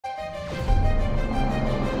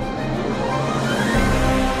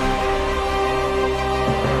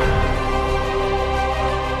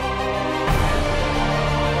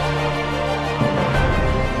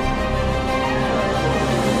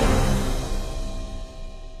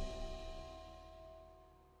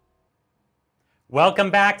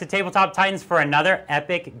Welcome back to Tabletop Titans for another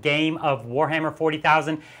epic game of Warhammer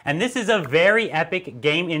 40,000. And this is a very epic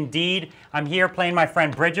game indeed. I'm here playing my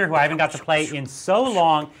friend Bridger, who I haven't got to play in so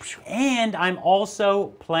long. And I'm also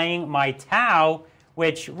playing my TWO,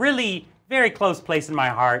 which really very close place in my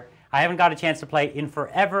heart. I haven't got a chance to play in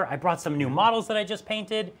forever. I brought some new models that I just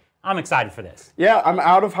painted. I'm excited for this. Yeah, I'm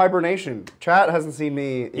out of hibernation. Chat hasn't seen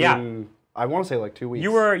me in, I want to say like 2 weeks.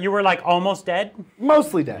 You were like almost dead?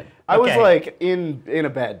 Mostly dead. I was like in a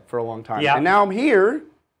bed for a long time. Yeah. And now I'm here,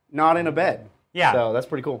 not in a bed. Yeah. So that's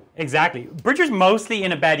pretty cool. Exactly. Bridger's mostly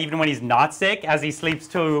in a bed even when he's not sick, as he sleeps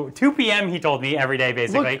to 2 p.m. he told me every day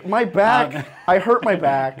basically. Look, my back, I hurt my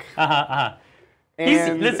back.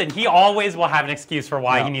 Listen, he always will have an excuse for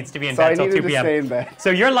why he needs to be in bed until 2 p.m. Stay in bed. So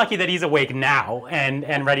you're lucky that he's awake now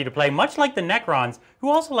and ready to play, much like the Necrons, who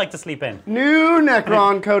also like to sleep in. New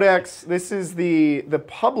Necron Codex. This is the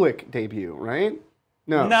public debut, right?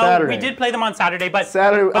 No, Saturday. We did play them on Saturday, but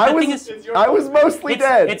Saturday. But I was mostly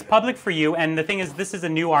dead. It's public for you, and the thing is, this is a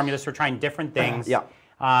new army list. We're trying different things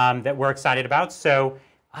that we're excited about. So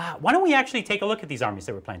why don't we actually take a look at these armies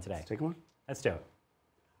that we're playing today? Let's take one. Let's do it.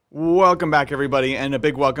 Welcome back, everybody, and a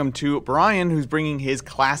big welcome to Brian, who's bringing his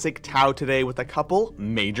classic TWO today with a couple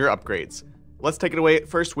major upgrades. Let's take it away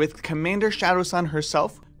first with Commander Shadowsun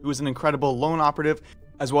herself, who is an incredible lone operative,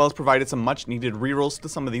 as well as provided some much-needed rerolls to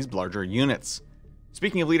some of these larger units.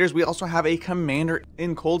 Speaking of leaders, we also have a commander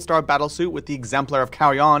in Cold Star battlesuit with the Exemplar of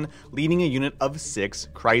Kauyon leading a unit of 6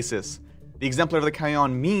 Crisis. The Exemplar of the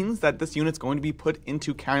Kauyon means that this unit's going to be put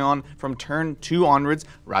into Kauyon from turn 2 onwards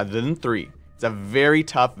rather than 3. It's a very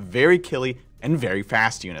tough, very killy, and very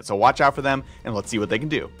fast unit, so watch out for them and let's see what they can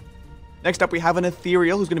do. Next up, we have an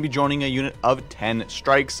Ethereal who's going to be joining a unit of 10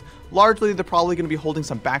 strikes. Largely, they're probably going to be holding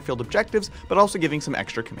some backfield objectives, but also giving some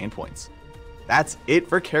extra command points. That's it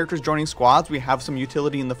for characters joining squads. We have some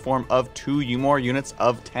utility in the form of 2 more units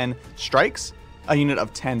of 10 strikes, a unit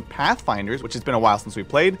of 10 Pathfinders, which has been a while since we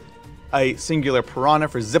played, a singular Piranha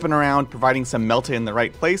for zipping around, providing some Melta in the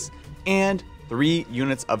right place, and 3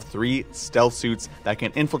 units of 3 stealth suits that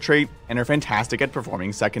can infiltrate and are fantastic at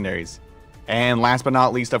performing secondaries. And last but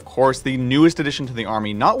not least, of course, the newest addition to the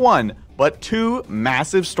army, not 1, but 2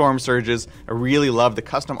 massive Stormsurges. I really love the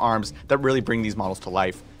custom arms that really bring these models to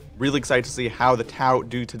life. Really excited to see how the TWO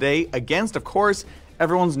do today against, of course,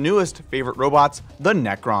 everyone's newest favorite robots, the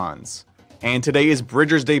Necrons. And today is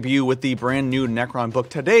Bridger's debut with the brand new Necron book.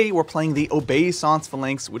 Today, we're playing the Obeisance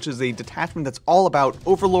Phalanx, which is a detachment that's all about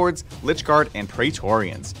Overlords, Lich Guard, and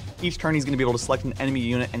Praetorians. Each turn, he's going to be able to select an enemy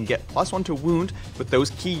unit and get +1 to wound with those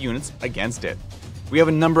key units against it. We have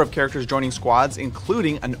a number of characters joining squads,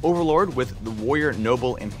 including an Overlord with the Warrior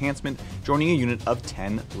Noble enhancement, joining a unit of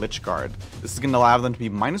 10 Lich Guard. This is going to allow them to be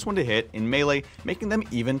 -1 to hit in melee, making them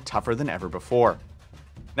even tougher than ever before.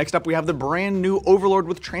 Next up, we have the brand new Overlord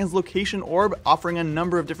with Translocation Orb, offering a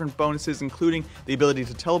number of different bonuses, including the ability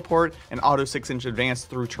to teleport and auto 6-inch advance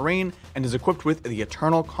through terrain, and is equipped with the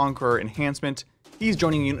Eternal Conqueror enhancement. He's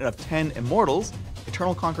joining a unit of 10 Immortals.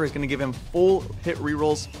 Eternal Conqueror is going to give him full hit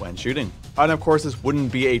rerolls when shooting. And of course, this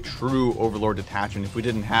wouldn't be a true Overlord detachment if we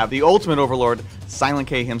didn't have the ultimate Overlord, Silent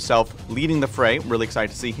K himself, leading the fray. Really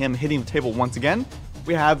excited to see him hitting the table once again.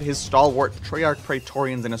 We have his stalwart Treyarch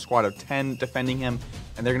Praetorians in a squad of 10 defending him,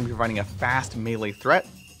 and they're going to be providing a fast melee threat.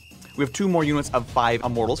 We have 2 more units of 5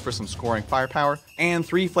 Immortals for some scoring firepower, and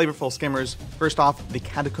 3 flavorful skimmers. First off, the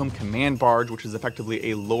Catacomb Command Barge, which is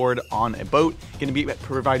effectively a lord on a boat, going to be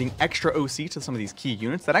providing extra OC to some of these key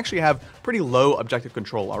units that actually have pretty low objective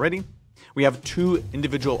control already. We have 2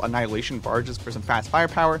 individual Annihilation Barges for some fast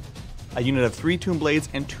firepower, a unit of 3 Tomb Blades,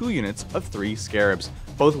 and 2 units of 3 Scarabs,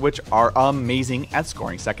 both of which are amazing at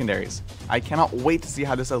scoring secondaries. I cannot wait to see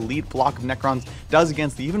how this elite block of Necrons does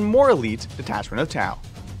against the even more elite detachment of TWO.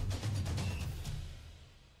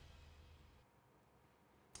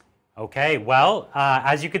 Okay, well,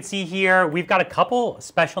 as you can see here, we've got a couple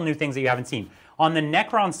special new things that you haven't seen. On the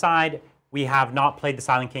Necron side, we have not played the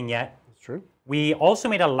Silent King yet. That's true. We also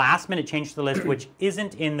made a last-minute change to the list, which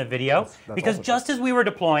isn't in the video, because just as we were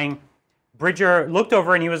deploying, Bridger looked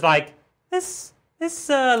over and he was like, this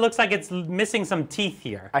looks like it's missing some teeth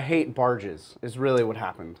here. I hate barges, is really what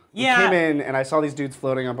happened. Yeah. I came in and I saw these dudes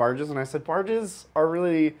floating on barges, and I said, barges are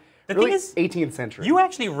really, really 18th century. You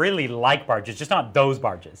actually really like barges, just not those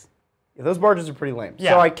barges. Yeah, those barges are pretty lame.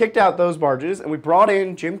 Yeah. So I kicked out those barges, and we brought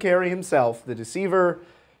in Jim Carrey himself, the Deceiver.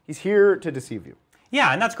 He's here to deceive you.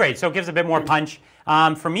 Yeah, and that's great. So it gives a bit more punch.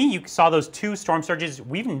 For me, you saw those 2 Stormsurges.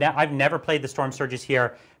 I've never played the Stormsurges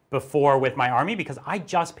here before with my army because I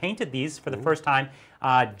just painted these for the first time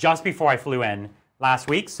just before I flew in last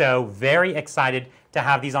week. So very excited to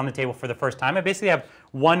have these on the table for the first time. I basically have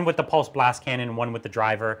one with the pulse blast cannon and one with the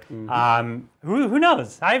driver. Who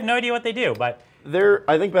knows? I have no idea what they do, but they're,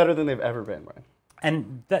 I think, better than they've ever been, right?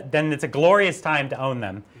 And then it's a glorious time to own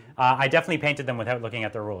them. I definitely painted them without looking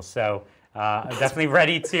at the rules, so I'm definitely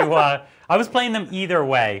ready to. I was playing them either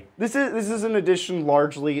way. This is an edition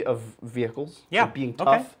largely of vehicles, being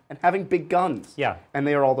tough and having big guns. Yeah, and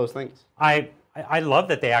they are all those things. I love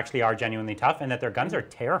that they actually are genuinely tough and that their guns are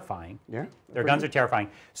terrifying. Yeah, their guns are terrifying.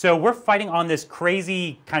 So we're fighting on this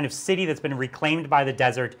crazy kind of city that's been reclaimed by the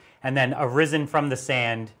desert, and then arisen from the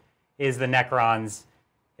sand is the Necrons.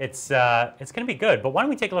 It's going to be good. But why don't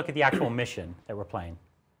we take a look at the actual mission that we're playing?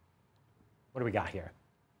 What do we got here?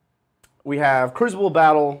 We have Crucible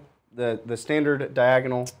Battle, the standard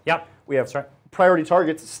diagonal. Yep. We have priority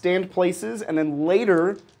targets, stand places, and then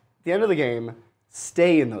later, at the end of the game,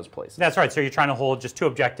 stay in those places. That's right. So you're trying to hold just 2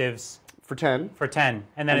 objectives. For 10. For 10.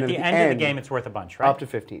 And then at the end of the game, it's worth a bunch, right? Up to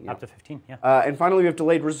 15, yeah. Up to 15, yeah. And finally, we have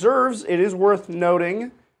delayed reserves. It is worth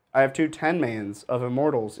noting, I have 2 10-mans of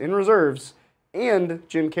Immortals in reserves, and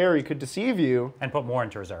Jim Carrey could deceive you. And put more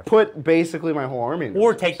into reserve. Put basically my whole army in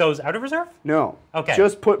Or reserves. take those out of reserve? No. Okay.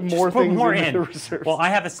 Just put more things in the reserves. Well, I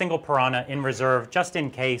have a single Piranha in reserve just in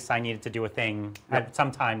case I needed to do a thing at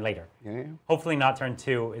some time later. Yeah. Hopefully not turn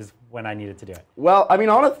 2 is when I needed to do it. Well, I mean,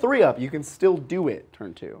 on a 3-up, you can still do it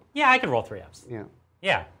turn 2. Yeah, I could roll 3-ups. Yeah.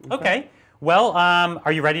 Yeah. Okay. Well,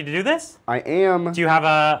 are you ready to do this? I am. Do you have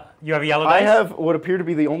a yellow dice? I have what appear to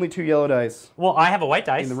be the only 2 yellow dice. Well, I have a white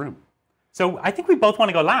dice in the room. So I think we both want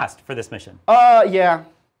to go last for this mission. Yeah.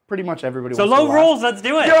 Pretty much everybody so wants to go low rolls, let's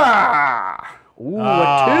do it. Yeah! Ooh,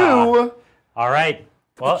 a 2. All right.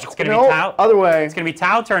 Well, it's going to be Tau. Other way. It's going to be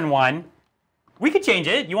Tau turn 1. We could change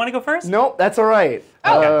it. You want to go first? Nope, that's all right.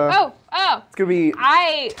 Oh. It's going to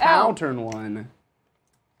be Tau turn 1.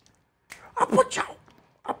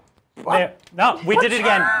 No, we did it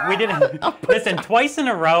again. We did it. Listen, twice in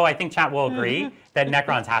a row, I think chat will agree that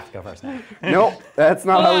Necrons have to go first now. Nope, that's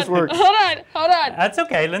not how this works. Hold on. That's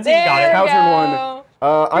okay. Lindsay, you got it. Tau turn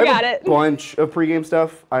 1. I have it. a bunch of pregame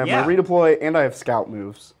stuff. I have my redeploy, and I have scout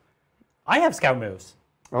moves. I have scout moves.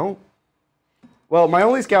 Oh. Well, my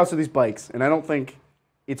only scouts are these bikes, and I don't think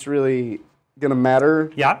it's really going to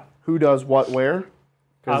matter who does what where.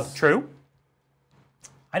 True.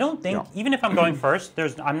 I don't think, even if I'm going first,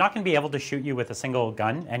 I'm not going to be able to shoot you with a single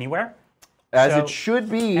gun anywhere. As it should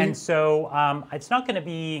be. And so it's not going to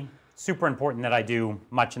be super important that I do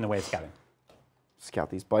much in the way of scouting. Scout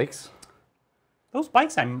these bikes. Those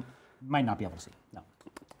bikes I might not be able to see. No.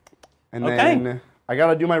 And then I got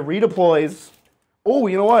to do my redeploys. Oh,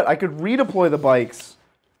 you know what? I could redeploy the bikes.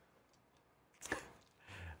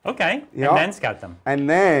 Okay. Yep. And then scout them. And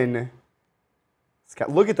then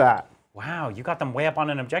look at that. Wow, you got them way up on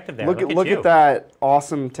an objective there. Look at that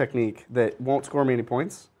awesome technique that won't score me any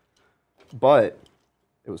points, but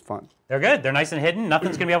it was fun. They're good. They're nice and hidden.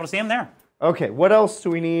 Nothing's going to be able to see them there. Okay, what else do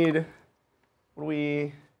we need? What do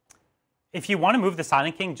we... If you want to move the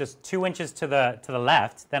Silent King just 2 inches to the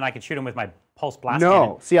left, then I could shoot him with my pulse blast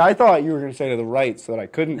cannon. See, I thought you were going to say to the right so that I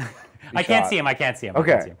couldn't I can't see him. I can't see him.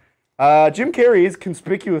 Okay. Jim Carrey is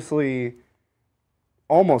conspicuously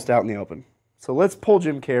almost out in the open. So let's pull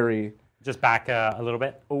Jim Carrey... Just back a little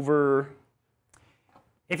bit. Over.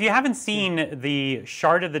 If you haven't seen the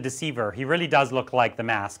Shard of the Deceiver, he really does look like the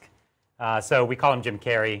mask. So we call him Jim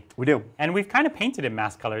Carrey. We do. And we've kind of painted him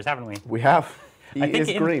mask colors, haven't we? We have. He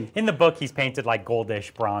is green. In the book, he's painted like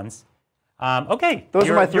goldish bronze. Okay. Those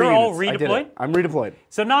are my 3 You're all units. redeployed? I'm redeployed.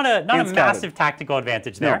 So not a massive tactical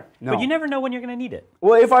advantage there. No. But you never know when you're going to need it.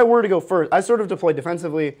 Well, if I were to go first, I sort of deployed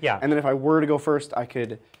defensively. Yeah. And then if I were to go first, I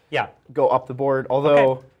could go up the board.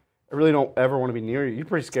 Although... I really don't ever want to be near you. You're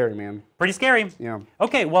pretty scary, man. Pretty scary. Yeah.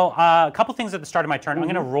 Okay, well, a couple things at the start of my turn. I'm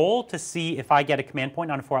going to roll to see if I get a command point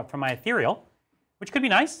on a 4-up from my Ethereal, which could be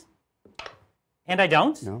nice. And I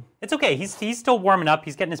don't. No. It's okay. He's still warming up.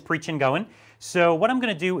 He's getting his preaching going. So what I'm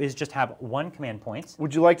going to do is just have 1 command point.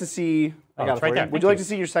 Would you like to see... I got it right there. Would you like to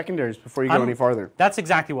see your secondaries before you go any farther? That's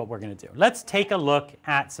exactly what we're going to do. Let's take a look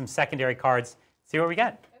at some secondary cards, see what we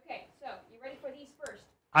get. Okay, so you ready for these first?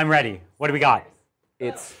 I'm ready. What do we got?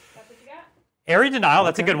 It's... Area Denial,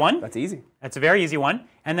 that's a good one. That's easy. That's a very easy one.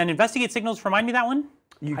 And then Investigate Signals, remind me that one?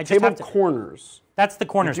 Table corners. That's the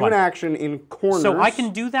corners one. Do an action in corners. So I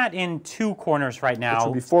can do that in 2 corners right now. Which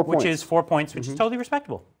would be 4 points. Which is 4 points, which is totally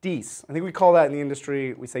respectable. Dece. I think we call that in the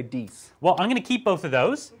industry, we say dece. Well, I'm going to keep both of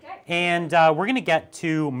those. Okay. And we're going to get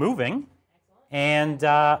to moving. Excellent. And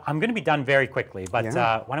I'm going to be done very quickly. But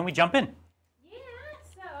why don't we jump in? Yeah,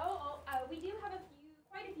 so we do have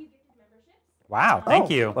quite a few gifted memberships. Wow, thank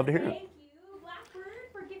you. Love to hear it. Thank you,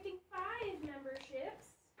 Blackbird, for gifting 5 memberships.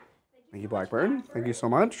 Thank Thank you, Blackbird. Thank you so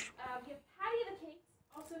much. We have Patty the Cakes,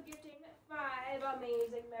 also gifting 5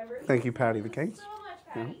 amazing members. Thank you, Patty the Cakes. So much,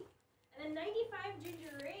 Patty. And then 95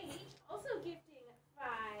 Ginger Age, also gifting 5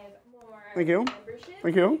 more Thank you. memberships.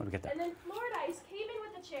 Thank you. Let me get that. And then Floridice came in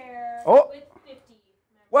with a chair Oh. with 50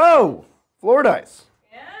 members. Whoa! Floor dice.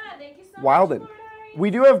 Yeah, thank you so Wildin'. much, Floridice. We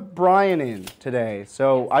do have Brian in today,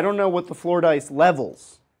 so I don't know what the floor dice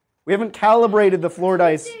levels. We haven't calibrated the floor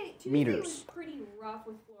dice Tuesday meters. was pretty rough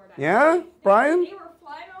with Floridice. Yeah, Brian? They were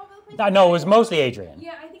flying all over the place. No, it was mostly Adrian.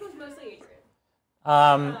 Yeah, I think it was mostly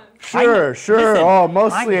Adrian. Sure. Listen, Oh,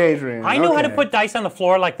 mostly Adrian. I know how to Okay. put dice on the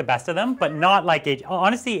floor like the best of them, but not like Adrian.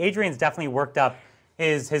 Honestly, Adrian's definitely worked up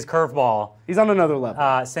his curveball He's on another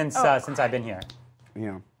level. since I've been here.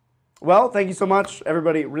 Yeah. Well, thank you so much,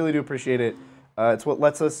 everybody. Really do appreciate it. It's what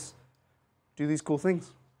lets us do these cool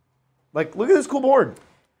things. Like, look at this cool board.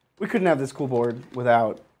 We couldn't have this cool board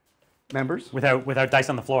without members, Without dice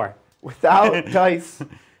on the floor. without dice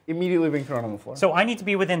immediately being thrown on the floor. So I need to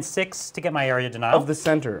be within 6 to get my area denial. Of the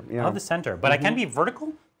center, yeah. Of the center. But I can be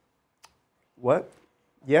vertical? What?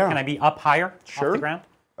 Yeah. Can I be up higher off Sure. the ground?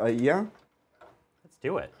 Yeah. Let's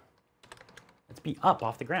do it. Let's be up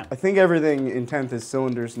off the ground. I think everything in 10th is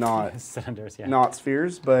cylinders, not Cylinders, yeah. not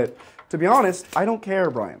spheres. But to be honest, I don't care,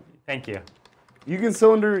 Brian. Thank you. You can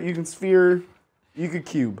cylinder, you can sphere, you could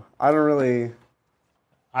cube. I don't really.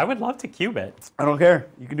 I would love to cube it. I don't care.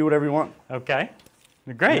 You can do whatever you want. Okay.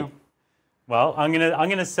 Great. Yeah. Well, I'm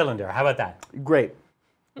gonna cylinder. How about that? Great.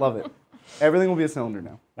 Love it. Everything will be a cylinder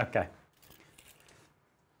now. Okay.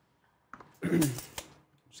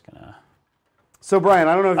 Just gonna. So, Brian,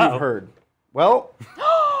 I don't know if Uh-oh. you've heard. Well,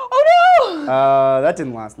 Oh no! that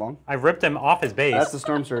didn't last long. I ripped him off his base. That's the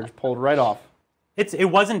storm surge pulled right off.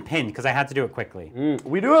 It wasn't pinned because I had to do it quickly.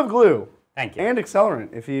 We do have glue Thank you. and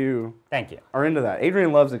accelerant if you Thank you. are into that.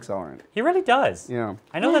 Adrian loves accelerant. He really does. Yeah.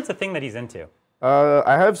 I know that's a thing that he's into. I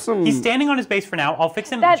have some. He's standing on his base for now. I'll fix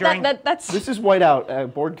him during. That's. This is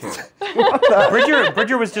whiteout board kit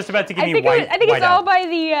Bridger was just about to give I me think, white. I think it's all whiteout. by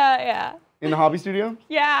the yeah. in the hobby studio.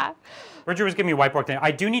 Yeah. Bridger was giving me whiteboard thing.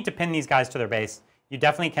 I do need to pin these guys to their base. You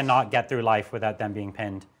definitely cannot get through life without them being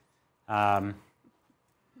pinned.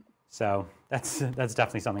 So that's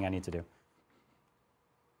definitely something I need to do.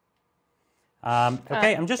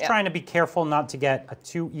 Okay, I'm just yeah. trying to be careful not to get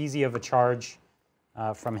too easy of a charge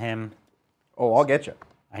from him. Oh, I'll get you.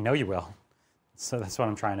 I know you will. So that's what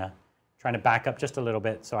I'm trying to back up just a little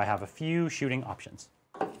bit so I have a few shooting options.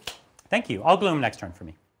 Thank you. I'll glue him next turn for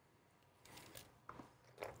me.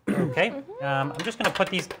 Okay, I'm just going to put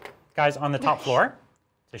these guys on the top floor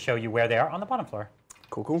to show you where they are on the bottom floor.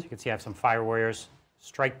 Cool, cool. You can see I have some Fire Warriors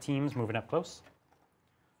strike teams moving up close.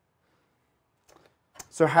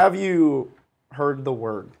 So, have you heard the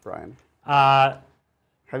word, Brian?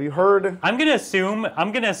 Have you heard? I'm gonna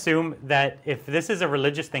assume that if this is a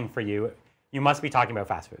religious thing for you, you must be talking about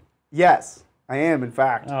fast food. Yes, I am. In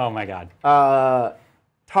fact, Oh my God.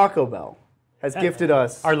 Taco Bell has gifted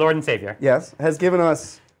us. Our Lord and Savior. Yes, has given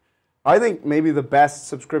us, I think, maybe the best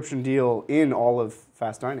subscription deal in all of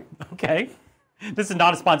fast dining. Okay. This is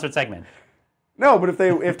not a sponsored segment. No, but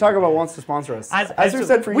if Taco Bell wants to sponsor us, as we've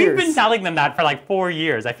said for we've years, been telling them that for like 4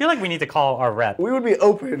 years. I feel like we need to call our rep. we would be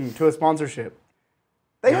open to a sponsorship.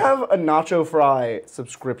 They have a nacho fry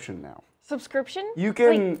subscription now. Subscription? You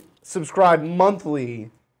can subscribe monthly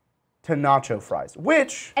to nacho fries,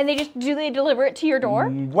 which, And they deliver it to your door?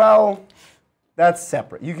 well, that's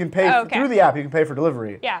separate. You can pay Oh, okay. through the app. You can pay for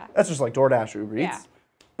delivery. Yeah. That's just like DoorDash or Uber Eats. Yeah.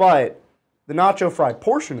 But the nacho fry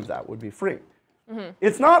portion of that would be free. Mm-hmm.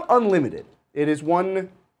 It's not unlimited. It is one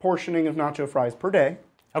portioning of nacho fries per day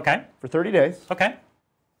Okay. for 30 days Okay.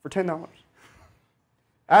 for $10.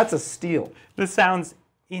 That's a steal. This sounds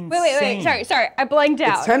insane. Wait. Sorry. I blanked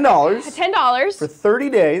out. It's $10 $10 for 30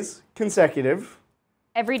 days consecutive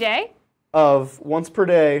every day? of once per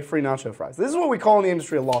day free nacho fries. This is what we call in the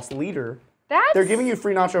industry a loss leader. That's They're giving you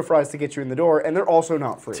free nacho fries to get you in the door, and they're also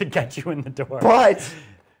not free. To get you in the door. But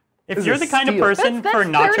if this you're is the a kind of steal. person that's for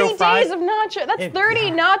nacho 30 fries, days of nacho. That's It-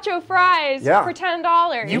 30 nacho fries Yeah. for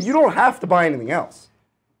 $10. you don't have to buy anything else.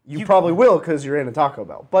 You probably will because you're in a Taco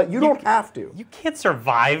Bell, but you don't have to. you can't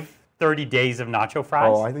survive 30 days of nacho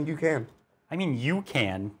fries. Oh, I think you can. I mean, you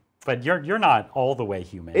can, but you're not all the way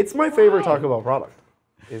human. It's my favorite Taco Bell product.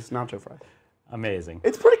 Is nacho fries. amazing.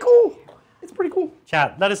 It's pretty cool. It's pretty cool.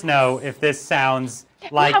 Chat, let us know if this sounds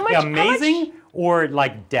like how much- amazing or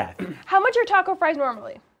like death. How much are taco fries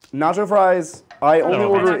normally? Nacho fries, I only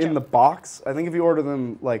Oh, order nacho. in the box. I think if you order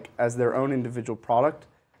them like as their own individual product,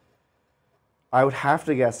 I would have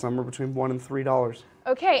to guess somewhere between $1 and $3.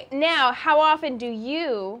 Okay, now how often do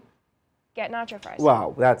you get nacho fries?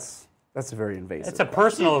 Wow, that's That's very invasive. It's a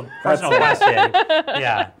personal question.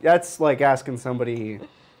 Yeah. That's like asking somebody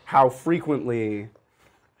how frequently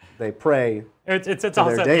they pray. It's to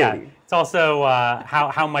also their yeah. deity. It's also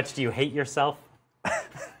how much do you hate yourself?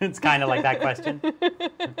 It's kind of like that question.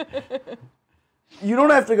 You don't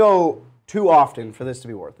have to go too often for this to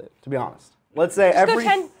be worth it, to be honest. Let's say Just go every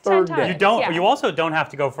 10 third times. day. You don't. Yeah. You also don't have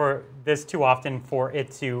to go for this too often for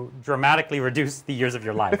it to dramatically reduce the years of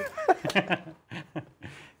your life.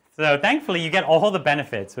 So thankfully, you get all the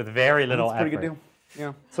benefits with very little That's a pretty effort. good deal.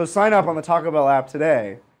 Yeah. So sign up on the Taco Bell app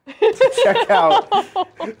today to check out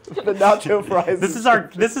the nacho fries. This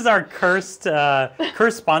is our cursed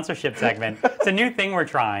sponsorship segment. It's a new thing we're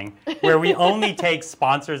trying where we only take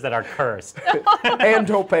sponsors that are cursed. and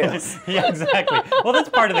don't pay us. Yeah, exactly. Well, that's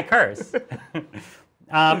part of the curse.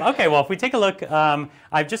 Okay, well, if we take a look,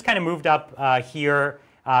 I've just kind of moved up here,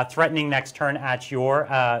 threatening next turn at your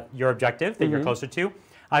objective that you're closer to.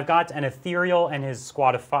 I've got an Ethereal and his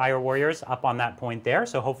squad of Fire Warriors up on that point there,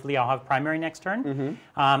 so hopefully I'll have primary next turn.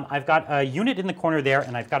 I've got a unit in the corner there,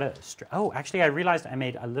 and I've got a... Oh, actually, I realized I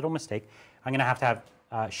made a little mistake. I'm going to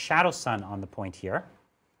have Shadow Sun on the point here.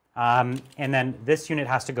 And then this unit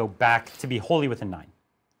has to go back to be wholly within 9,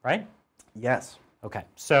 right? Yes. Okay,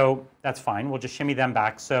 so that's fine. We'll just shimmy them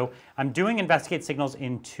back. So I'm doing Investigate Signals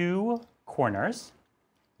in 2 corners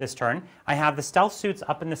this turn. I have the Stealth Suits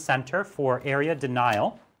up in the center for area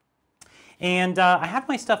denial. And I have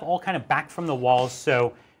my stuff all kind of back from the walls,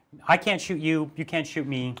 so I can't shoot you, you can't shoot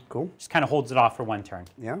me. Cool. Just kind of holds it off for 1 turn.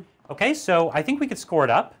 Yeah. Okay, so I think we could score it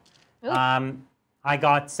up. I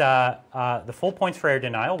got the full points for area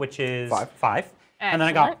denial, which is 5. And then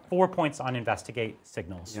I got Excellent. 4 points on Investigate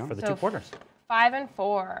Signals for the So 2 quarters. 5 and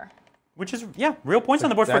 4. Which is, yeah, real points on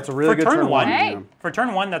the board That's for, a really for good turn turn 1. one. Hey. Yeah. For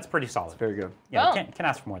turn 1, that's pretty solid. Very good. Yeah, Oh. can't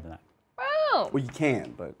ask for more than that. Wow. Well, you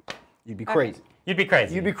can, but you'd be crazy. You'd be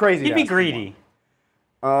crazy. You'd be crazy You'd to be ask for greedy.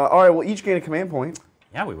 All right, we'll each gain a command point.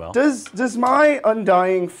 Yeah, we will. Does my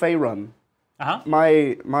Undying Faerun,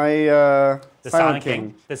 my The Silent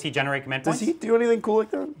King, Does he generate command does points? he do anything cool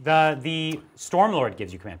like that? The Stormlord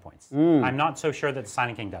gives you command points. I'm not so sure that the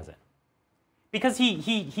Silent King does it. Because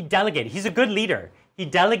he delegated. He's a good leader. He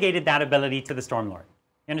delegated that ability to the Stormlord.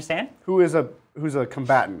 You understand? Who's a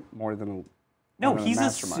combatant more than a No, more than he's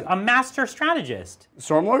mastermind? a master strategist.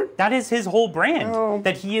 Stormlord? That is his whole brand. Oh.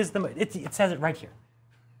 That he is the. It says it right here.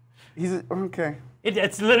 Okay.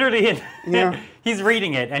 It's literally in. Yeah. He's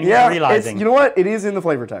reading it and he's Yeah, realizing. you know what? It is in the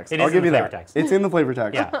flavor text. It I'll is give in the you flavor that. text. It's in the flavor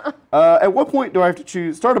text. Yeah. At what point do I have to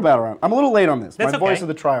choose? Start a battle round. I'm a little late on this. That's My voice okay. of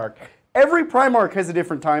the Triarch. Every Primarch has a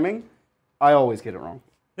different timing. I always get it wrong.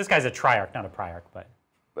 This guy's a Triarch, not a Priarch, but.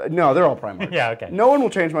 No, they're all Primarchs. Yeah, okay. No one will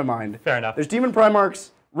change my mind. Fair enough. There's Demon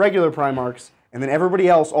Primarchs, regular Primarchs, and then everybody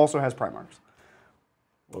else also has Primarchs.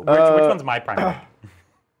 Which one's my Primarch?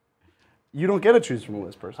 You don't get to choose from a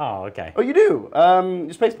list, person. Oh, okay. Oh, you do.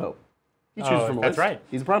 Space Pope. He chooses from a that's list. right.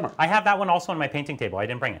 He's a Primarch. I have that one also on my painting table. I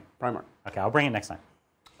didn't bring it. Primarch. Okay, I'll bring it next time.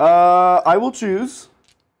 I will choose,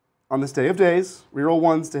 on this day of days, reroll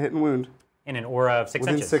 1s to hit and wound. In an aura of 6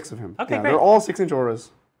 Within inches. 6 of him. Okay, yeah, great. They're all 6-inch auras.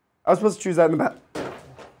 I was supposed to choose that in the battle. I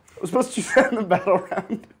was supposed to choose that in the battle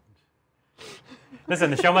round. Listen,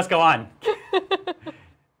 the show must go on.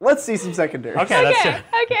 Let's see some secondary. Okay, let's do Okay.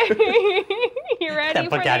 it. Okay. You ready Get for the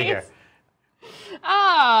book out of these? here.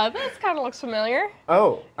 Ah, this kind of looks familiar.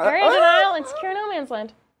 Oh. Area denial and secure no man's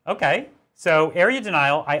land. Okay, so area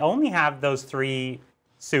denial, I only have those 3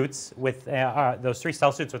 suits with, those 3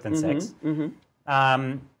 stealth suits within 6.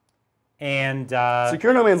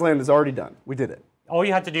 Secure No Man's Land is already done. We did it. All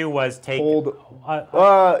you had to do was take... Hold.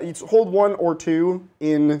 It's hold 1 or 2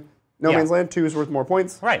 in No Yeah. Man's Land. 2 is worth more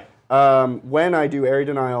points. Right. When I do area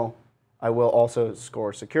denial, I will also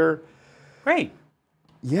score secure. Great.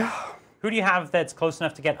 Yeah. Who do you have that's close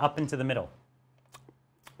enough to get up into the middle?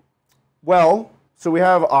 Well, so we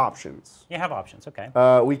have options. You have options, okay.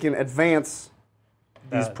 We can advance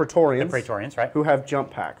these The Praetorians. Praetorians, right? Who have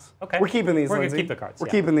jump packs. Okay. We're keeping these, We're gonna Lindsay. keep the cards, We're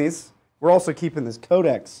yeah. keeping these. We're also keeping this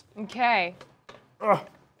Codex. Okay.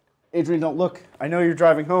 Adrian, don't look. I know you're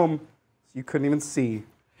driving home, so you couldn't even see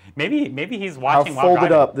Maybe he's how watching while folded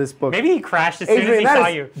driving. up this book. Maybe he crashed as soon as Adrian, he that saw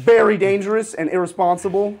is you. very dangerous and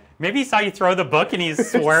irresponsible. Maybe he saw you throw the book and he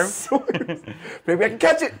swerved. Maybe I can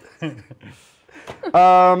catch it.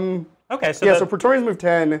 Okay, so Yeah, the- so Praetorians move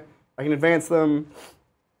 10. I can advance them.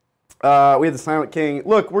 We have the Silent King.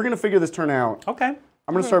 Look, we're going to figure this turn out. okay,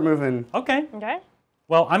 I'm going to start moving. okay. Okay.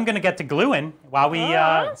 Well, I'm going to get to gluing while we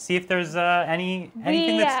see if there's anything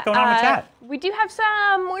that's going on in the chat. We do have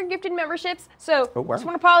some more gifted memberships. So Oh, wow. just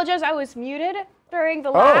want to apologize. I was muted during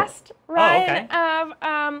the last run okay. of.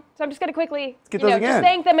 So I'm just going to quickly get those again. just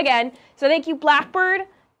thank them again. So thank you, Blackbird,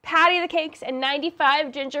 Patty the Cakes, and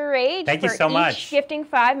 95 Ginger Rage. Thank you for so each much. Gifting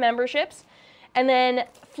 5 memberships. And then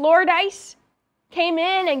Floor Dice came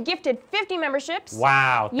in and gifted 50 memberships.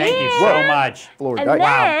 Wow, thank you Yeah. so much. Florida. And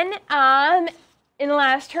Wow. then, in the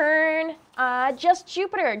last turn, Just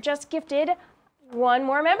Jupiter just gifted 1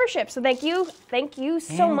 more membership. So thank you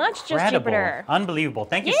so much, Just Incredible. Jupiter. Unbelievable.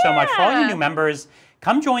 Thank you so much for all you Yeah. new members.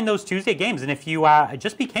 Come join those Tuesday games. And if you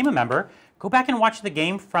just became a member, go back and watch the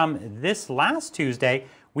game from this last Tuesday.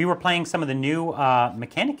 We were playing some of the new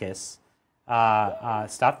Mechanicus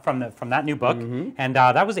stuff from that new book. And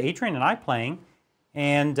that was Adrian and I playing.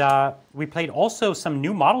 And we played also some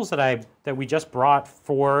new models that we just brought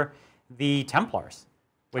for the Templars,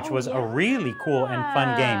 which was a really cool and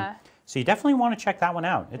fun game. So you definitely want to check that one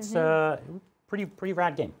out. It's a pretty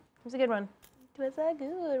rad game. It was a good one. It was a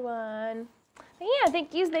good one. But yeah,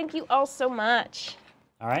 thank you all so much.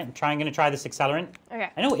 All right, I'm going to try this accelerant. Okay.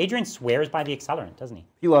 I know Adrian swears by the accelerant, doesn't he?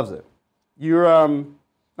 He loves it. You're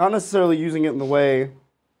not necessarily using it in the way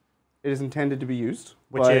it is intended to be used.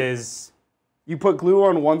 Which but is... you put glue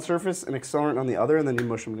on one surface and accelerant on the other, and then you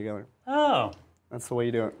mush them together. Oh, That's the way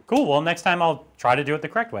you do it. cool. Well, next time I'll try to do it the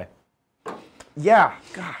correct way. Yeah.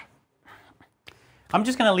 God. I'm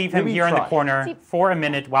just going to leave him Maybe here in the try. corner See- for a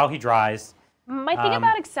minute while he dries. My thing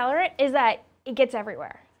about accelerant is that it gets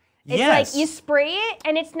everywhere. It's Yes. like you spray it,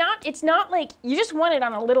 and it's not like you just want it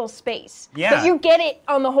on a little space. Yeah. But you get it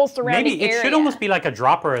on the whole surrounding Maybe it area. should almost be like a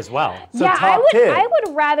dropper as well. So yeah, top tip. I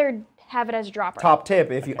would rather have it as a dropper. Top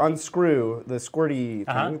tip, if you unscrew the squirty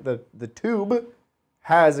thing, the tube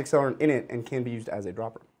has accelerant in it and can be used as a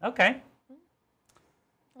dropper. Okay.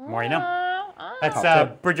 More you know. That's Top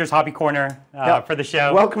tip. Bridger's Hobby Corner Yeah. for the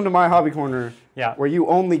show. Welcome to my hobby corner, Yeah. where you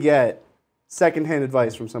only get secondhand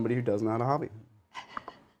advice from somebody who doesn't have a hobby.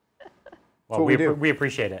 Well, what we do. we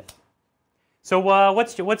appreciate it. So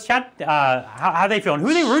what's chat? How they feeling? Who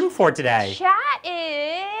are they rooting for today? Chat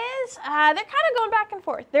is they're kind of going back and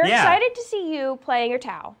forth. They're Yeah. excited to see you playing your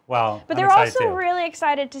Tau. Well, But I'm they're excited also too. really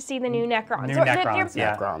excited to see the new Necrons. New So Necrons,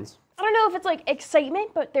 yeah. Necrons. I don't know if it's like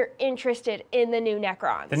excitement, but they're interested in the new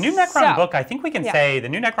Necrons. The new Necron So, book, I think we can yeah. say the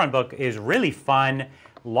new Necron book is really fun.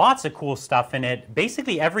 Lots of cool stuff in it.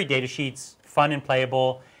 Basically, every data sheet's fun and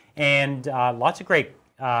playable, and lots of great.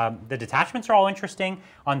 The detachments are all interesting.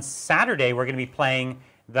 On Saturday, we're going to be playing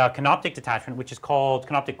the Canoptic detachment, which is called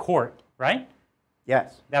Canoptic Court, right?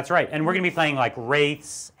 Yes. That's right. And we're going to be playing like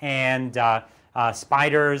wraiths and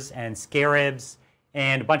spiders and scarabs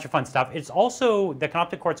and a bunch of fun stuff. It's also, the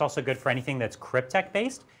Canoptic Court's also good for anything that's Cryptek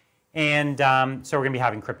based. And so we're going to be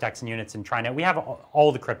having Cryptex and units and trying to, we have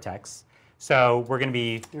all the Cryptex. So we're going to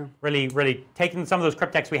be really taking some of those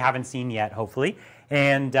Cryptex we haven't seen yet, hopefully.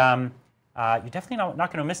 And you're definitely not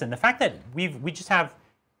going to miss it. And the fact that we just have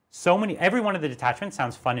so many, every one of the detachments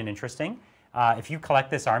sounds fun and interesting. If you collect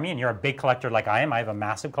this army and you're a big collector like I am, I have a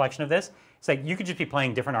massive collection of this. It's like you could just be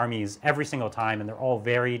playing different armies every single time, and they're all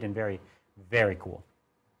varied and very, very cool.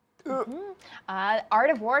 Art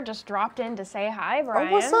of War just dropped in to say hi,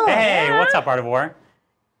 Brian. what's up? Hey, what's up, Art of War?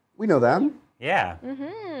 We know them. Yeah,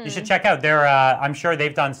 you should check out their. I'm sure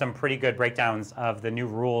they've done some pretty good breakdowns of the new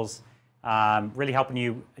rules, really helping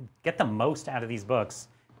you get the most out of these books.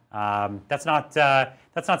 That's not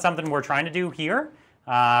something we're trying to do here.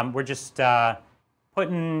 We're just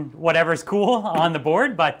putting whatever's cool on the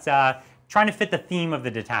board, but trying to fit the theme of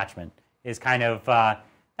the detachment is kind of,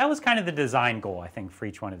 that was kind of the design goal, I think, for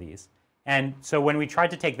each one of these. And so when we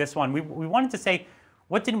tried to take this one, we wanted to say,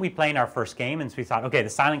 what didn't we play in our first game? And so we thought, okay, the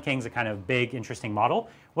Silent King's a kind of big, interesting model.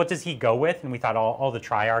 What does he go with? And we thought all the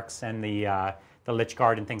Triarchs and the Lich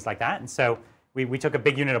Guard and things like that. And so we took a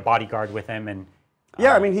big unit of Bodyguard with him. And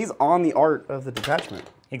Yeah, I mean, he's on the art of the detachment.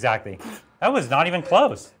 exactly. That was not even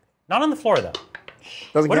close. Not on the floor, though.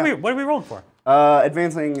 Doesn't What are count. we rolling for?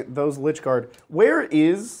 Advancing those Lich Guard. Where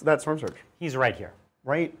is that Storm Surge? He's right here.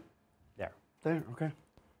 Right There. there. Okay.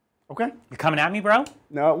 Okay. You coming at me, bro?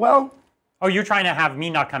 No, well, Oh, you're trying to have me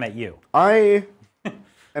not come at you. I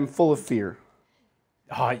am full of fear.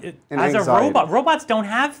 Oh, And as a anxiety. robot, robots don't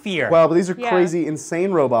have fear. Well, but these are Yeah. crazy,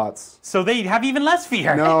 insane robots. So they have even less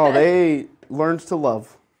fear. No, they learned to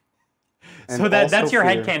love. And So that's also your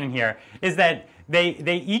fear. headcanon here, is that they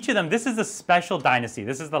each of them, this is a special dynasty.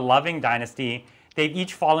 This is the loving dynasty. They've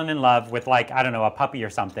each fallen in love with, like, I don't know, a puppy or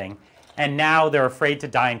something. And now they're afraid to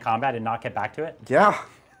die in combat and not get back to it. Yeah,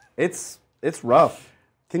 it's rough.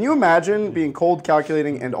 Can you imagine being cold,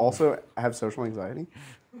 calculating, and also have social anxiety?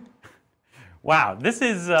 Wow, this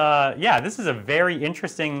is, this is a very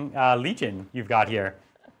interesting legion you've got here.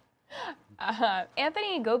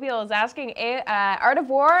 Anthony Gobiel is asking, Art of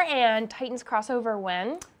War and Titans crossover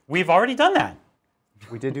when? We've already done that.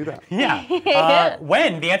 We did do that. Yeah.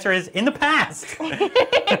 When? The answer is in the past.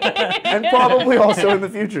 And probably also in the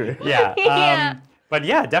future. Yeah. Yeah. But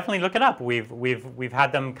yeah, definitely look it up. We've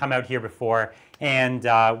had them come out here before, and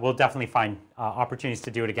we'll definitely find opportunities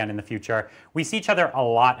to do it again in the future. We see each other a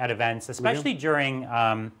lot at events, especially during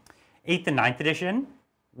 8th and 9th edition.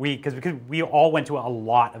 Because we all went to a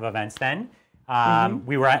lot of events then.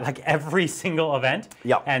 We were at like every single event.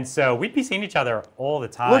 Yep. And so we'd be seeing each other all the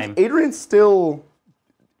time. Look, Adrian still,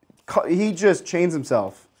 he just chains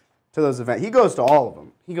himself to those events. He goes to all of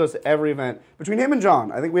them. He goes to every event. Between him and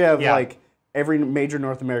John, I think we have like every major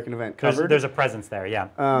North American event covered. There's a presence there, yeah.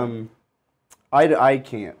 I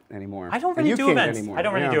can't anymore. I don't And really you do can't events. anymore. I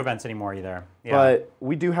don't really Yeah. do events anymore either. Yeah. But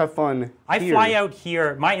we do have fun I here. fly out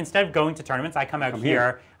here. Instead of going to tournaments, I come out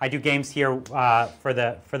here. I do games here for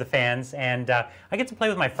the fans, and I get to play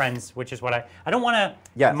with my friends, which is what I don't want to.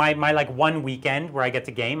 Yes. My like one weekend where I get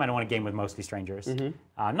to game. I don't want to game with mostly strangers.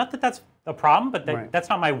 Not that that's a problem, but Right. that's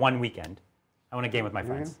not my one weekend. I want to game with my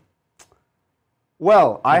friends.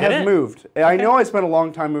 Well, I did have it? moved. I know I spent a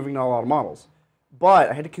long time moving to a lot of models,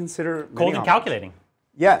 but I had to consider many Cold and options. calculating.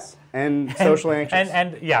 Yes, and socially anxious.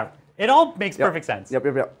 And yeah, it all makes perfect sense. Yep.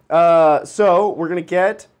 So we're gonna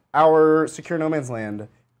get our secure no man's land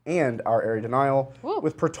and our area denial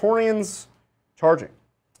with Praetorians charging,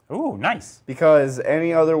 Ooh, nice. because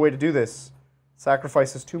any other way to do this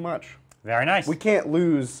sacrifices too much. Very nice. We can't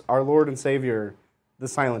lose our Lord and Savior, the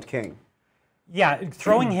Silent King. Yeah,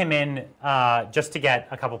 throwing him in just to get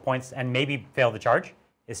a couple points and maybe fail the charge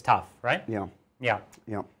is tough, right? Yeah. Yeah.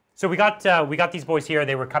 Yeah. So we got these boys here.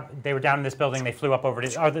 They were down in this building. They flew up over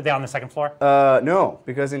to. Are they on the second floor? No,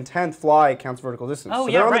 because in 10th fly counts vertical distance. Oh,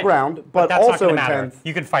 so yeah, they're on right. the ground, but that's not also gonna in matter. 10th.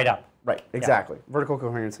 You can fight up. Right, exactly. Vertical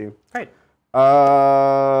coherency. Great.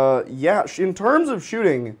 Yeah, in terms of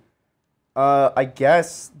shooting, I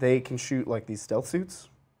guess they can shoot like these stealth suits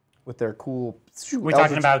with their cool. We're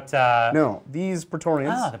talking about. No, these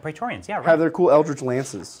Praetorians the Praetorians. Yeah, right. have their cool Eldritch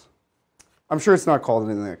lances. I'm sure it's not called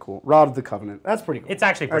anything that cool. Rod of the Covenant. That's pretty cool. It's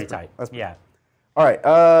actually pretty That's tight. That's pretty yeah. All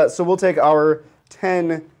right, so we'll take our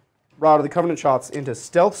 10 Rod of the Covenant shots into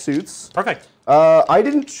stealth suits. Perfect. I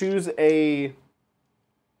didn't choose a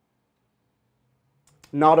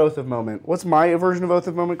not Oath of Moment. What's my version of Oath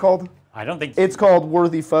of Moment called? I don't think. It's called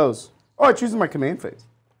Worthy Foes. Oh, I choose in my command phase.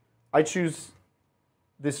 I choose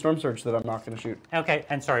this Storm Surge that I'm not going to shoot. Okay,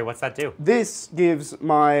 and sorry, what's that do? This gives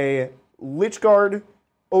my Lich Guard,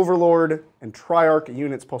 Overlord, and Triarch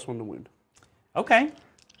units +1 to wound. Okay.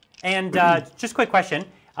 And just quick question: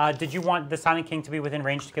 did you want the Silent King to be within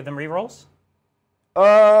range to give them rerolls?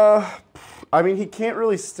 I mean, he can't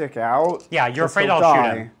really stick out. Yeah, you're 'cause afraid he'll I'll die,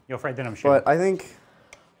 shoot him. You're afraid that I'm shooting. But I think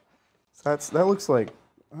that looks like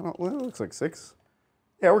that looks like 6.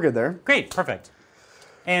 Yeah, we're good there. Great, perfect.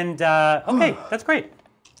 And okay, that's great.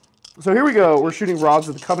 So here we go. We're shooting Rods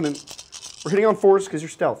of the Covenant. We're hitting on force because you're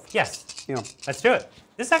stealth. Yes, You know. let's do it.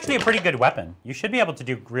 This is actually a pretty good weapon. You should be able to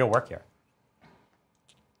do real work here.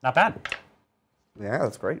 Not bad. Yeah,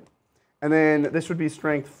 that's great. And then this would be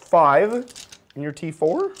strength 5 in your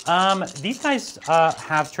T4. These guys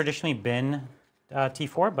have traditionally been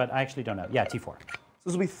T4, but I actually don't know. Yeah, T4. So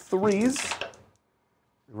this will be 3s.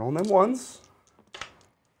 Rolling them 1s.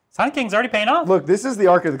 Silent King's already paying off. Look, this is the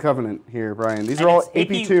Ark of the Covenant here, Brian. These are all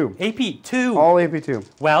AP2. AP2. All AP2.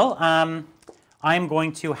 Well, I'm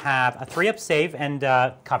going to have a 3-up save and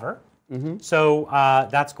cover. So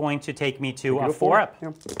that's going to take me to a 4-up.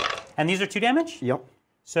 Yep. And these are 2 damage? Yep.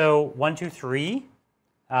 So 1, 2, 3,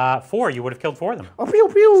 4. You would have killed 4 of them. Oh, pew,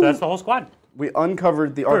 pew. So that's the whole squad. We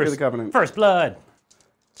uncovered the Ark of the Covenant. First blood.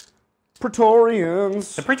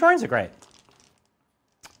 Praetorians. The Praetorians are great.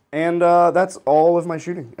 And that's all of my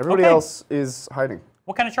shooting. Everybody Okay. else is hiding.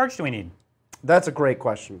 What kind of charge do we need? That's a great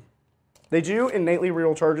question. They do innately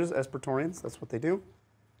reroll charges as Praetorians. That's what they do.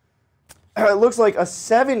 It looks like a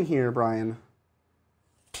 7 here, Brian.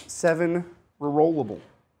 7 rerollable.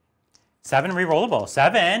 7 rerollable.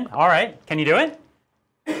 7. All right. Can you do it?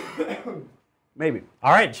 Maybe.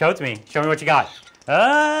 All right. Show it to me. Show me what you got.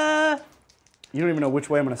 You don't even know which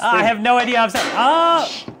way I'm going to spin. I have no idea. I'm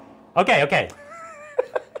saying. Okay. Okay.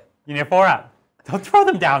 You need a 4-up. Don't throw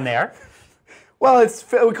them down there. Well,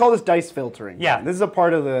 we call this dice filtering. Yeah. This is a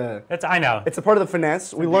part of the. I know. It's a part of the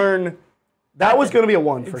finesse. We learn that was going to be a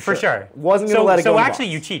 1 for sure. For sure. Wasn't going to let it go. So in actually,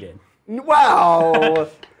 box. you cheated. Wow.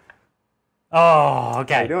 Oh,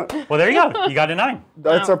 okay. How you doing? Well, there you go. You got a 9.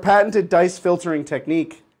 That's our patented dice filtering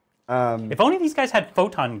technique. If only these guys had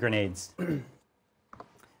photon grenades.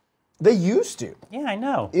 They used to. Yeah, I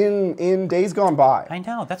know. In days gone by. I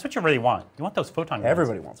know. That's what you really want. You want those photon grenades.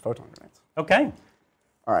 Everybody wants photon grenades. Okay.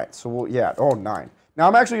 All right, so we'll, yeah, 9. Now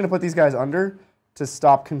I'm actually going to put these guys under to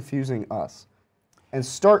stop confusing us and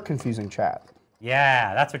start confusing chat.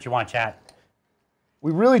 Yeah, that's what you want, chat.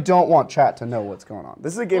 We really don't want chat to know what's going on.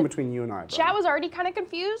 This is a game between you and I. Chat was already kind of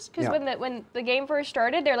confused because when the game first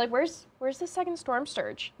started, they're like, "Where's the second storm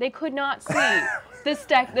surge?" They could not see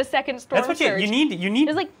the second storm That's what surge. you need.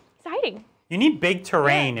 It's like it's hiding. You need big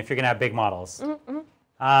terrain if you're gonna have big models.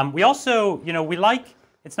 Mm-hmm. We also, we like.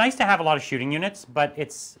 It's nice to have a lot of shooting units, but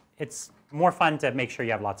it's more fun to make sure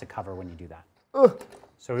you have lots of cover when you do that.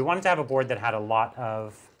 So we wanted to have a board that had a lot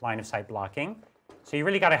of line of sight blocking. So you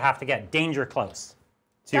really have to get danger close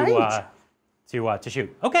to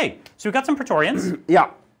shoot. Okay, so we've got some Praetorians.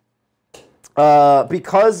 Yeah.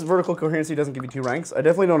 Because vertical coherency doesn't give you 2 ranks, I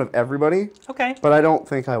definitely don't have everybody. Okay. But I don't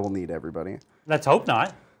think I will need everybody. Let's hope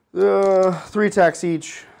not. 3 attacks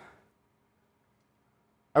each.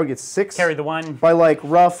 I would get 6. Carry the 1. By like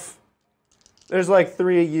rough, there's like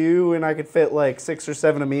 3 of you, and I could fit like 6 or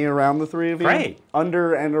 7 of me around the 3 of you. Great.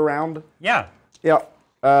 Under and around. Yeah.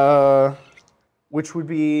 Yeah. Which would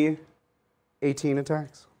be 18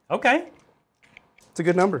 attacks. Okay. It's a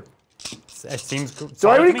good number. It seems good. Do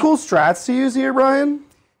I have any cool strats to use here, Brian?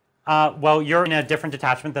 Well, you're in a different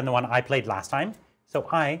detachment than the one I played last time, so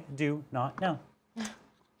I do not know.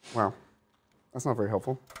 Wow. That's not very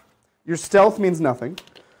helpful. Your stealth means nothing.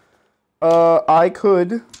 I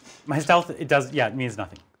could... My stealth, it means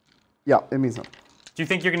nothing. Yeah, it means nothing. Do you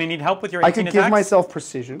think you're going to need help with your 18 I could attacks? give myself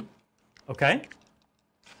precision. Okay.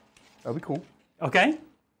 That'd be cool. Okay.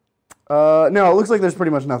 No, it looks like there's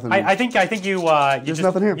pretty much nothing. I think you There's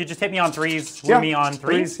nothing here. You just hit me on 3s, blew me on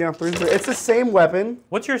 3s. Threes. It's the same weapon.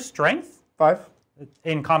 What's your strength 5.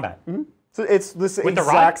 in combat? So it's the With the rod?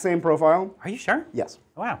 exact same profile. Are you sure? Yes.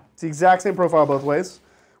 Wow. It's the exact same profile both ways,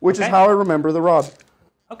 which is Okay. how I remember the rod.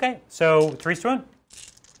 Okay, so 3s to 1.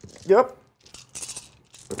 Yep.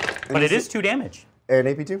 But it is 2 damage. And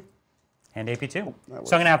AP2. And AP2. So I'm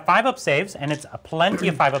going to have 5-up saves, and it's plenty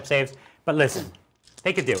of 5-up saves. But listen,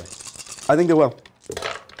 they could do it. I think they will.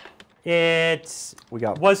 It We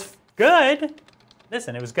got it. was good.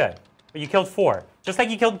 Listen, it was good. But you killed 4, just like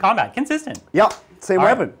you killed in combat. Consistent. Yep. Same All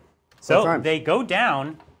right. weapon. So times. they go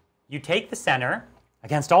down. You take the center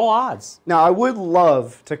against all odds. Now, I would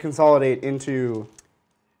love to consolidate into,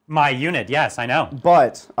 My unit, yes, I know.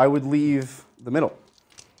 but I would leave the middle.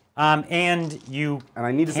 And you And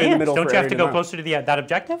I need to stay in can't. the middle Don't for you have to area go denial. closer to that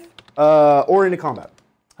objective? Or into combat.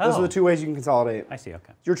 Those are Oh. the 2 ways you can consolidate. I see,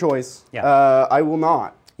 okay. It's your choice. Yeah. I will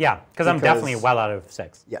not. Yeah, because I'm definitely well out of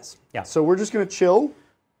 6. Yes. Yeah. So we're just going to chill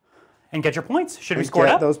And get your points. Should we and score it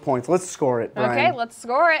get up? those points. Let's score it, Brian. Okay, let's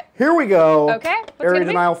score it. Here we go. Okay, what's it Area gonna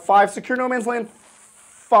be? denial 5. Secure no man's land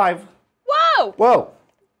 5. Whoa! Whoa.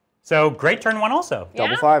 So great turn 1 also.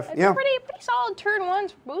 Double 5, It's yeah. a pretty solid turn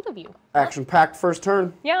 1s for both of you. Action packed first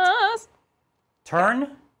turn. Yes.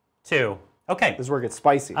 Turn 2. Okay. This is where it gets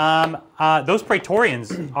spicy. Those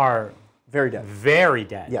Praetorians are Very dead. very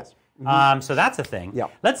dead. Yes. So that's a thing. Yeah.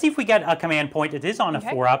 Let's see if we get a command point. It is on a Okay.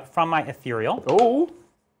 4-up from my Ethereal. Oh.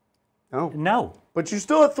 No. No, But you're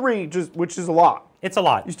still at 3, which is a lot. it's a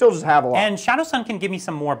lot. You still just have a lot. And Shadow Sun can give me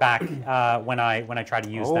some more back when I try to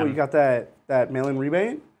use oh, them. you got that mail-in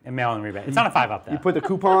rebate? A mail-in rebate. It's on a 5-up though. You put the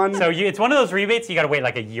coupon. So it's one of those rebates you got to wait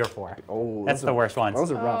like a year for. Oh, That's those the are- worst ones. Those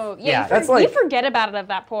are rough. Oh, Yeah, yeah. that's You like- forget about it at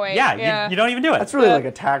that point. Yeah, you don't even do it. That's really like a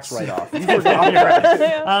tax write-off. You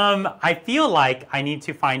forgot. I feel like I need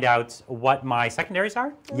to find out what my secondaries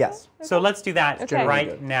are. Yes. So let's do that Okay. right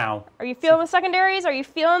Good. now. Are you feeling the secondaries? Are you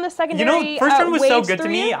feeling the You secondary? know, first one was so waves good to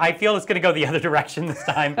through me. you? I feel it's going to go the other direction this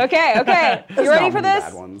time. Okay, okay. There's You ready not for many this?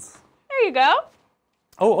 Bad ones. There you go.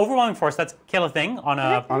 Oh, overwhelming force. That's kill a thing on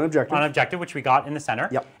a On objective. on objective, which we got in the center.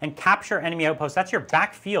 Yep. And capture enemy outpost. That's your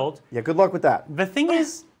backfield. Yeah, good luck with that. The thing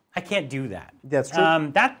is, I can't do that. That's true.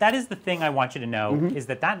 That is the thing I want you to know is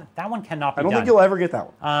that one cannot be I don't done. think you'll ever get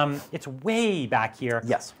that one. It's way back here.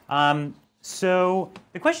 Yes. So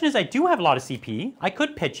the question is, I do have a lot of CP. I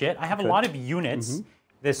could pitch it. I have a lot of units Mm-hmm.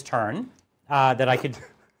 this turn that I could,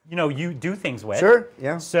 you do things with. Sure,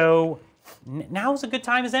 yeah. So now is a good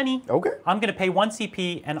time as any. Okay. I'm going to pay 1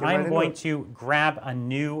 CP, and right I'm into going it. to grab a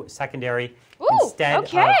new secondary Ooh, instead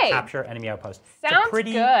okay. of capture enemy outpost. It's Sounds a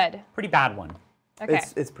pretty good. Pretty bad one. Okay.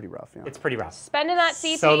 It's pretty rough, yeah. It's pretty rough. Spending that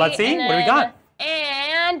CP. So let's see. and What do we then- got?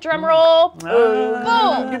 And drum roll. Boom.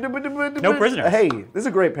 No prisoners. Hey, this is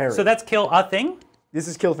a great parry. So that's kill a thing. This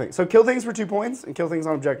is kill things. So kill things for 2 points and kill things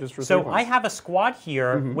on objectives for 3 So points. I have a squad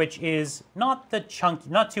here, Mm-hmm. which is not the chunky,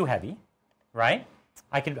 not too heavy, right?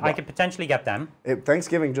 I could potentially get them,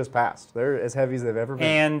 Thanksgiving just passed. They're as heavy as they've ever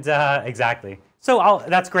been. and exactly. So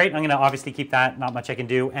that's great. I'm going to obviously keep that. Not much I can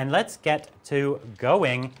do. And let's get to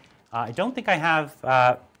going. I don't think I have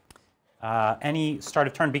any start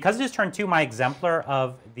of turn. Because it is turn 2, my exemplar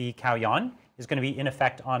of the Kauyon is going to be in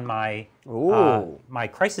effect on my my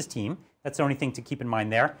crisis team. That's the only thing to keep in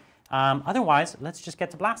mind there. Otherwise, let's just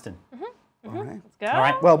get to blasting. All right. Let's go. All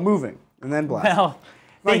right. Well, moving and then blast. Well,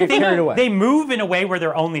 Not get carried away. they move in a way where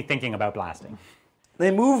they're only thinking about blasting.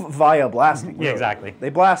 They move via blasting. Yeah, really. exactly. They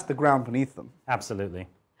blast the ground beneath them. Absolutely.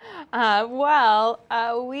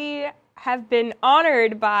 We have been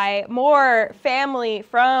honored by more family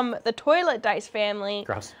from the Toilet Dice family.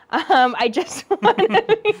 Gross. I just want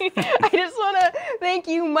to thank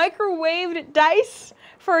you, Microwaved Dice,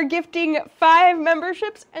 for gifting 5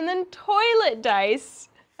 memberships, and then Toilet Dice.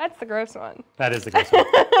 That's the gross one. That is the gross one.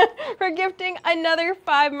 For gifting another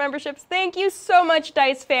 5 memberships. Thank you so much,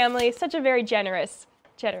 Dice family. Such a very generous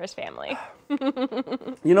family.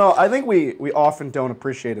 You know, I think we often don't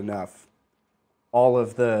appreciate enough all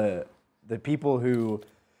of the people who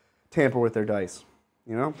tamper with their dice.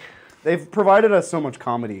 You know, they've provided us so much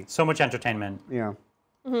comedy. So much entertainment. Yeah.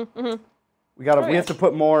 We have to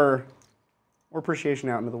put more appreciation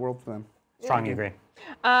out into the world for them. Strongly agree.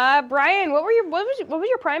 Brian, what was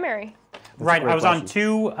your primary? Right, great I was on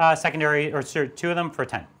question. 2 secondary, or 2 of them for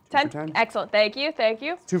 10. 10? for 10? Excellent. Thank you.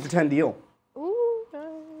 2 for 10 deal. Ooh.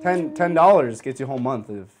 $10 gets you a whole month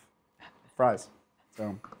of fries.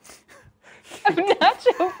 So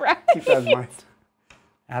Nacho fries. keep that in mind.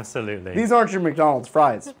 Absolutely. These aren't your McDonald's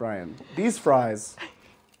fries, Brian. These fries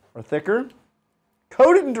are thicker,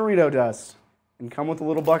 coated in Dorito dust, and come with a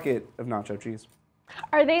little bucket of nacho cheese.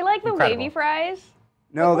 Are they like the Incredible. wavy fries?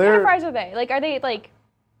 No, What kind of they're fries are they? Like, are they like?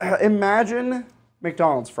 imagine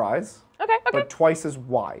McDonald's fries, Okay. but twice as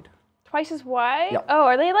wide. Twice as wide. Yep. Oh,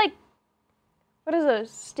 are they like? What is those?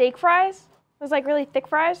 Steak fries? Those like really thick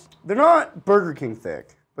fries? They're not Burger King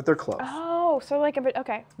thick, but they're close. Oh, so like a bit.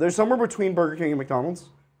 Okay. They're somewhere between Burger King and McDonald's,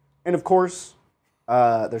 and of course,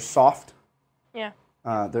 they're soft. Yeah.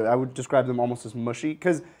 I would describe them almost as mushy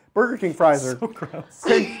because Burger King fries are so gross.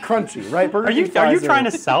 crunchy, right? Burger Are you King fries trying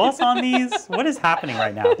to sell us on these? What is happening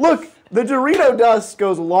right now? Look, the Dorito dust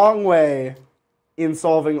goes a long way in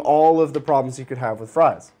solving all of the problems you could have with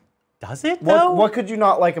fries. Does it though? What could you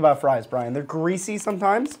not like about fries, Brian? They're greasy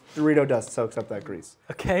sometimes. Dorito dust soaks up that grease.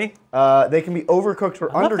 Okay. They can be overcooked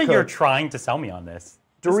or I love that you're undercooked. trying to sell me on this.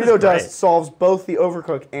 This is Dorito dust great. solves both the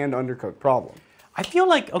overcooked and undercooked problem. I feel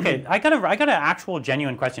like, okay, I got an actual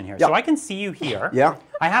genuine question here. Yeah. So I can see you here. Yeah.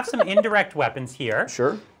 I have some indirect weapons here.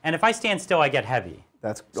 Sure. And if I stand still, I get heavy.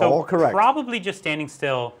 That's So all correct. probably just standing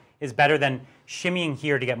still is better than shimmying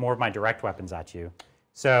here to get more of my direct weapons at you.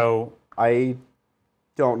 So I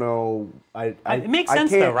don't know. it makes I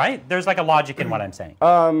sense though, can't- right? There's like a logic in what I'm saying.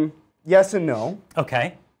 Yes and no.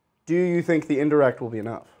 Okay. Do you think the indirect will be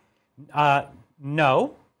enough?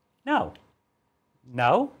 No. No.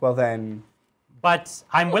 No. Well then, But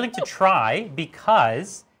I'm willing to try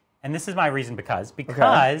because, and this is my reason because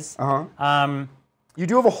you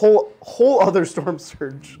do have a whole other storm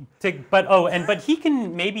surge. but he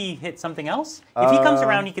can maybe hit something else. If he comes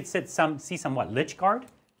around, he could see some Lich Guard.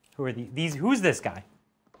 Who are these? Who's this guy?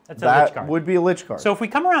 That's a Lich That Guard. would be a Lich Guard. So if we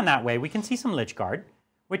come around that way, we can see some Lich Guard,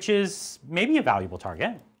 which is maybe a valuable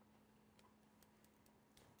target.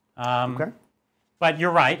 Okay. But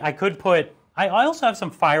you're right. I could put. I also have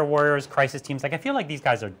some Fire Warriors, Crisis teams. Like I feel like these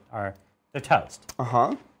guys are they're toast.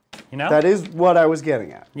 Uh-huh. You know? That is what I was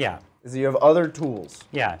getting at. Yeah. Is that you have other tools.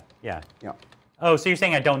 Yeah. Yeah. Oh, so you're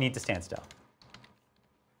saying I don't need to stand still?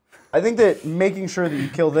 I think that making sure that you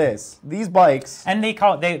kill these bikes And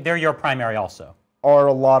they're your primary also. are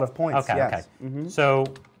a lot of points. Okay. Yes. Okay. So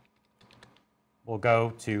we'll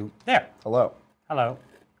go to there. Hello. Hello.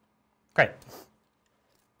 Great.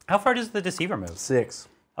 How far does the Deceiver move? 6.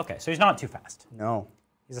 Okay, so he's not too fast. No.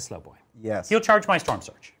 He's a slow boy. Yes. He'll charge my Storm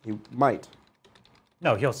Surge. You might.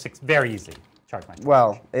 No, he'll very easily charge my.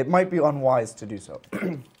 Well, it might be unwise to do so.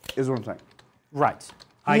 Is what I'm saying. Right.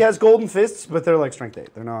 He has golden fists, but they're like strength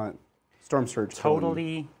 8. They're not storm surge.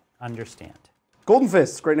 Totally understand. Golden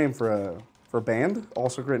fists, great name for a band.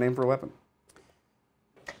 Also great name for a weapon.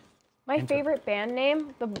 My favorite band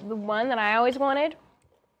name, the one that I always wanted,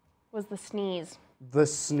 was the Sneeze. The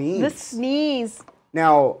Sneeze. The Sneeze.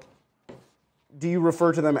 Now, do you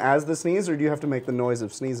refer to them as the Sneeze, or do you have to make the noise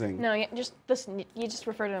of sneezing? No, you just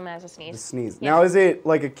refer to them as a Sneeze. The Sneeze. Yeah. Now, is it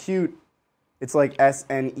like a cute? It's like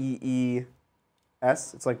SNEES.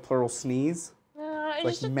 It's like plural sneeze. It's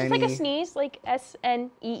just like many- a sneeze, like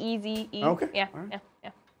SNEEZE. Okay, Yeah, all right.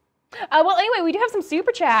 yeah. Well, anyway, we do have some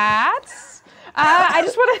super chats. I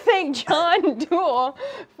just want to thank John Dool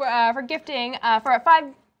for gifting for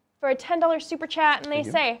a $10 super chat, and they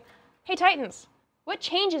say, "Hey Titans, What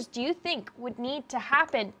changes do you think would need to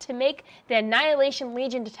happen to make the Annihilation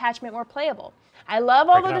Legion detachment more playable? I love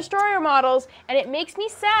all the Destroyer models, and it makes me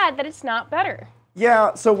sad that it's not better.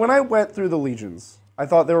 Yeah, so when I went through the Legions, I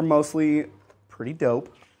thought they were mostly pretty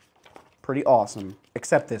dope, pretty awesome,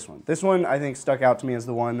 except this one. This one, I think, stuck out to me as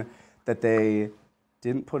the one that they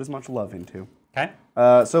didn't put as much love into. Okay.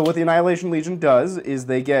 So what the Annihilation Legion does is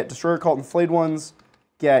they get Destroyer Cult and Flayed Ones,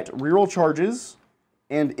 get reroll charges,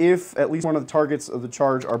 and if at least one of the targets of the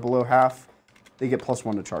charge are below half, they get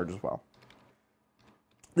 +1 to charge as well.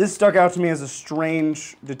 This stuck out to me as a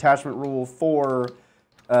strange detachment rule for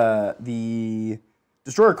the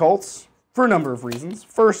Destroyer Cults for a number of reasons.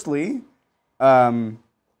 Firstly, that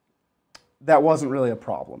wasn't really a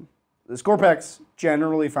problem. The Scorpex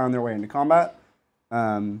generally found their way into combat.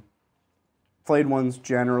 Flayed Ones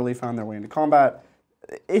generally found their way into combat.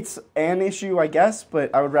 It's an issue, I guess,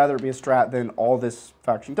 but I would rather it be a strat than all this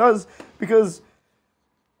faction does, because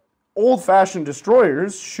old-fashioned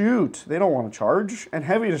destroyers shoot. They don't want to charge, and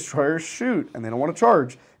heavy destroyers shoot, and they don't want to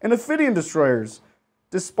charge. And Ophidian destroyers,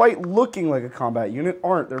 despite looking like a combat unit,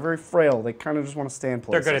 aren't. They're very frail. They kind of just want to stand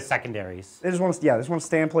places. They're good at secondaries. They just want to, yeah, they just want to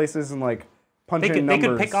stand places and like punch in numbers. They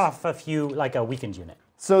could pick off a few, like a weakened unit.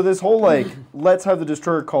 So this whole like, let's have the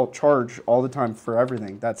Destroyer Cult charge all the time for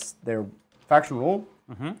everything. That's their faction rule.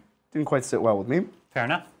 Didn't quite sit well with me. Fair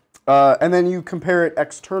enough. And then you compare it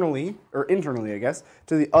externally, or internally, I guess,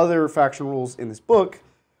 to the other faction rules in this book,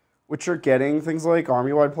 which are getting things like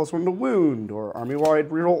army-wide +1 to wound, or army-wide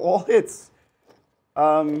reroll all hits.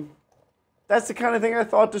 That's the kind of thing I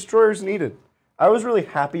thought destroyers needed. I was really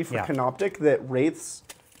happy for Canoptic that Wraiths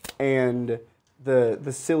and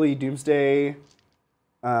the silly Doomsday,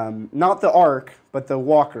 not the Ark, but the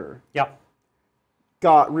Walker,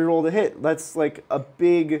 got reroll to hit. That's like a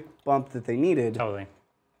big bump that they needed. Totally.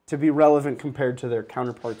 To be relevant compared to their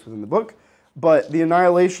counterparts within the book. But the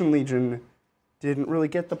Annihilation Legion didn't really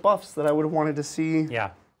get the buffs that I would have wanted to see. Yeah.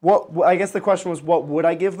 What I guess the question was, what would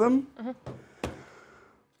I give them?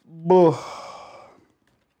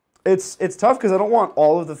 It's tough because I don't want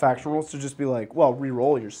all of the faction rules to just be like, well,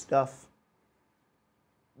 reroll your stuff.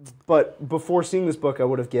 But before seeing this book, I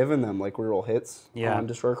would have given them like reroll hits on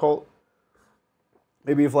Destroyer Cult.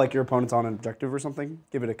 Maybe if like your opponent's on an objective or something,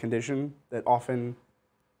 give it a condition that often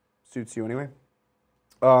suits you anyway.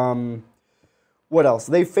 What else?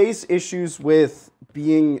 They face issues with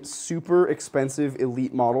being super expensive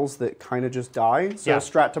elite models that kind of just die. So a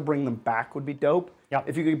strat to bring them back would be dope.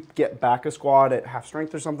 If you could get back a squad at half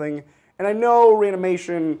strength or something. And I know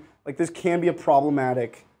reanimation, like this can be a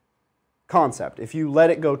problematic concept. If you let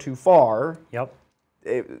it go too far,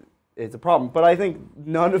 it's a problem. But I think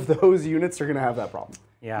none of those units are going to have that problem.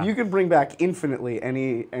 You can bring back infinitely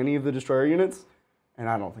any of the destroyer units, and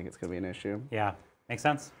I don't think it's going to be an issue. Yeah, makes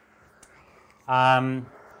sense.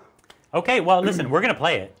 Okay, well, listen, we're going to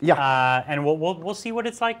play it. And we'll see what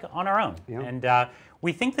it's like on our own. And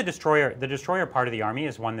we think the destroyer part of the army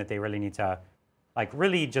is one that they really need to, like,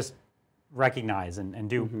 really just recognize and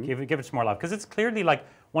do give it some more love, because it's clearly like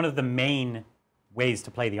one of the main ways to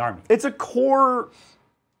play the army. It's a core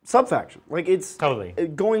subfaction. Like it's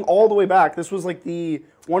going all the way back. This was like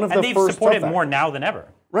one of the first. And they've supported it more now than ever.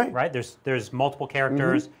 Right. There's multiple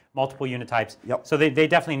characters, multiple unit types. So they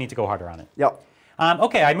definitely need to go harder on it.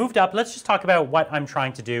 Okay, I moved up. Let's just talk about what I'm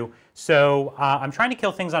trying to do. So I'm trying to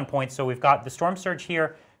kill things on points. So we've got the Stormsurge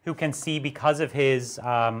here, who can see because of his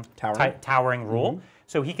towering rule.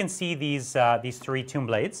 So he can see these 3 Tomb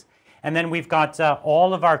Blades. And then we've got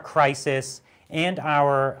all of our Crisis and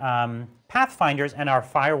our Pathfinders and our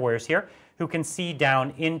Fire Warriors here, who can see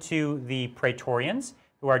down into the Praetorians,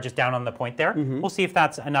 who are just down on the point there. We'll see if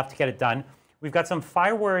that's enough to get it done. We've got some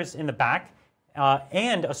Fire Warriors in the back,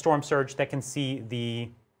 and a Storm Surge that can see the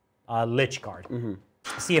Lich Guard.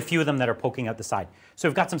 See a few of them that are poking out the side. So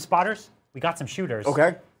we've got some spotters, we got some shooters.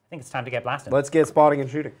 I think it's time to get blasted. Let's get spotting and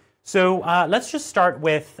shooting. So let's just start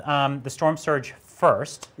with the Storm Surge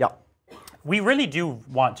first. We really do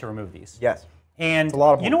want to remove these. And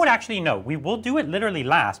you know what, actually, no. We will do it literally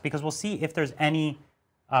last, because we'll see if there's any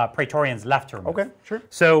Praetorians left to remove.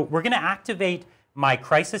 So we're going to activate my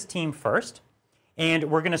Crisis team first, and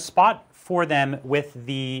we're going to spot for them with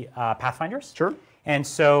the Pathfinders. And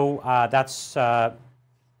so that's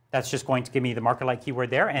just going to give me the marker light keyword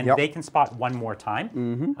there, and they can spot one more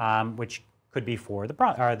time, which could be for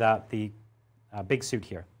the big suit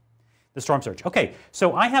here, the Storm Surge. Okay,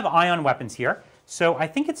 so I have ion weapons here, so I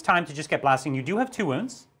think it's time to just get blasting. You do have 2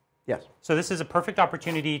 wounds. So this is a perfect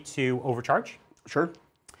opportunity to overcharge.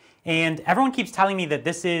 And everyone keeps telling me that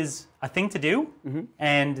this is a thing to do,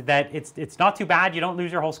 and that it's not too bad. You don't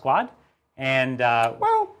lose your whole squad. And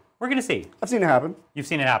well, We're going to see. I've seen it happen. You've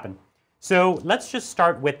seen it happen. So let's just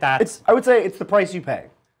start with that. I would say it's the price you pay.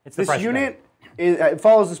 It's the price you pay. This unit it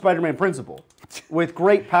follows the Spider-Man principle. With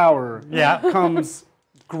great power comes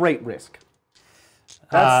great risk.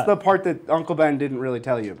 That's the part that Uncle Ben didn't really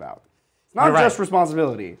tell you about. It's not just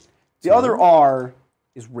responsibility. The other R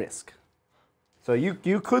is risk. So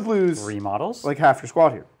you could lose 3 models. like half your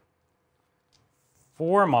squad here.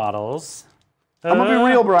 4 models. I'm gonna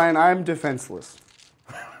be real, Brian. I'm defenseless.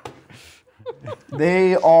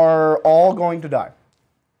 They are all going to die.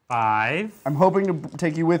 5. I'm hoping to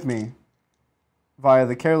take you with me via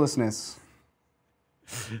the carelessness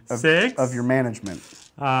of, 6. of your management.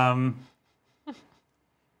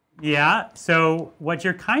 Yeah, so what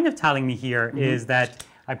you're kind of telling me here is that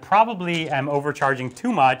I probably am overcharging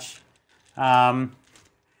too much.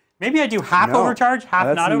 Maybe I do half overcharge,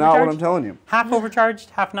 half not overcharge. That's not what I'm telling you. Half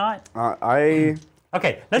overcharged, half not.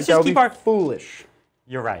 Okay, let's just keep our foolish.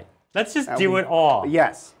 You're right. Let's just do it all.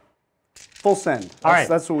 Yes. Full send. All right.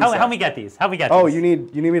 That's what we said. How we get these? How we get Oh, these? you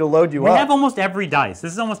need me to load you up. We have almost every dice.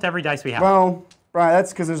 This is almost every dice we have. Well, Brian,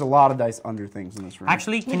 that's because there's a lot of dice under things in this room.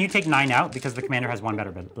 Actually, can you take 9 out because the commander has 1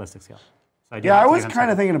 better ballistic skill? So I was kind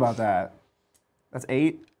of thinking about that. That's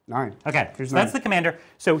 8, 9. Okay, Here's so 9. that's the commander.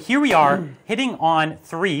 So here we are hitting on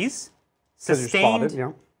 3s, sustained,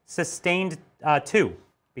 spotted, sustained 2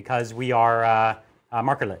 because we are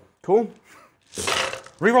marker lit. Cool.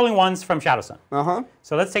 Rerolling 1s from Shadow Sun. Uh-huh.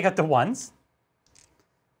 So let's take out the 1s.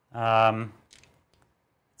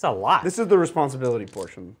 It's a lot. This is the responsibility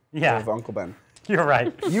portion of Uncle Ben. You're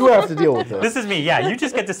right. You have to deal with this. This is me, yeah. You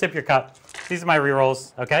just get to sip your cup. These are my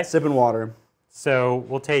rerolls, okay? Sipping water. So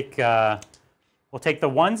we'll take the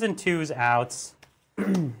 1s and 2s out.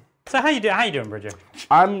 So how you doing, Bridger?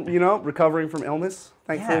 I'm, recovering from illness.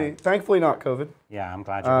 Thankfully not COVID. Yeah, I'm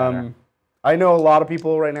glad you're better. I know a lot of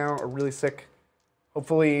people right now are really sick.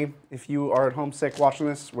 Hopefully, if you are at home sick watching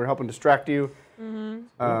this, we're helping distract you.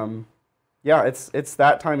 Yeah, it's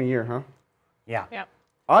that time of year, huh? Yeah.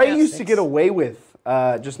 I used to get away with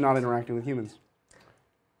just not interacting with humans.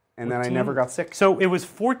 And then I never got sick. So it was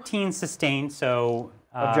 14 sustained, so...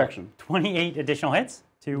 Objection. 28 additional hits.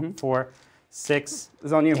 2, 4, 6, This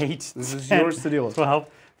is on you. 8, This is 10, yours to deal with. 12,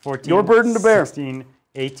 14, Your burden to bear. 16,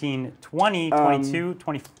 18, 20, 22,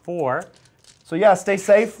 24. So yeah, stay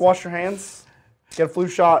safe, wash your hands, get a flu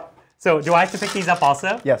shot. So do I have to pick these up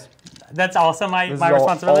also? Yes. That's also my This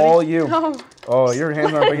responsibility? is all you. Oh, your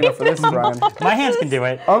hands aren't big enough for this, Brian. My hands can do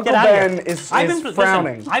it. Uncle Get out Ben of here. is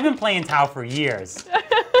frowning. Listen, I've been playing TWO for years.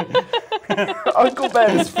 Uncle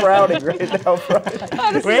Ben is frowning right now,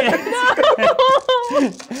 Brian. Wait.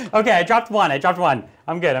 Okay, I dropped 1.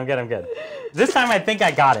 I'm good. This time I think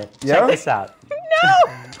I got it. Yeah? Check this out.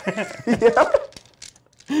 Yeah.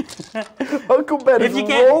 Uncle Ben is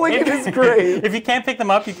rolling in his grave. If you can't pick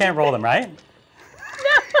them up, you can't roll them, right?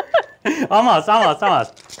 Almost.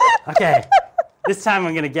 Okay. This time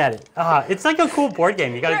I'm gonna get it. It's like a cool board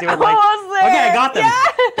game. You gotta do it like. Okay, I got them.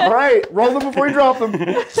 Yeah. All right, roll them before you drop them.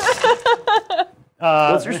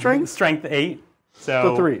 What's your strength? Strength 8.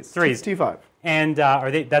 So The 3s. 3s. It's T5. And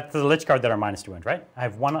that's the Lich card that are -2 wound, right? I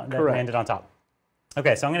have 1 that landed on top.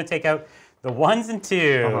 Okay, so I'm gonna take out the 1s and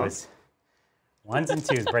 2s. 1s and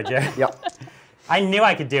 2s, Bridger. Yep. I knew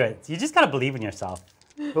I could do it. You just gotta believe in yourself.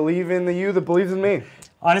 Believe in the you that believes in me.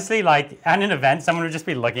 Honestly, like at an event, someone would just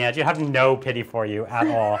be looking at you, have no pity for you at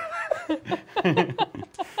all.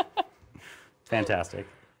 Fantastic.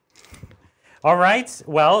 All right.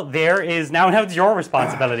 Well, now it's your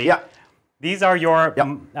responsibility. Yeah. These are your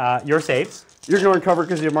saves. You're going to recover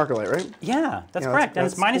because you have marker light, right? Yeah, that's correct. And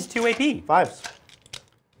it's -2 AP. 5s.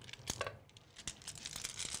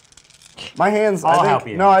 My hands. I'll help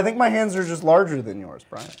you. No, I think my hands are just larger than yours,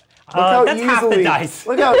 Brian. Look how that's half the dice.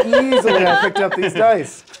 Look how easily I picked up these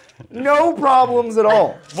dice. No problems at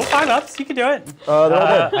all. Well, 5-ups. You can do it. They're all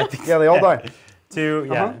dead. Yeah, they all die. 2.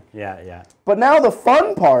 Yeah. But now the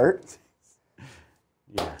fun part.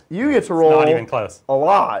 Yeah. You get to roll. Not even close. A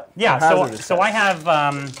lot. Yeah. Hazardous So I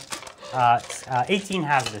checks. have 18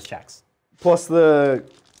 hazardous checks, plus the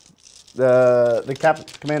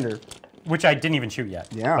commander. which I didn't even shoot yet.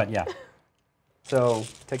 Yeah. But yeah. So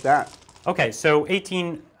take that. Okay, so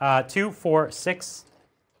 18, 2, 4, 6,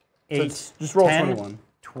 8, just roll 10, 21.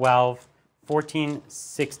 12, 14,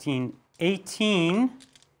 16, 18,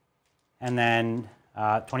 and then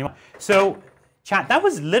 21. So, chat, that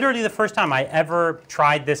was literally the first time I ever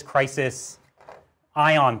tried this Crisis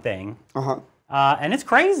Ion thing. And it's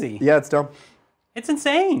crazy. Yeah, it's dumb. It's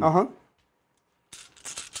insane.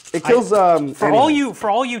 It kills. For all you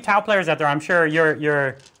TWO players out there, I'm sure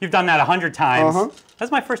you've done that 100 times.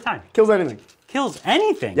 That's my first time. Kills anything. Kills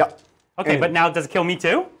anything. Yep. Okay, Anything. but now does it kill me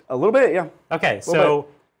too? A little bit, yeah. Okay, Little so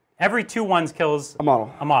every 2 ones kills A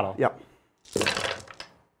model. a model. Yep.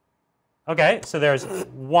 Okay, so there's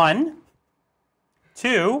 1,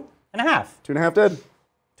 2.5. 2.5 dead.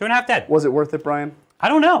 2.5 dead. Was it worth it, Brian? I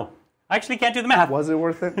don't know. I actually can't do the math. Was it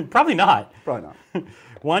worth it? Probably not. Probably not.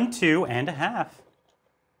 1, 2.5.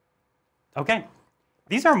 Okay.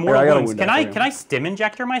 These are Here, mortal I got a wounds. wound Can out I for you. can I stim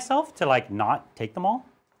injector myself to like not take them all?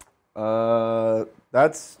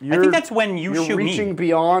 That's I think that's when you you're shoot reaching me.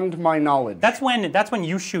 beyond my knowledge. That's when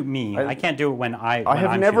you shoot me. I can't do it when I when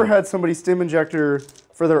have I'm never shooting. had somebody stim injector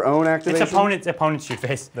for their own activation. It's opponent's shoot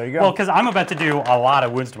face. There you go. Well, because I'm about to do a lot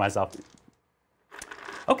of wounds to myself.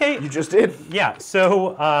 Okay. You just did. Yeah.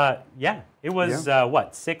 So yeah, it was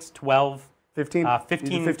what 6, 12, 15.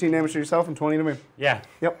 15. You did 15 damage to yourself and 20 to me. yeah.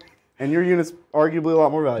 Yep. And your unit's arguably a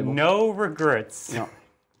lot more valuable. No regrets. No.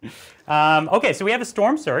 Okay, so we have a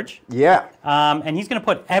Storm Surge, Yeah. and he's going to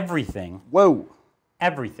put everything Whoa.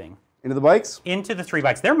 Into the bikes? into the 3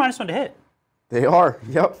 bikes. They're -1 to hit, They are.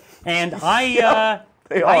 Yep. and they I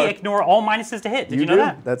are. ignore all minuses to hit. Did you know do.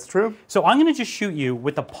 that? That's true. So I'm going to just shoot you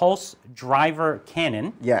with the Pulse Driver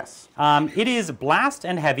Cannon. Yes. It is blast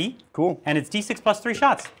and heavy. Cool. And it's D6 plus 3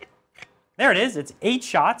 shots. There it is. It's 8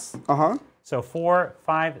 shots. Uh-huh. So 4,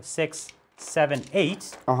 5, 6, 7,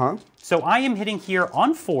 8. Uh-huh. So I am hitting here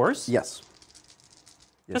on 4s. Yes.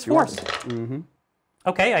 Just you are. 4s. Mm-hmm.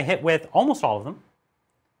 Okay, I hit with almost all of them.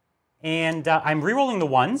 And I'm re-rolling the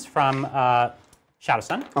 1s from Shadow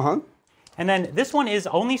Sun. Uh-huh. And then this one is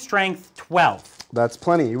only strength 12. That's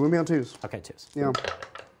plenty. You wouldn't be on 2s. Okay, 2s. Yeah.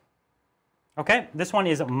 Okay, this one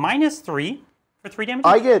is -3 for 3 damage.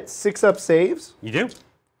 I get 6-up saves. You do?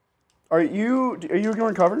 Are you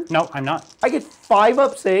ignoring cover? No, I'm not. I get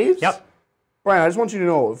 5-up saves? Yep. Brian, I just want you to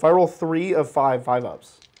know, if I roll 3 of 5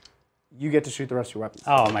 5-ups, you get to shoot the rest of your weapons.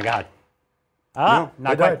 Oh my god. No, Not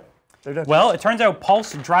they quite. died. They're dead. Well, it turns out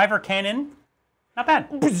Pulse Driver Cannon, not bad.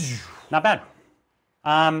 Not bad.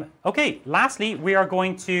 Okay, lastly, we are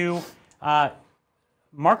going to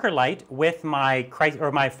marker light with my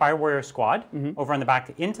Fire Warrior squad over on the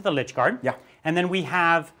back into the Lich Guard. Yeah. And then we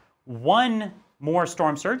have 1 more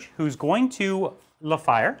Storm Surge who's going to La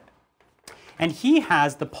Fire. And he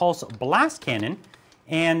has the Pulse Blast Cannon.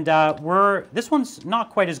 And this one's not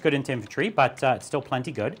quite as good into infantry, but it's still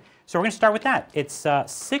plenty good. So we're going to start with that. It's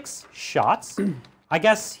 6 shots. I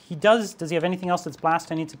guess does he have anything else that's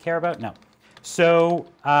blast I need to care about? No. So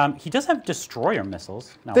he does have destroyer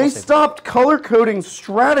missiles. No, They we'll save stopped color-coding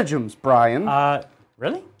stratagems, Brian. that.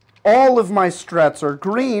 Really? All of my strats are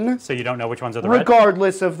green, So you don't know which ones are the red?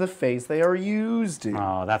 regardless of the phase they are used in.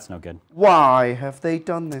 Oh, that's no good. Why have they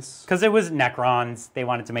done this? Because it was Necrons. They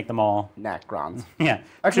wanted to make them all. Necrons. Yeah.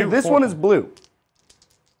 Actually, 2, this 4. one is blue.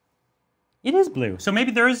 It is blue. So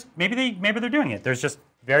maybe they're doing it. There's just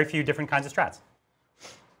very few different kinds of strats.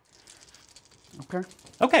 Okay.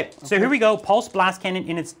 Okay, so here we go. Pulse Blast Cannon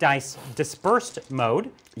in its dispersed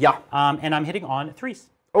mode. Yeah. And I'm hitting on 3s.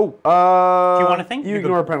 Oh, Do you want a thing? You You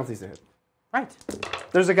ignore penalties to hit. Right.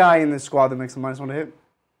 There's a guy in this squad that makes a -1 to hit.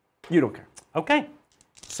 You don't care. Okay.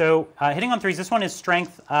 So hitting on 3s. This one is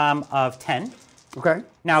strength of 10. Okay.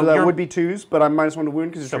 Now so that you're- would be 2s, but I'm -1 to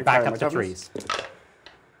wound because So you're back up to 3s.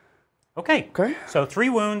 Okay. Okay. So 3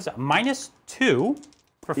 wounds, -2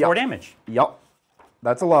 for 4 damage. Yup.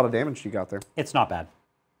 That's a lot of damage you got there. It's not bad.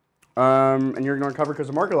 And you're ignoring cover because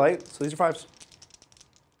of marker light, so these are 5s.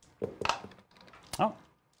 Oh.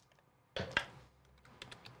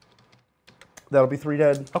 That'll be 3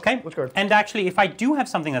 dead. Okay. Lich Guard. And actually, if I do have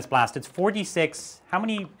something that's blast, it's 4d6. How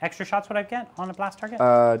many extra shots would I get on a blast target?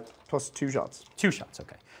 Plus 2 shots. 2 shots,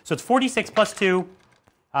 okay. So it's 46 plus 2.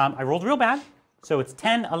 I rolled real bad. So it's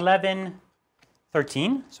 10, 11,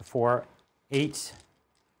 13. So 4, 8,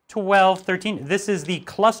 12, 13. This is the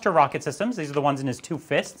cluster rocket systems. These are the ones in his 2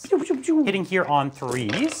 fists. Hitting here on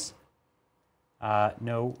 3s.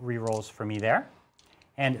 No rerolls for me there.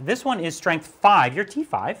 And this one is strength 5. You're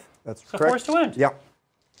T5. That's so correct. 4s to wound. Yeah.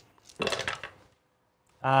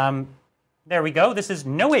 There we go. This is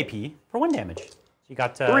no AP for 1 damage. So you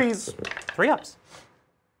got 3s. 3 ups.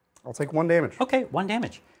 I'll take 1 damage. Okay, 1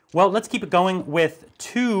 damage. Well, let's keep it going with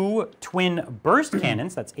 2 twin burst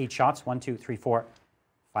cannons. That's 8 shots. 1, 2, 3, 4,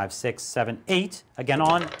 5, 6, 7, 8. Again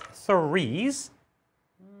on 3s.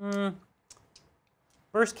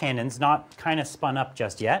 Burst cannons not kind of spun up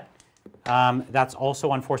just yet. That's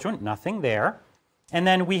also on 4s to wound. Nothing there. And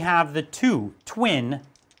then we have the 2 twin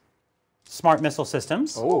smart missile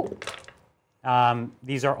systems. Oh.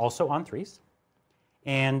 These are also on 3s.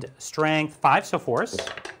 And strength 5, so 4s.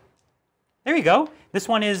 There you go. This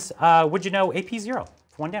one is, would you know, AP 0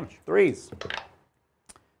 for 1 damage. 3s.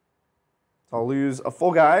 So I'll lose a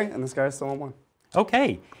full guy, and this guy's still on 1.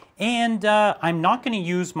 Okay, and I'm not going to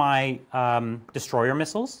use my destroyer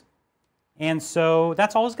missiles, and so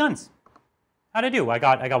that's all his guns. How'd I do? I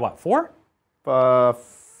got what, 4?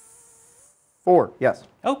 4, yes.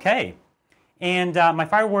 Okay, and my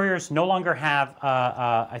fire warriors no longer have,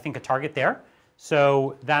 I think, a target there.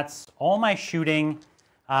 So that's all my shooting,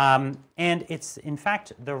 and it's in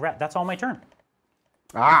fact that's all my turn.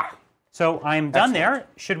 Ah, So I'm done there.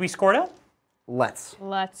 Should we score it up? let's.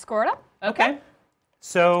 Let's score it up. Okay.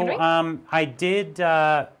 So Can I did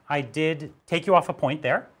take you off a point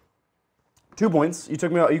there. 2 points. You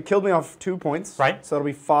took me out. You killed me off 2 points. Right. So that'll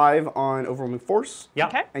be 5 on overwhelming force. Yeah.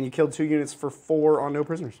 Okay. And you killed 2 units for 4 on no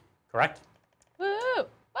prisoners. Correct. Woo!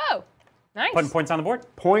 Whoa! Nice. Putting points on the board.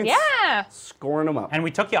 Points. Yeah. Scoring them up. And we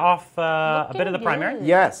took you off a bit of the Looking primary. good.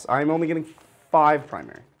 Yes, I'm only getting 5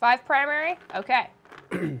 primary. 5 primary. Okay.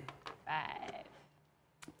 5.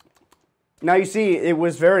 Now you see, it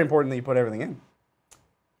was very important that you put everything in.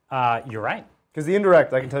 You're right. Because the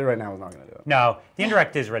indirect, I can tell you right now, is not going to do it. No, the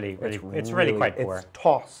indirect is really it's really quite poor. It's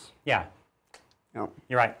toss. Yeah, No.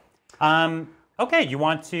 you're right. Okay, you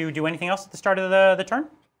want to do anything else at the start of the turn?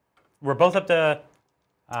 We're both up to,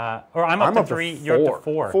 or I'm up to 3. You're up to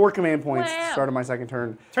 4. 4 command points Wow. start of my second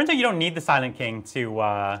turn Turns out you don't need the Silent King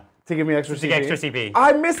to to give me extra CP. get extra CP.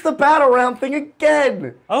 I missed the battle round thing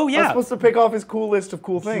again. Oh I was yeah. supposed to pick off his cool list of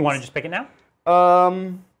cool things. You want to just pick it now?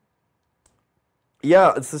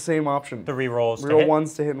 Yeah, it's the same option. The rerolls. Reroll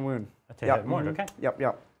ones to hit and wound. To hit and wound, okay. Yep.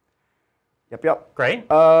 Great.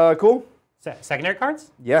 Cool. Secondary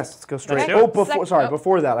cards? Yes, let's go straight. Okay. Oh, before Oh.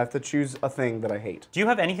 before that, I have to choose a thing that I hate. Do you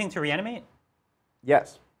have anything to reanimate?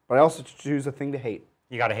 Yes, but I also choose a thing to hate.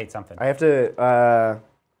 You got to hate something. I have to.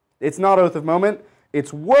 It's not Oath of Moment.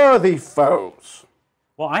 It's Worthy Foes.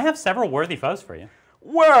 Well, I have several worthy foes for you.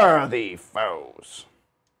 Worthy Foes.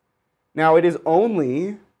 Now it is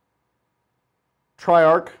only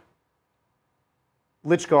Triarch,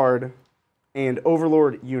 Lichguard, and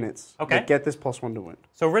Overlord units that get this +1 to wound.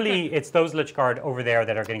 So really, it's those Lich Guard over there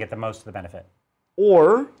that are going to get the most of the benefit.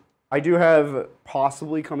 Or I do have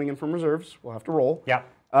possibly coming in from reserves. We'll have to roll. Yeah.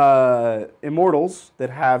 Immortals that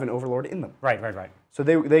have an Overlord in them. Right. So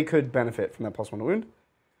they could benefit from that +1 to wound.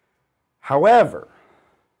 However,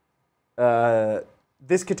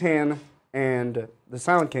 this Catan and the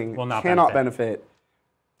Silent King Will not cannot benefit. benefit.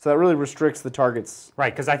 So that really restricts the targets.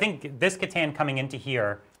 Right, because I think this Catan coming into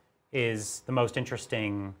here is the most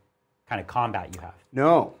interesting kind of combat you have.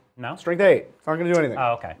 No. No? Strength 8. It's not going to do anything.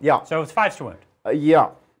 Oh, okay. Yeah. So it's 5 to wound. Yeah.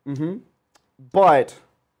 But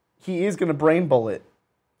he is going to brain bullet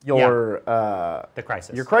your The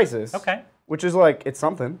crisis. your crisis. Okay. Which is like, it's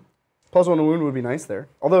something. +1 to wound would be nice there.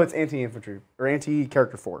 Although it's anti-infantry, or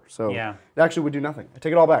anti-character 4. So Yeah. it actually would do nothing. I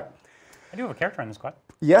take it all back. I do have a character on this squad.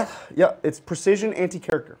 Yeah. It's precision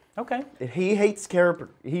anti-character. Okay. He hates character.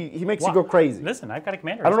 He makes you Well, go crazy. Listen, I've got a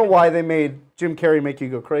commander. I don't know why they made Jim Carrey make you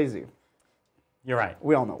go crazy. You're right.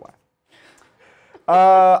 We all know why.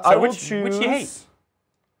 I will which choose. do you hate?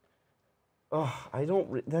 Oh, I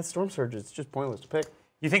don't. That Storm Surge is just pointless to pick.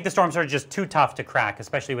 You think the Storm Surge is just too tough to crack,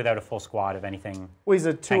 especially without a full squad of anything? Well, he's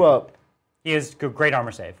a 2-up He has great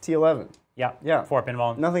armor save. T11. Yeah. Yeah. 4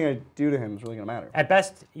 pinball. Nothing I do to him is really gonna matter. At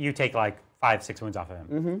best, you take like 5-6 wounds off of him.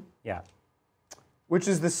 Mm-hmm. Yeah. Which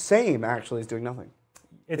is the same actually as doing nothing.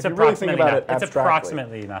 It's If you really think approximately about it it's abstractly.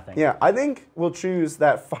 approximately nothing. Yeah, I think we'll choose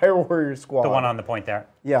that Fire Warrior squad. The one on the point there.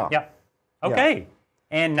 Yeah. Yep. Okay.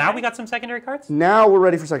 And now we got some secondary cards? Now we're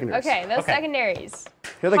ready for secondaries. Okay, those Okay. secondaries.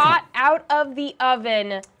 Here they Hot out of the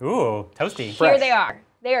oven. Ooh, toasty. Fresh. Here they are.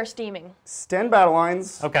 They are steaming. Extend battle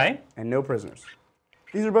lines Okay. and no prisoners.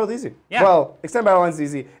 These are both easy. Yeah. Well, extend battle lines is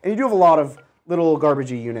easy, and you do have a lot of little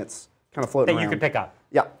garbagey units kind of floating That around. you could pick up.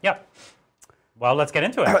 Yeah. Yep. Well, let's get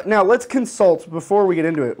into it. Now let's consult before we get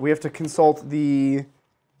into it. We have to consult the.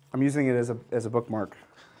 I'm using it as a bookmark.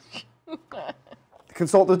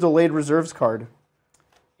 Consult the delayed reserves card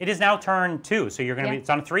It is now turn 2, so you're going to be, it's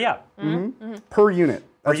on a 3-up. per unit.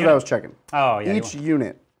 That's what unit? I was checking. Oh, yeah. Each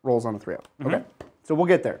unit rolls on a 3-up. Okay. So we'll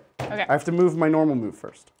get there. Okay. I have to move my normal move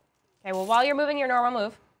first. Okay, well, while you're moving your normal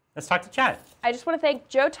move, Let's talk to chat. I just want to thank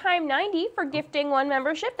JoeTime90 for gifting 1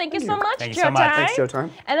 membership. Thank you so much, Thank you so much. Thanks, Showtime.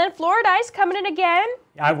 And then Flora Dice coming in again.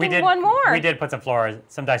 We gifting 1 more. We did put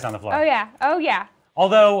some dice on the floor. Oh, yeah. Oh, yeah.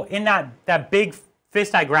 Although in that big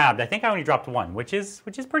fist I grabbed, I think I only dropped 1, which is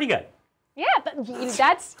pretty good. Yeah,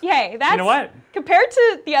 that's You know what? Compared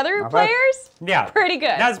to the other Not bad. players, Yeah. pretty good.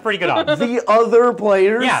 That's pretty good odds. The other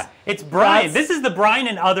players. Yeah, it's Brian. That's- This is the Brian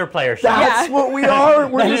and other player show. That's Yeah. what we are.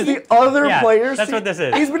 We're That just is- the other yeah, players. that's what this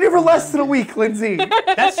is. He's been here for less than a week, Lindsay.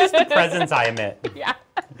 That's just the presence I emit. Yeah.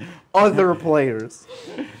 Other players.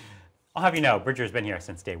 I'll have you know, Bridger's been here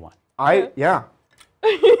since day 1. Yeah.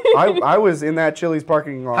 I was in that Chili's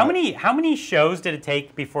parking lot. How many shows did it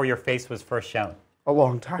take before your face was first shown? A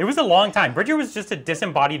long time. It was a long time. Bridger was just a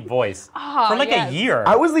disembodied voice for like a year.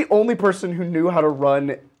 I was the only person who knew how to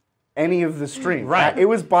run any of the streams. Right. It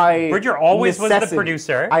was by Bridger always was necessity. the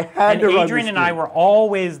producer. I had to run the Adrian and I stream. were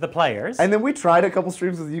always the players. And then we tried a couple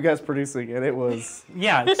streams with you guys producing, and it was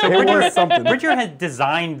yeah, so it was something. Bridger had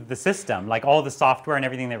designed the system, like all the software and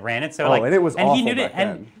everything that ran it. So like, and it was awful he knew back it. And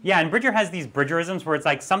then. yeah, and Bridger has these Bridgerisms where it's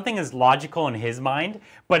like something is logical in his mind,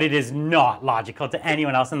 but it is not logical to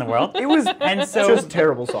anyone else in the world. It was and so just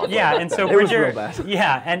terrible software. yeah, and so it was Bridger, real bad.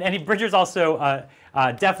 yeah, and Bridger's also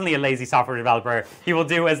definitely a lazy software developer. He will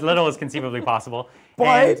do as little as conceivably possible.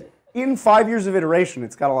 But And- in 5 years of iteration,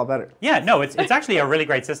 it's got a lot better. yeah, no, it's actually a really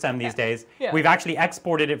great system these days. Yeah. We've actually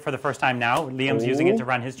exported it for the first time now. Liam's using it to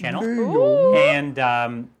run his channel,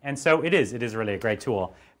 and so it is really a great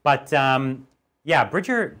tool. But yeah,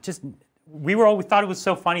 Bridger we thought it was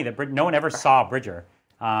so funny that no one ever saw Bridger.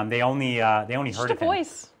 They only heard Just a of him.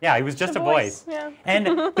 voice. Yeah, he was just a voice. Yeah. And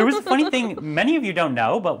there was a funny thing many of you don't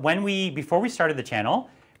know, but before we started the channel,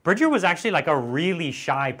 Bridger was actually like a really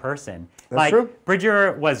shy person. That's true.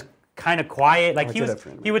 Bridger was kind of quiet. Like did have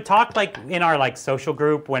friends. he would talk like in our like social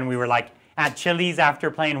group when we were like at Chili's after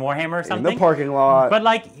playing Warhammer or something. In the parking lot. But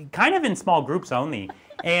like kind of in small groups only.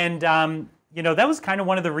 And you know, that was kind of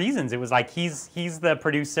one of the reasons. It was like he's the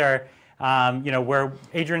producer, you know, where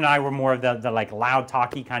Adrian and I were more of the like loud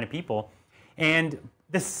talky kind of people. And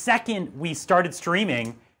the second we started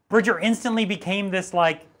streaming, Bridger instantly became this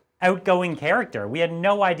like outgoing character. We had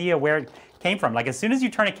no idea where it came from. Like as soon as you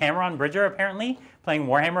turn a camera on Bridger, apparently playing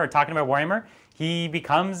Warhammer or talking about Warhammer, he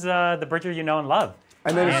becomes the Bridger you know and love.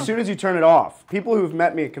 And then as soon as you turn it off, people who've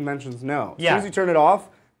met me at conventions know. As Yeah. soon as you turn it off,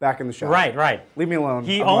 back in the shop. Right. Leave me alone.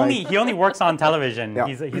 He I'm only works on television. Yeah.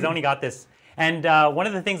 He's only got this. And one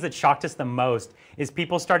of the things that shocked us the most is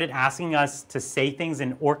people started asking us to say things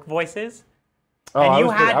in orc voices. Oh, And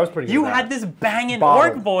I was pretty good you at had that. this banging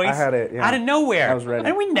Bottom. orc voice I had it, yeah. out of nowhere. I was ready.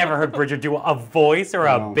 And we never heard Bridger do a voice or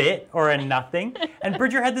a No. bit or a nothing. And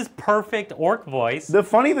Bridger had this perfect orc voice. The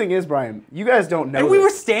funny thing is, Brian, you guys don't know And we were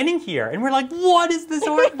this. standing here and we're like, what is this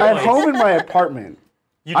orc voice? At home in my apartment,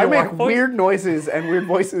 You do I orc make voice? weird noises and weird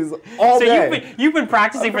voices all So day. you've been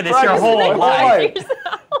practicing for this your Practicing whole my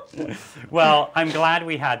life. Well, I'm glad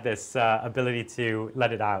we had this ability to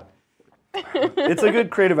let it out. It's a good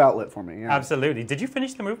creative outlet for me. Yeah. Absolutely. Did you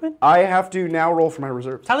finish the movement? I have to now roll for my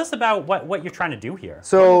reserves. Tell us about what you're trying to do here.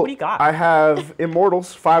 So what do you got? I have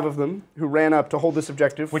immortals, 5 of them, who ran up to hold this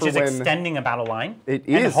objective. Which for is when extending a battle line. It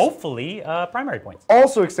And is. hopefully primary points.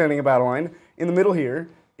 Also extending a battle line. In the middle here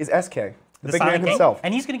is SK, the big Sonic man King. himself.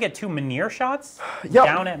 And he's going to get 2 Manir shots Yep.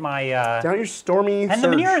 down at my... Down your stormy and surge. the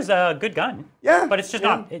Manir is a good gun. Yeah, But it's just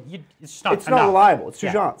yeah. not... It's just not It's not enough. reliable. It's 2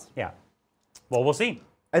 Yeah. shots. Yeah. Well, we'll see.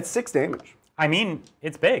 It's 6 damage. I mean,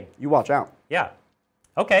 it's big. You watch out. Yeah.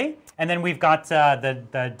 Okay. And then we've got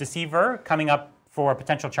the Deceiver coming up for a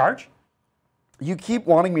potential charge. You keep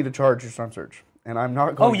wanting me to charge your Storm Surge, and I'm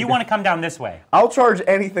not going Oh, you want to come down this way. I'll charge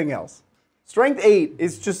anything else. Strength 8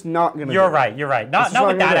 is just not going to You're right. You're right. Not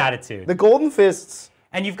with that attitude. The Golden Fists,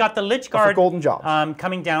 And you've got the Lich for Guard golden jobs.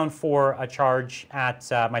 coming down for a charge at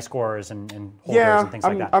my scorers and holders yeah, and things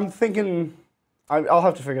like that. I'm thinking I'll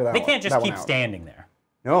have to figure that They one can't just that one keep out. standing there.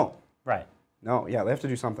 No, Right. no, yeah, they have to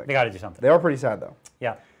do something. They got to do something. They are pretty sad, though.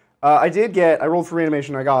 Yeah. I rolled for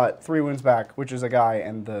reanimation. I got 3 wounds back, which is a guy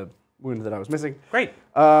and the wound that I was missing. Great.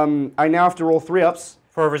 I now have to roll 3 ups.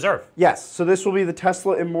 For a reserve. Yes, so this will be the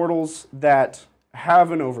Tesla Immortals that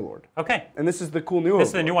have an Overlord. Okay. And this is the cool new This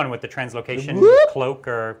is the Overlord. new one with the translocation Whoop. cloak,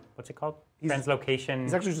 or what's it called? Translocation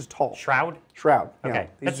He's actually just tall. shroud. Shroud. Okay. Yeah.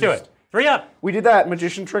 He's Let's do just- it. 3 up. We did that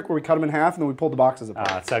magician trick where we cut him in half and then we pulled the boxes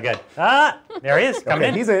apart. So good. Ah, there he is. Coming Okay,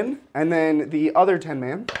 in. he's in. And then the other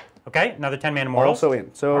 10-man Okay. Another 10-man are immortals. also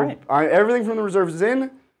in. So All right. everything from the reserves is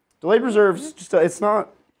in. Delayed reserves, just it's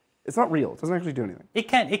not real. It doesn't actually do anything. It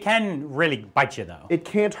can really bite you though. It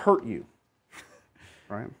can't hurt you.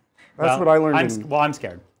 Right? Well, That's what I learned I'm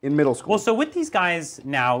scared. in middle school. Well, so with these guys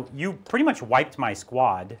now, you pretty much wiped my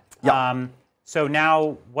squad. Yeah. So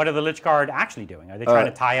now, what are the Lich Guard actually doing? Are they trying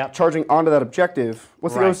to tie up? Charging onto that objective.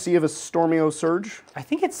 What's Right. the OC of a Stormio Surge? I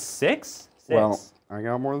think it's 6. Well, I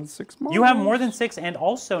got more than 6 more. You have more than 6, and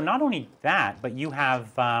also not only that, but you have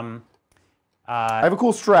I have a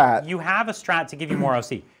cool strat. a strat to give you more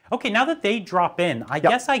OC. Okay, now that they drop in, I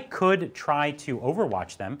guess I could try to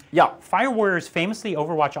overwatch them. Yeah. Fire Warriors famously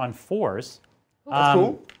overwatch on 4s. That's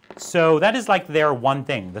cool. So that is like their one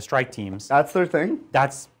thing, the strike teams. That's their thing.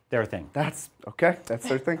 That's their thing. That's okay. That's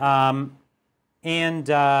their thing. And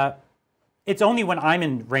it's only when I'm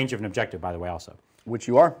in range of an objective, by the way, also. Which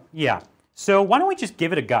you are. Yeah. So why don't we just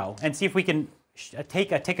give it a go and see if we can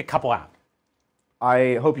take a couple out.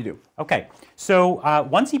 I hope you do. Okay, so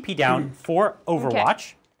 1 CP down for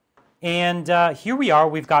Overwatch. And here we are.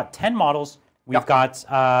 We've got 10 models. We've got,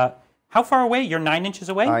 how far away? You're 9 inches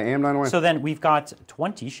away? I am 9 away. So then we've got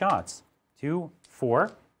 20 shots. 2,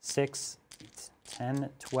 4, 6, 8, 10,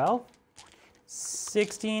 12,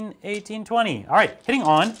 16, 18, 20. All right, hitting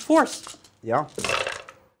on force. Yeah.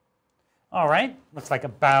 All right, looks like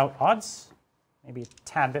about odds. Maybe a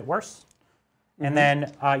tad bit worse. And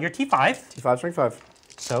then your T5. T5, strength 5.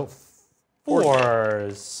 So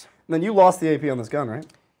 4s. And then you lost the AP on this gun, right?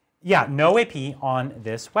 Yeah, no AP on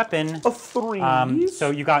this weapon. A 3. So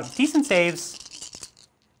you got decent saves.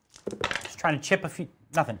 Just trying to chip a few.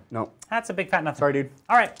 Nothing. No. That's a big fat nothing. Sorry, dude.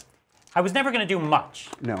 All right. I was never going to do much.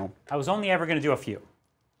 No. I was only ever going to do a few.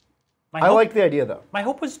 I like the idea, though. My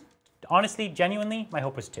hope was, honestly, genuinely, my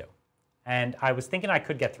hope was 2. And I was thinking I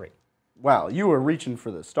could get 3. Wow, you were reaching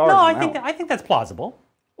for the stars. No, on I that think that's plausible.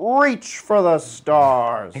 one. Reach for the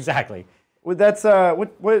stars. Exactly. Well, that's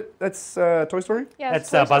that's Toy Story? Yeah,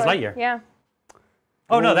 That's, Toy Buzz Story. Lightyear. Yeah.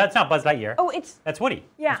 Oh, no, that's not Buzz Lightyear. Oh, it's, That's Woody.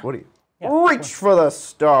 yeah. Woody. Yeah. Reach for the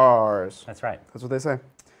stars. That's right. That's what they say.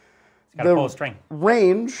 It's got to pull a string.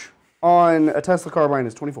 Range on a Tesla carbine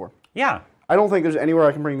is 24. Yeah, I don't think there's anywhere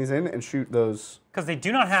I can bring these in and shoot those. because they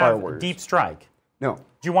do not have Fireworks. deep strike. No,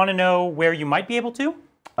 Do you want to know where you might be able to?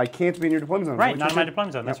 I can't be in your deployment zone. Right, I not in can't my do-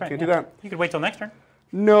 deployment zone. That's Yep, right. Can't yeah. do that. You could wait till next turn.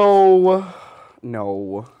 No.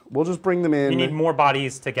 We'll just bring them in. You need more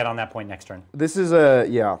bodies to get on that point next turn. This is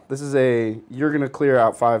you're going to clear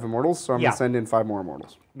out 5 immortals, so I'm going Yeah. to send in 5 more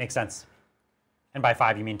immortals. Makes sense. And by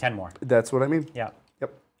 5, you mean 10 more. That's what I mean. Yeah,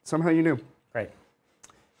 Yep. Somehow you knew. great.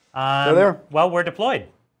 They're there. Well, we're deployed.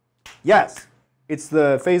 Yes. It's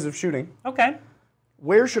the phase of shooting. Okay.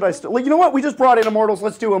 Where should I well, you know what? We just brought in immortals.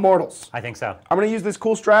 Let's do immortals. I think so. I'm going to use this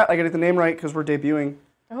cool strat. I got to get the name right because we're debuting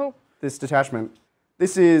Oh. this detachment.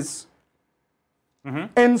 This is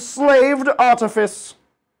Enslaved Artifice.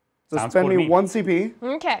 So Sounds spend cool to me me. 1 CP.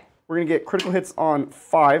 Okay. We're going to get critical hits on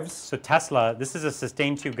 5s. So Tesla, this is a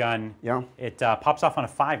sustain 2 gun. Yeah. It pops off on a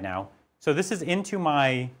 5 now. So this is into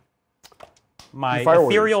my Fire warriors.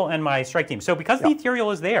 ethereal and my strike team. So because the ethereal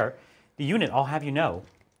is there, the unit, I'll have you know,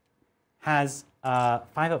 has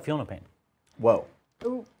 5-up feel no pain. Whoa.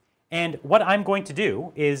 Ooh. And what I'm going to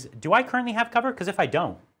do is, do I currently have cover? Because if I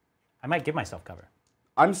don't, I might give myself cover.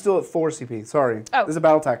 I'm still at 4 CP. Sorry. Oh. This is a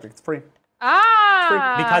battle tactic. It's free.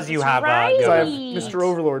 Ah. Because you that's have, right. you So I have Mr.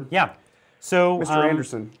 Overlord, Yeah. So Mr.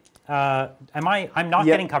 Anderson. I'm not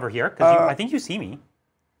Yeah. getting cover here because I think you see me,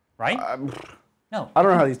 right? No. I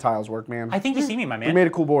don't know how these tiles work, man. I think you see me, my We man. made a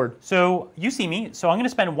cool board. So you see me. So I'm going to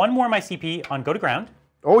spend 1 more of my CP on go to ground.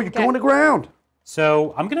 Oh, you're going to ground.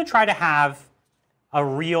 So I'm going to try to have a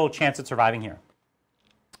real chance at surviving here.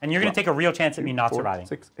 And you're going to take a real chance at me not 4, surviving.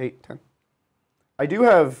 6, 8, 10. I do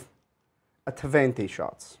have a 20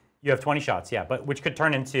 shots. You have 20 shots, yeah, but which could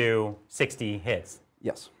turn into 60 hits.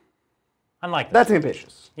 Yes. Unlikely. That's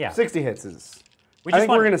ambitious. Yeah. 60 hits is. We I just think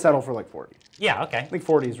want- we're going to settle for like 40. Yeah, okay. I think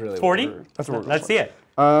 40 is really 40? That's what we're Let's see it.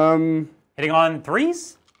 Is Hitting on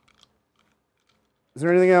 3s?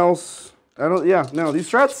 there anything else? I don't. Yeah. No. These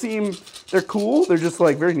strats seem they're cool. They're just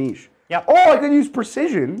like very niche. Yep. Oh, I can use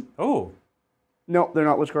precision. Ooh, No, they're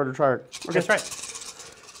not Lich Guard or Triarch. Okay. that's right.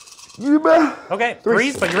 Yeah. Okay,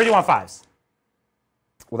 Threes. 3s, but you really want 5s.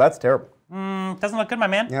 Well, that's terrible. Doesn't look good, my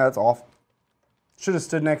man. Yeah, that's awful. Should have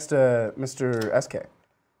stood next to Mr. SK.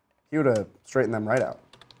 He would have straightened them right out.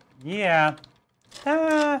 Yeah.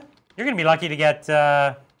 You're going to be lucky to get...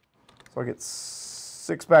 So I get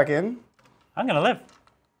 6 back in. I'm going to live.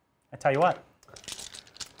 I tell you what.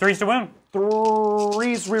 3s to wound.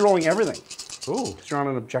 3's rerolling everything. Ooh. 'Cause you're on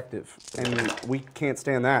an objective, and we can't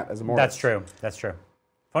stand that as a mortal. That's true. That's true.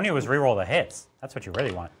 If only it was reroll the hits. That's what you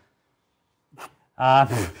really want.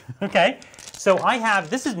 Okay. So I have...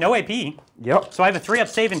 This is no AP. Yep. So I have a 3-up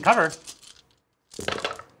save and cover.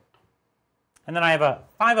 And then I have a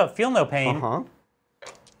 5-up feel no pain. Uh-huh.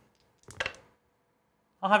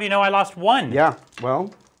 I'll have you know I lost 1. Yeah.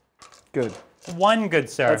 Well, good. 1, good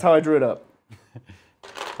sir. That's how I drew it up.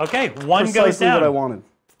 Okay, 1 goes Precisely down. what I wanted.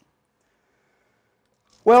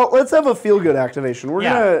 Well, let's have a feel-good activation. We're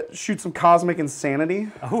Yeah. gonna shoot some Cosmic Insanity.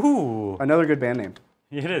 Ooh, Another good band name.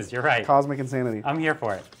 it is. You're right. Cosmic Insanity. I'm here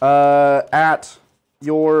for it. At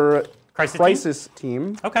your Crisis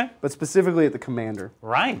team, Okay, but specifically at the commander,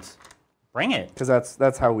 right. Bring it. because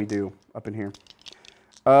that's how we do up in here.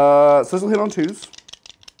 So this will hit on 2s.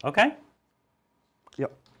 Okay.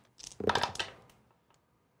 Yep.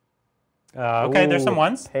 Okay, there's some Ooh,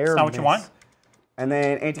 1s. That's not what you miss. want. And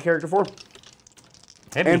then anti-character 4.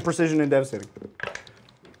 Hit me. And precision and devastating.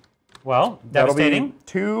 Well, That'll devastating. be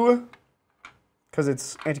 2, because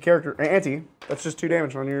it's anti-character, anti. That's just 2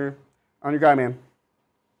 damage on your guy, man.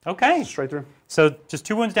 Okay. Straight through. So just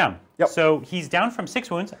 2 wounds down. Yep. So he's down from 6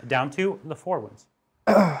 wounds down to the 4 wounds.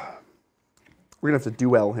 We're gonna have to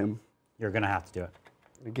duel him. You're gonna have to do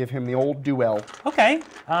it. Give him the old duel. Okay.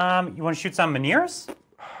 You want to shoot some Meniers?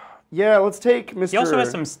 Yeah, let's take Mr. He also has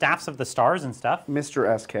some Staffs of the Stars and stuff. Mr.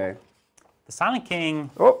 SK. The Silent King.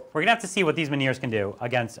 Oh, We're gonna have to see what these Meniers can do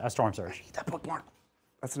against a Storm Surge. that bookmark.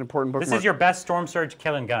 That's an important bookmark. This is your best Storm Surge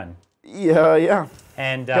killing gun. Yeah.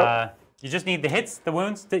 And Yep. you just need the hits, the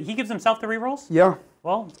wounds. He gives himself the rerolls? Yeah.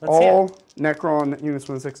 Well, let's see All it. Necron units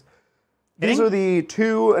within 6. These Hitting? are the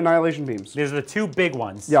 2 Annihilation Beams. These are the 2 big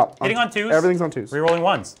ones. Yeah. Hitting on 2s. Everything's on 2s. Rerolling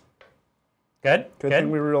 1s. Good? Good thing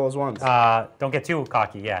we reroll as 1s. Don't get too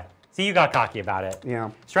cocky, yeah. See, you got cocky about it. Yeah.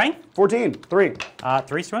 Strength? 14, 3.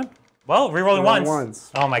 3 strength? Well, rerolling Rerolling 1s.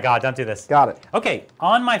 ones. Oh my god, don't do this. Got it. Okay,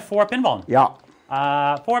 on my 4 pinball. Yeah.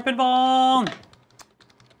 4 pinball.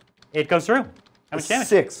 It goes through. How much damage?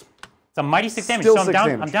 6. It's a mighty 6 damage. Still So I'm 6 down,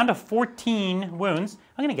 damage. I'm down to 14 wounds.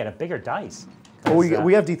 I'm gonna get a bigger dice. Oh,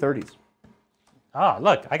 we have D30s. Oh,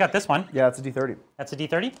 look, I got this one. Yeah, it's a D30. That's a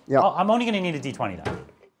D30? Yeah. Oh, I'm only gonna need a D20 though.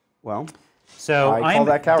 Well, So I call I'm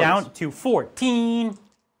that cowardice. down to 14.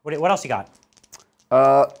 What else you got?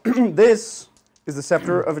 this is the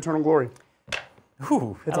Scepter of Eternal Glory.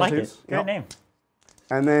 Ooh, I Hits on like it. twos. Good Yep. name.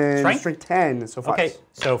 And then Strength? Strength 10, so 5. Okay,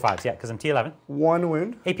 so 5s, yeah, because I'm T11. 1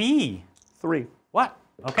 wound, AP. 3. What?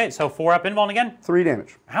 Okay, so 4 up involved again. 3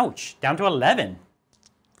 damage. Ouch, down to 11.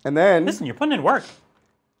 And then Listen, you're putting in work.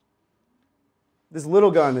 this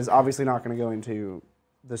little gun is obviously not going to go into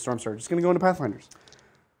the Storm Surge. It's going to go into Pathfinders.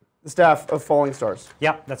 The Staff of Falling Stars.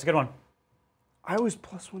 Yep, that's a good one. I was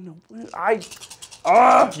 +1 to wound.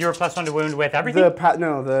 You were +1 to wound with everything?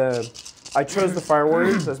 I chose the Fire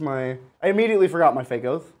Warriors as my. I immediately forgot my fake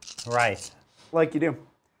oath, Right. like you do.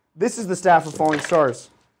 This is the Staff of Falling Stars.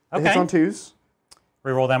 It hits Okay. on 2s.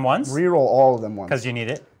 Reroll them once, Reroll all of them once. because you need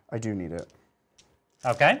it. I do need it.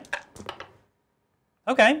 Okay.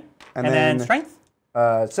 Okay. And then then- strength.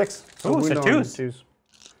 6. Ooh, wound so on 2s.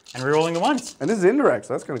 And rerolling the ones. And this is indirect,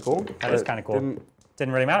 so that's kind of cool. That is But kind of cool. Didn't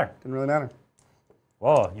Didn't really matter. really matter.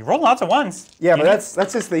 Whoa, you rolled lots of ones. Yeah, You but need-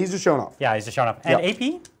 that's his thing. He's just showing off. Yeah, he's just showing up. And Yep.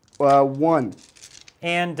 AP? 1.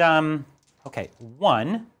 And, okay,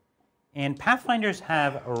 1. And Pathfinders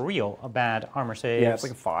have a real bad armor save. Yeah, it's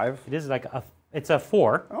like a 5. It is like it's a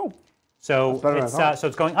 4. Oh, So better than I it's thought. so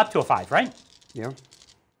it's going up to a 5, right? yeah.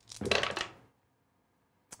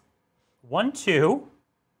 1, 2,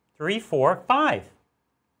 3, 4, 5.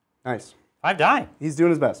 Nice. 5 die. He's doing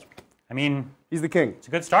his best. I mean, He's the king. it's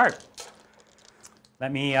a good start.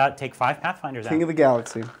 Let me take 5 Pathfinders King out. of the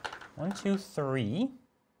galaxy. 1, 2, 3,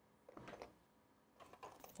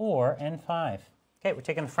 4, and 5. Okay, we're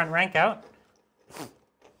taking the front rank out.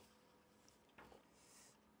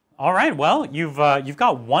 All right, well, you've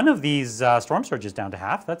got one of these Storm Surges down to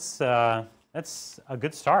half. That's a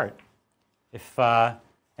good start.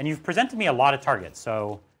 And you've presented me a lot of targets,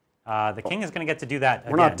 so the king is going to get to do that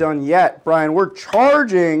We're not done yet, Brian. We're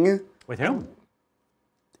charging With whom?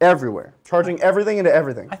 everywhere. Charging everything into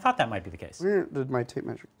everything. I thought that might be the case. Where did my tape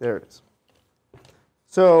measure? There it is.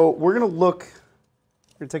 So we're going to look.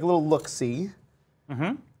 We're going to take a little look-see.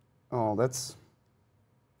 Mm-hmm. Oh, that's.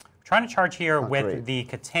 Trying to charge here with great. the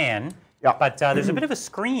Catan, Yeah. but there's a bit of a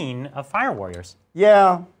screen of Fire Warriors.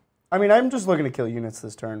 Yeah. I mean, I'm just looking to kill units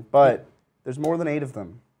this turn, but there's more than 8 of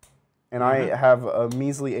them. And I have a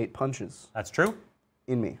measly 8 punches That's true.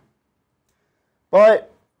 in me. But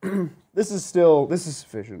this is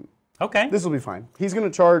sufficient. Okay. This will be fine. He's going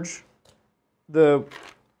to charge the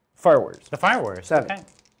Fire Warriors. The Fire Warriors. 7. Okay.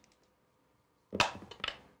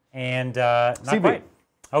 And not CP. quite.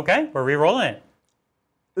 Okay, we're re-rolling it.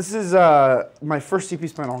 This is my first CP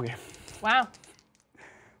spent all game. Wow.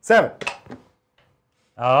 7.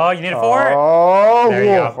 Oh, you need a 4? Oh, There you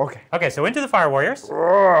whoa. go. Okay. Okay, so into the Fire Warriors.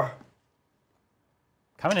 Ugh.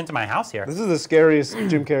 Coming into my house here. This is the scariest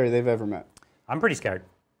Jim Carrey they've ever met. I'm pretty scared.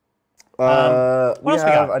 We else we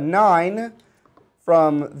have got? a 9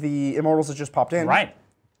 from the Immortals that just popped in. Right.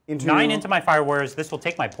 Into 9 into my Fire Warriors. This will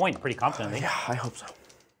take my point pretty confidently. Yeah, I hope so.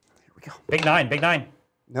 Here we go. Big 9, big 9.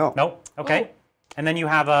 No. Nope. Okay. And then you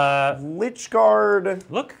have a Lich Guard.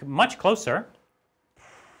 look much closer.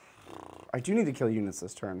 I do need to kill units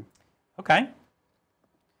this turn. Okay.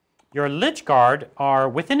 Your Lich Guard are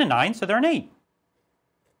within a 9, so they're an 8.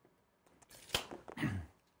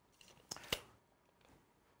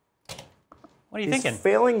 What are you Is thinking?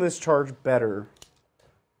 failing this charge better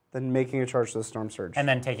than making a charge to the Storm Surge? And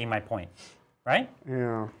then taking my point, right?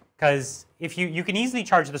 yeah. Because if you can easily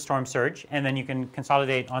charge the Storm Surge, and then you can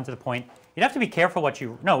consolidate onto the point. You'd have to be careful what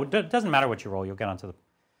you... No, it doesn't matter what you roll. You'll get onto the...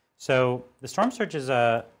 So the Storm Surge is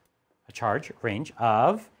a charge range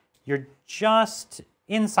of... You're just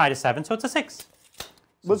inside a 7, so it's a 6.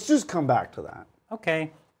 Let's just come back to that.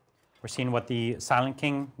 Okay. We're seeing what the Silent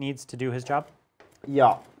King needs to do his job.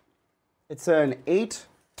 Yeah. It's an 8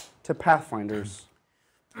 to Pathfinders.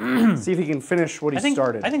 See if he can finish what he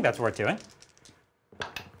started. I think that's worth doing.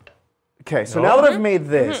 Okay, so now that I've made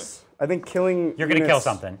this, I think killing You're going to kill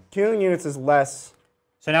something. Killing units is less...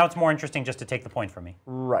 So now it's more interesting just to take the point from me.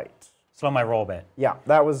 Right. Slow my roll a bit. Yeah,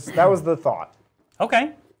 that was the thought.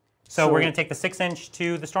 Okay. So we're going to take the 6-inch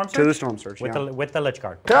to the Storm Surge? To the Storm Surge, with the Lich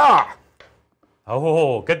Guard. Ah!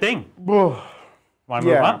 Oh, good thing. Want to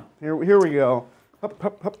move up? Here we go. Hup,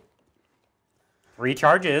 hup, hup. 3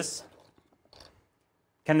 charges.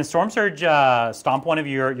 Can the Storm Surge stomp one of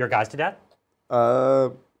your guys to death?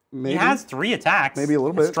 Maybe. He has 3 attacks. Maybe a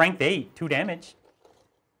little bit. Strength 8, 2 damage.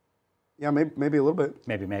 Yeah, maybe a little bit.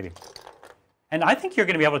 Maybe. And I think you're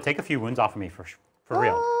going to be able to take a few wounds off of me for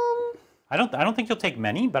real. I don't think you'll take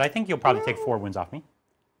many, but I think you'll probably take 4 wounds off me.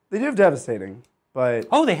 They do have Devastating, but...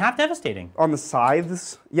 Oh, they have Devastating. On the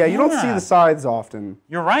scythes? Yeah, you don't see the scythes often.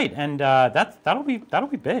 You're right, and that'll be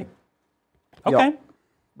big. Okay. Yep.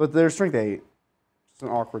 But they're strength 8. It's an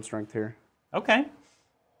awkward strength here. Okay.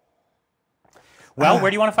 Well,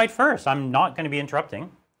 where do you want to fight first? I'm not going to be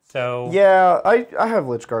interrupting, so... Yeah, I have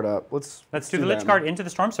Lich Guard up. Let's do the Lich Guard into the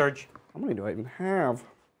Storm Surge. How many do I even have?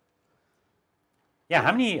 Yeah,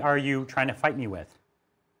 how many are you trying to fight me with?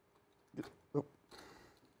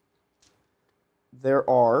 There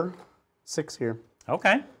are 6 here.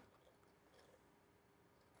 Okay.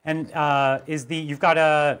 And you've got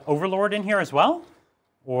a Overlord in here as well?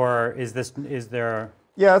 Or is there...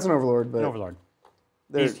 Yeah, it's an Overlord, but... An Overlord.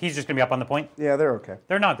 He's just going to be up on the point? Yeah, they're okay.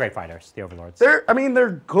 They're not great fighters, the Overlords.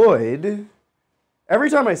 They're good. Every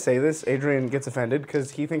time I say this, Adrian gets offended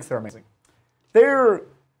because he thinks they're amazing. They're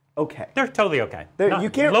okay. They're totally okay. You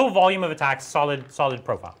can't... Low volume of attacks, solid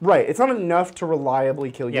profile. Right. It's not enough to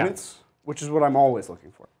reliably kill units, which is what I'm always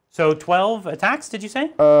looking for. So 12 attacks, did you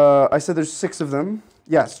say? I said there's 6 of them.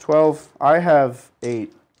 Yes, 12. I have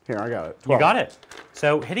 8. Here, I got it. 12. You got it.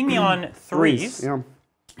 So hitting me on 3s. Yeah.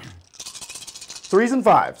 3s and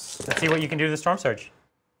 5s. Let's see what you can do to the Storm Surge.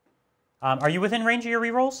 Are you within range of your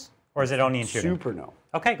rerolls? Or is it only in shooting? Super no.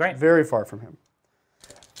 Okay, great. Very far from him.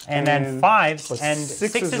 And then 5s and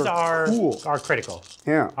 6s are cool. are critical.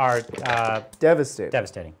 Yeah. Are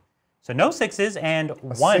devastating. So no 6s and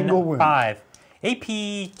A single wound. 5.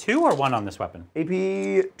 AP 2 or 1 on this weapon? AP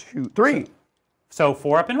 2. 3. So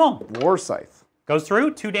 4 up and 1. War Scythe. Goes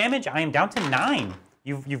through, 2 damage. I am down to 9.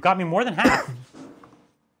 You've got me more than half.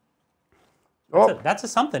 That's a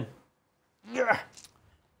something. Yeah.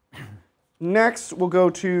 Next, we'll go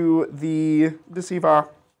to the Deceiver.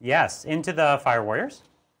 Yes, into the Fire Warriors.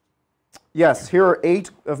 Yes, here are 8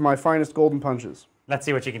 of my finest golden punches. Let's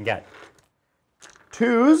see what you can get.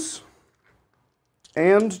 2s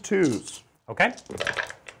and 2s. Okay.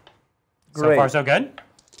 Great. So far, so good.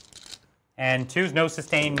 And 2s, no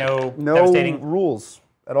sustain, no No devastating. rules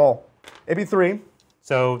at all. AP 3.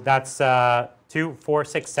 So that's 2, 4,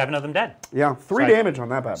 6, 7 of them dead. Yeah, 3 damage on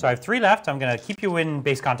that bad. So I have 3 left. I'm going to keep you in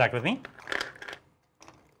base contact with me.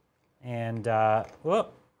 And I'm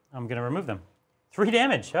going to remove them. 3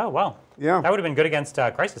 damage. Oh, well. Yeah. That would have been good against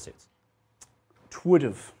Crisis Suits.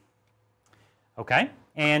 Twould've. Okay.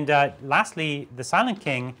 And lastly, the Silent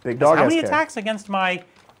King. Big dog How many SK. attacks against my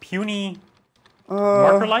puny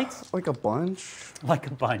marker lights? Like a bunch. Like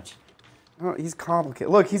a bunch. Oh, he's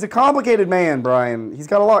complicated. Look, he's a complicated man, Brian. He's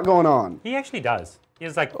got a lot going on. He actually does. He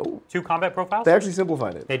has like 2 combat profiles. They actually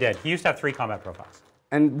simplified it. They did. He used to have 3 combat profiles.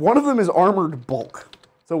 And one of them is armored bulk.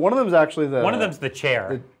 So one of them is actually the... One of them's the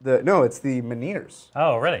chair. No, it's the Menhirs.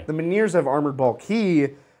 Oh, really? The Menhirs have armored bulk. He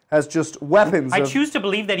has just weapons. I choose to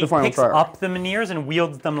believe that he picks Triarch. up the Menhirs and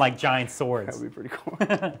wields them like giant swords. That would be pretty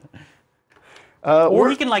cool. Or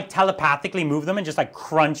he can like telepathically move them and just like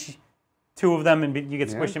crunch 2 of them and you get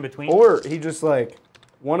squished in between. Or he just like,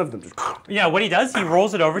 one of them just... Yeah, what he does, he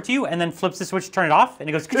rolls it over to you and then flips the switch to turn it off and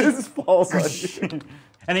it goes... It just falls on you. And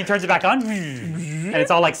then he turns it back on and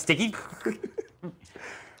it's all like sticky.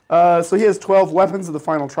 So he has 12 weapons of the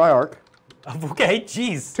final Triarch. Okay,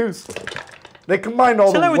 jeez. 2s. They combined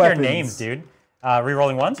all Chill the out with weapons. your names, dude.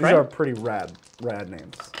 Rerolling ones, These right? are pretty rad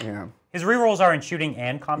names. Yeah. His rerolls are in shooting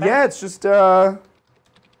and combat? Yeah, it's just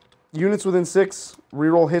units within 6,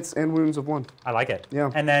 reroll hits and wounds of 1. I like it.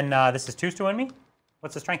 Yeah. And then this is 2s to win me?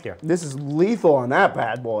 What's the strength here? This is lethal on that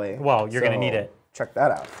bad boy. Well, you're going to need it. check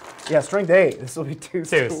that out. Yeah, strength 8. This will be 2.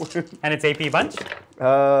 Twos. And it's AP bunch.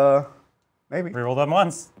 Maybe. Reroll them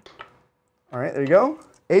once. All right, there you go.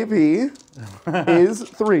 AP is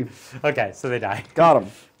 3. Okay, so they die. Got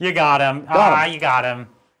him. You got him. Got him. You got him.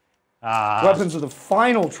 Weapons of the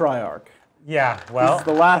final Triarch. Yeah, well, He's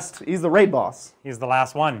the last. He's the raid boss. he's the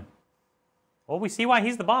last one. Well, we see why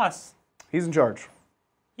he's the boss. He's in charge.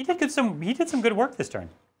 He did some good work this turn.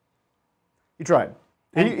 He tried.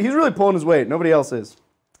 He's really pulling his weight. Nobody else is.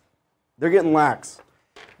 They're getting lax.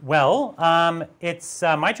 Well, it's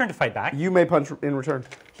my turn to fight back. You may punch in return.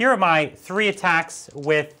 Here are my 3 attacks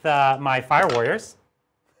with my Fire Warriors.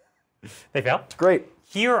 They fail. Great.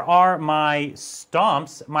 Here are my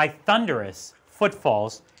stomps, my thunderous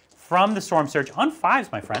footfalls from the Storm Surge on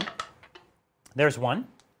 5s, my friend. There's one.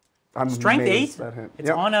 I'm Strength 8. amazed that hit. It's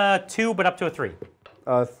Yep. on a 2, but up to a 3.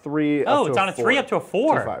 3. Oh, up to it's on a 4. 3 up to a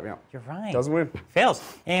 4. To 5, yeah. You're right. Doesn't win. Fails.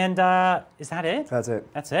 And is that it? That's it.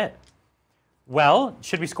 That's it. Well,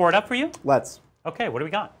 should we score it up for you? Let's. Okay, what do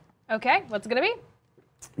we got? Okay, what's it gonna be?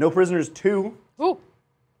 No prisoners 2. Ooh.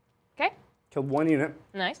 Okay. Killed 1 unit.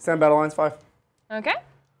 Nice. 10 battle lines 5. Okay.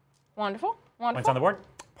 Wonderful. Wonderful. Points on the board.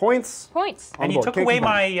 Points. Points. On And the you board. took Can't away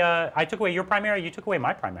complain. my, I took away your primary, you took away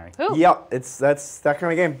my primary. Ooh. Yep. That's that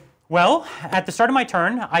kind of game. Well, at the start of my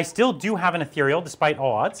turn, I still do have an ethereal despite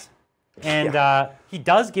all odds. And he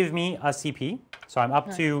does give me a CP, so I'm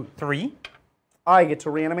up to 3. I get to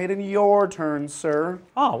reanimate in your turn, sir.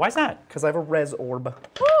 Oh, why is that? Because I have a res orb.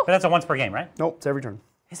 But that's a once per game, right? Nope, it's every turn.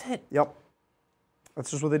 Is it? Yep. That's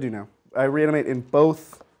just what they do now. I reanimate in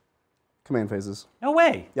both command phases. No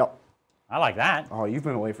way. Yep. I like that. Oh, you've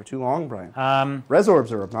been away for too long, Brian. Res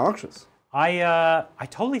orbs are obnoxious. I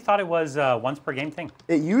totally thought it was a once per game thing.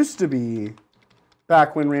 It used to be,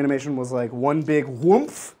 back when reanimation was like one big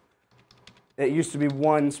whoomph. It used to be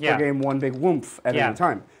once per game, one big whoomph at any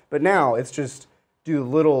time. But now it's just do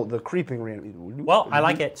the creeping reanimation. Well, I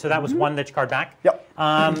like it. So that was one that you card back. Yep.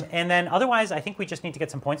 And then otherwise, I think we just need to get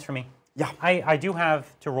some points for me. Yeah. I do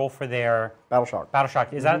have to roll for their Battle shock. Battle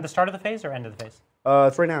Shock. Is that at the start of the phase or end of the phase?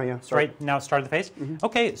 It's right now, yeah. Sorry. Right now, start of the phase?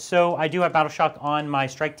 Okay, so I do have Battle Shock on my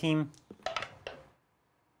strike team.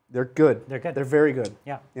 They're good. They're good. They're very good.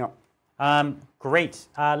 Yeah. Yeah. Great.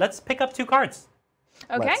 Let's pick up 2 cards.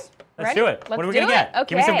 Okay. Let's Let's do it. Let's what are we do going to get? it.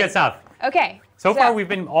 Give me some Okay. good stuff. Okay. So far, we've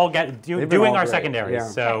been all doing all our great, secondaries. yeah.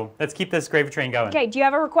 So let's keep this gravy train going. Okay, do you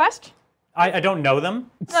have a request? I don't know them.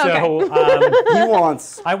 Okay. So He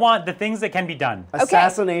wants I want the things that can be done.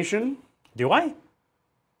 assassination. Do I?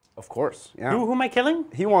 Of course, yeah. Who am I killing?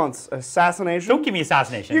 He wants assassination. Don't give me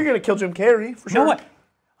assassination. You're going to kill Jim Carrey, for sure. No, what?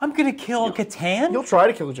 I'm going to kill Catan? You'll try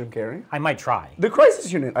to kill Jim Carrey. I might try. The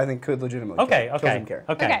crisis unit, I think, could legitimately kill Jim Carrey.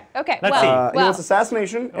 Okay. Okay. Let's Well, see. He wants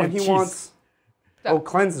assassination, and he jeez. wants... Oh,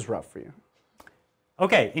 cleanse is rough for you.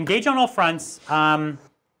 Okay, engage on all fronts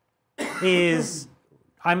is...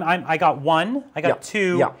 I got 1, I got Yeah,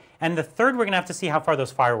 2, yeah. and the third we're going to have to see how far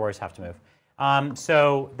those Fire Warriors have to move.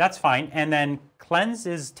 So that's fine. And then cleanse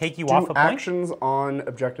is take you off a Do point. actions on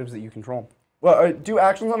objectives that you control. Well, do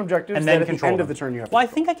actions on objectives And then that at the control end them. of the turn you have to Well, I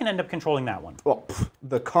control. think I can end up controlling that one. Well,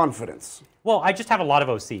 the confidence. Well, I just have a lot of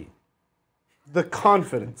OC. The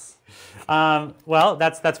confidence. Well,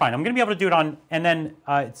 that's fine. I'm going to be able to do it on, and then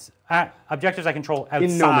it's objectives I control outside.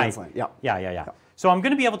 In no man's land, yeah. Yeah. So I'm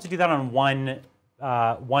going to be able to do that on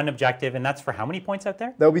one objective, and that's for how many points out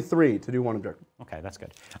there? That would be 3 to do one objective. Okay, that's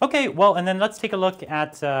good. Okay, well, and then let's take a look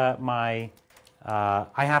at my, I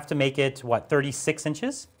have to make it, what, 36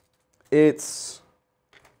 inches? It's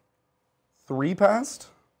 3 past.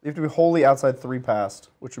 You have to be wholly outside 3 past,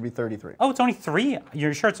 which would be 33. Oh, it's only 3?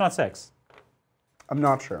 You're sure it's not 6? I'm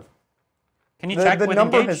not sure. Can you The- check the with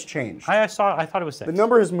number engage? has changed. I thought it was 6. The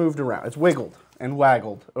number has moved around. It's wiggled and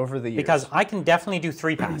waggled over the years. Because I can definitely do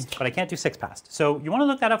 3 past, but I can't do 6 past. So you want to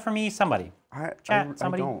look that up for me, somebody? Chat,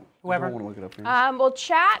 somebody, I don't. whoever. I don't want to look it up here. Well,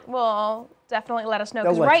 chat will definitely let us know.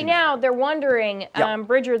 They'll Because let right you know. now, they're wondering, Yeah.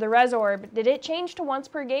 Bridger, the Res Orb, did it change to once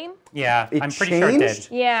per game? Yeah, It I'm pretty sure it did.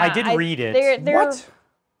 changed? Yeah. I did read it. They're, What?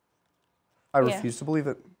 I Yeah. refuse to believe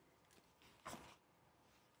it.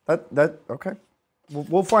 Okay.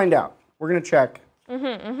 We'll find out. We're going to check. Oh,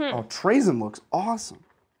 Trazen looks awesome.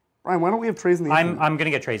 Ryan, why don't we have Trazen the I'm going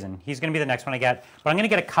to get Trazen. He's going to be the next one I get. But I'm going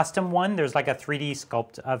to get a custom one. There's like a 3D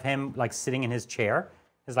sculpt of him like sitting in his chair,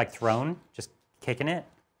 his like throne, just kicking it,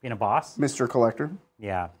 being a boss. Mr. Collector.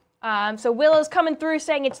 Yeah. So Willow's coming through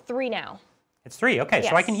saying it's 3 now. It's 3. Okay, so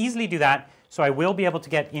I Yes. can easily do that. So I will be able to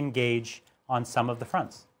get engage on some of the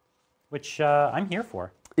fronts, which I'm here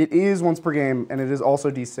for. It is once per game, and it is also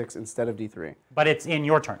D6 instead of D3. But it's in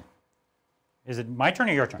your turn. Is it my turn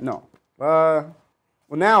or your turn? No. Well,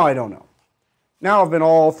 now I don't know. Now I've been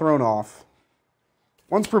all thrown off.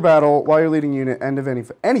 Once per battle, while you're leading unit, end of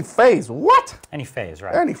any phase. What? Any phase,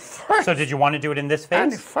 right? Any phase. So did you want to do it in this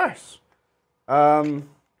Any phase? phase. Doesn't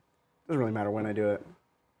really matter when I do it.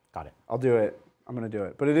 Got it. I'll do it. I'm gonna do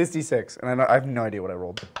it. But it is D6, and I have no idea what I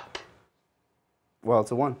rolled. Well,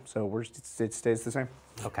 it's a 1, so it stays the same.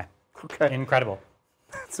 Okay. Okay. Incredible.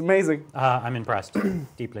 It's amazing. I'm impressed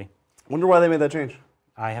deeply. Wonder why they made that change.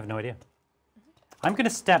 I have no idea. I'm going to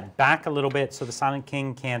step back a little bit so the Silent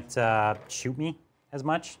King can't shoot me as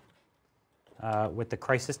much with the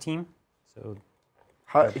Crisis team. So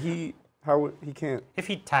He can't. if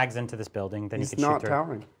he tags into this building, then He's he can shoot not through.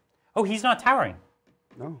 towering. Oh, he's not towering.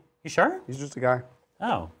 No, You sure? he's just a guy.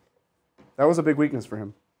 Oh, That was a big weakness for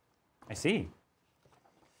him. I see.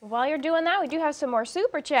 While you're doing that, we do have some more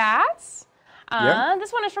super chats. Yeah.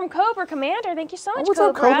 This one is from Cobra Commander. Thank you so much, what's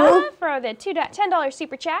up, Cobra, Cobra? for the $10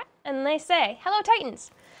 super chat. And they say, "Hello, Titans.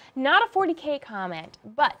 Not a 40k comment,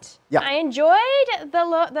 but Yeah. I enjoyed the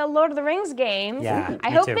Lord of the Rings games. Yeah, I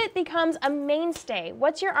me hope too. it becomes a mainstay.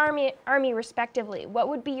 What's your army respectively? What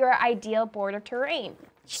would be your ideal board of terrain?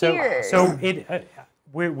 Cheers." So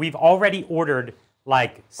we've already ordered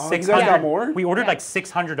like you 600. guys got more? We ordered Yeah. like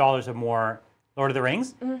 $600 of more Lord of the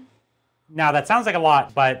Rings. Now that sounds like a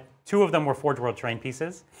lot, but 2 of them were Forge World terrain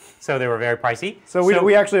pieces, so they were very pricey. So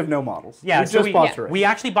we actually have no models. Yeah, we so just bought terrain. we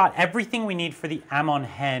actually bought everything we need for the Amon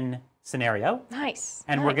Hen scenario, Nice.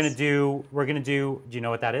 and nice. we're gonna do. Do you know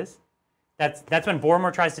what that is? That's when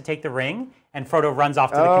Boromir tries to take the ring, and Frodo runs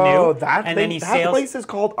off to the canoe, and then he that sails. place is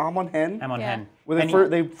called Amon Hen. Amon Yeah. Hen. Where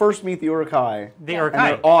And they first meet the Uruk-hai. the And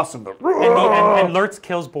Uruk-hai. they're awesome. And Lurtz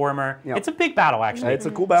kills Boromir. Yeah. It's a big battle, actually. It's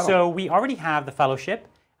a cool battle. So we already have the Fellowship,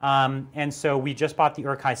 and so we just bought the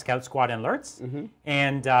Uruk-hai Scout Squad and Lurtz, Mm-hmm.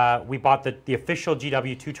 and we bought the official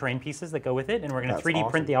GW2 terrain pieces that go with it, and we're going to That's 3D awesome.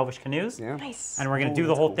 print the Elvish canoes, Yeah. Nice. and we're going to do the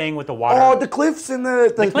that's whole cool. thing with the water. Oh, the cliffs and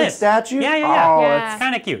the cliff. statue? Yeah. Oh, Yeah. that's It's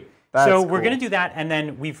kind of cute. That's So we're cool. going to do that, and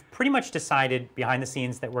then we've pretty much decided behind the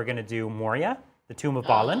scenes that we're going to do Moria, the Tomb of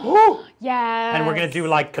Balin, Yeah. and we're going to do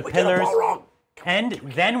like the get a pillars, Balrog? and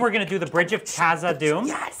then we're going to do the Bridge of Khazad-dûm.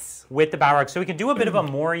 Yes. With the Balrog, so we can do a bit of a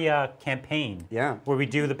Moria campaign. Yeah. Where we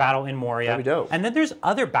do the battle in Moria. That'd be dope. And then there's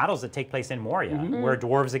other battles that take place in Moria, where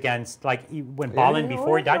dwarves against, like when Balin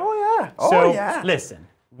before he died. Oh, yeah. So Oh, yeah. listen,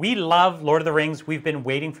 we love Lord of the Rings. We've been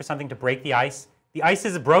waiting for something to break the ice. The ice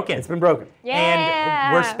is broken. It's been broken. Yeah.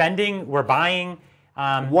 And we're buying.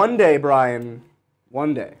 One day, Brian.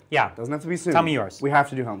 One day. Yeah. Doesn't have to be soon. Tell me yours. We have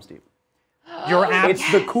to do Helm's Deep.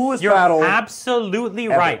 It's the coolest You're battle. absolutely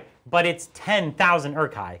right, but it's 10,000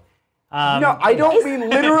 Uruk-hai. No, I don't mean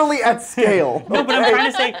literally at scale. No, but I'm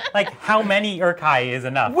trying to say, like, how many Uruk-hai is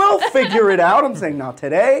enough? We'll figure it out. I'm saying not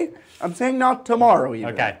today. I'm saying not tomorrow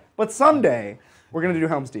even. Okay. But someday, we're going to do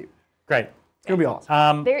Helm's Deep. Great. It's going to be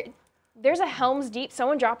awesome. There's a Helm's Deep.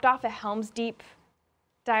 Someone dropped off a Helm's Deep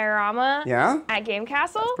diorama Yeah? at Game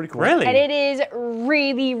Castle. Pretty cool. Really? And it is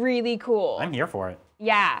really, really cool. I'm here for it.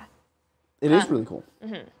 Yeah. It is really cool.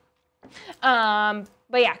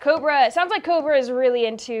 But yeah, Cobra. It sounds like Cobra is really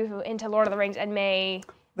into Lord of the Rings and They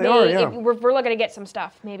are, yeah. we're looking to get some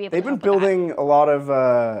stuff. Maybe They've been building a lot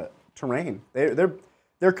of terrain.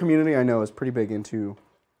 Their community, I know, is pretty big into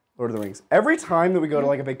Lord of the Rings. Every time that we go to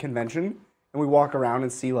like a big convention and we walk around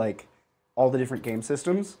and see like all the different game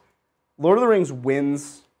systems, Lord of the Rings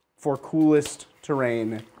wins for coolest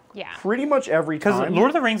terrain. Yeah. Pretty much every Because time. Lord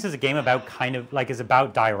of the Rings is a game about is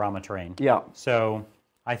about diorama terrain. Yeah. So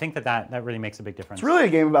I think that really makes a big difference. It's really a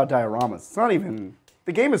game about dioramas. It's not even.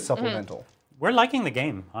 The game is supplemental. We're liking the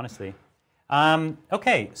game, honestly.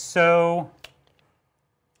 Okay, so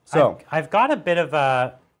I've got a bit of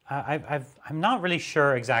a. I'm not really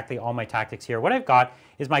sure exactly all my tactics here. What I've got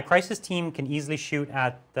is my crisis team can easily shoot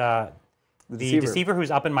at the deceiver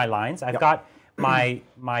who's up in my lines. I've got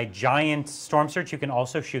my giant storm surge who can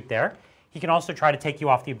also shoot there. He can also try to take you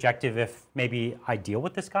off the objective if maybe I deal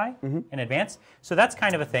with this guy in advance. So that's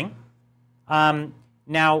kind of a thing.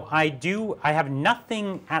 Now I have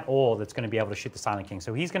nothing at all that's going to be able to shoot the Silent King.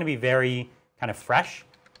 So he's going to be very kind of fresh,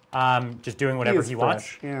 just doing whatever he wants.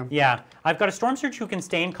 fresh, yeah. Yeah. I've got a storm surge who can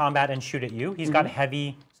stay in combat and shoot at you. He's got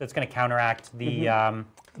heavy, so it's going to counteract the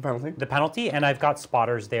The penalty. the penalty, and I've got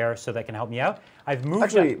spotters there, so that can help me out. I've moved.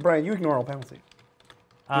 Actually, Brian, you ignore all penalty.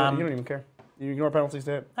 You don't even care. You ignore penalties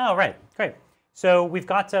to hit. Oh, right, great. So we've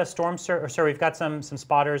got we've got some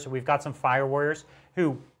spotters. We've got some fire warriors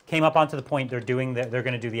who came up onto the point. They're going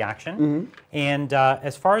to do the action. And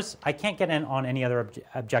as far as I can't get in on any other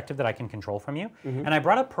objective that I can control from you. And I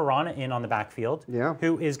brought a Piranha in on the backfield. Yeah.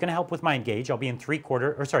 Who is going to help with my engage. I'll be in 4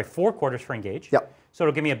 quarters for engage. Yep. So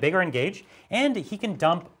it'll give me a bigger engage, and he can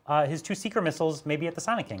dump his 2 seeker missiles maybe at the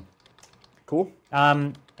Silent King. Cool.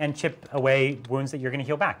 And chip away wounds that you're going to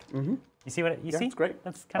heal back. You see what you see? It's great.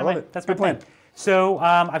 That's I kind love of it. that's Good my plan. plan. So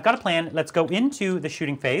I've got a plan. Let's go into the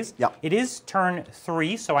shooting phase. Yeah. It is turn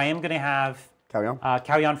 3, so I am going to have Carry on.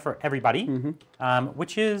 carry on for everybody,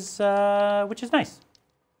 which is nice.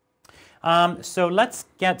 So let's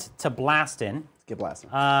get to blasting. Get blasting.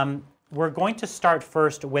 We're going to start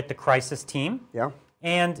first with the Crisis team. Yeah.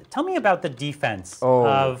 And tell me about the defense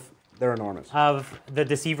They're enormous. of the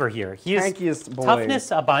Deceiver here. He is Tankiest boy. toughness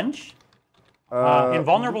a bunch,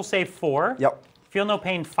 invulnerable save 4. Yep. Feel no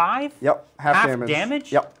pain 5. Yep. Half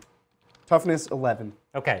damage. Yep. Toughness 11.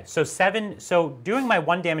 Okay, so 7. So doing my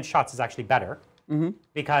 1 damage shots is actually better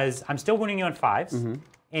because I'm still wounding you on 5s,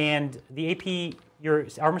 and the AP, your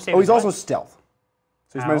armor save. Oh, is he's also what? stealth.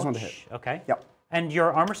 So he's minus 1 to hit. Okay. Yep. And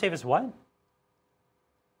your armor save is what?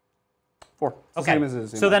 4. It's the Okay. same as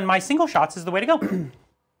his. So then my single shots is the way to go.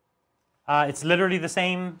 It's literally the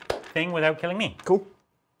same thing without killing me. Cool.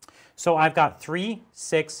 So I've got 3,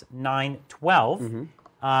 6, 9, 12,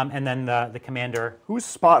 and then the commander. Who's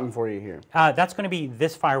spotting for you here? That's going to be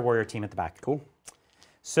this Fire Warrior team at the back. Cool.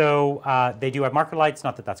 So they do have marker lights.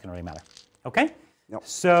 Not that that's going to really matter. Okay. Yep.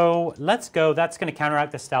 So let's go. That's going to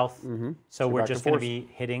counteract the stealth. So we're back to just going to 4s. be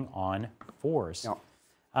hitting on 4s. Yep.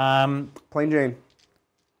 Plain Jane.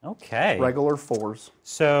 Okay. Regular 4s.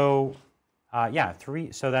 So yeah,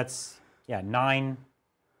 3. So that's 9,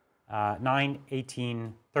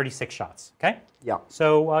 18, 36 shots. Okay. Yeah.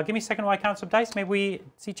 So give me a second while I count some dice. Maybe we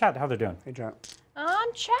see chat how they're doing. Hey, chat.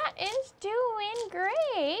 Chat is doing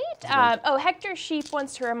great. Oh, Hector Sheep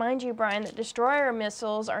wants to remind you, Brian, that destroyer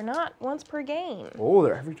missiles are not once per game. Oh,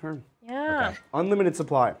 they're every turn. Yeah. Unlimited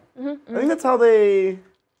supply. I think that's how they.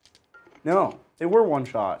 No, they were one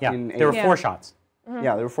shot. Yeah. In There were 4 shots.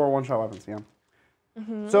 Yeah, they were 4 one-shot weapons.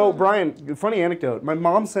 Yeah. So Brian, funny anecdote. My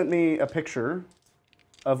mom sent me a picture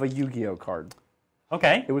of a Yu-Gi-Oh card.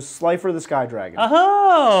 Okay. It was Slifer the Sky Dragon.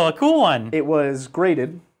 Oh, a cool one. It was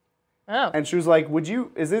graded, Oh. and she was like,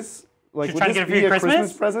 is this like, She's would trying to this get it for be your a Christmas?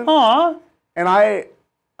 Christmas present? Aw. And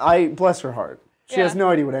I bless her heart. She has Yeah. no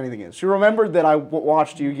idea what anything is. She remembered that I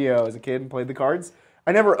watched Yu-Gi-Oh as a kid and played the cards.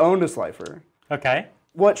 I never owned a Slifer. Okay.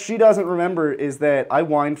 What she doesn't remember is that I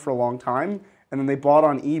whined for a long time, and then they bought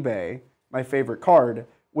on eBay my favorite card,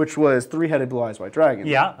 which was 3-headed Blue Eyes White Dragon.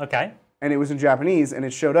 Yeah. Okay. And it was in Japanese, and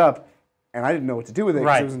it showed up, and I didn't know what to do with it because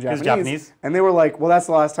Right, it was in 'cause Japanese. Japanese. And they were like, well, that's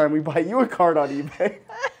the last time we buy you a card on eBay.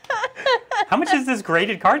 How much does this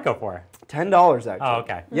graded card go for? $10, actually. Oh,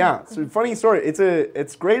 okay. Yeah, so funny story.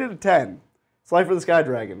 It's graded a 10. Slifer the Sky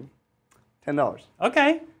Dragon, $10.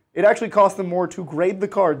 Okay. It actually cost them more to grade the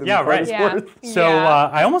card than Yeah, the card right. is Yeah. worth. So Yeah.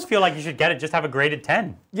 I almost feel like you should get it. Just have a graded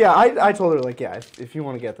 10. Yeah, I told her, like, yeah, if you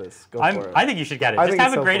want to get this, go for it. I think you should get it. I Just think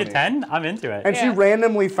have it's a so graded funny. 10. I'm into it. And she Yeah.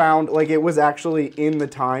 randomly found, like, it was actually in the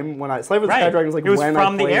time when Slifer the Sky Dragon was like it was when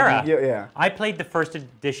from I the played era. Yu-Gi-Oh! Yeah. I played the first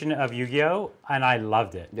edition of Yu-Gi-Oh, and I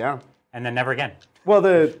loved it. Yeah. And then never again. Well,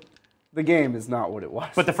 the game is not what it was.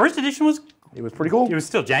 But the first edition was pretty cool. it was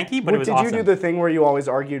still janky, but it was Did awesome. you do the thing where you always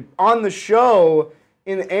argued on the show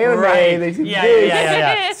in anime Right. they did Yeah, this,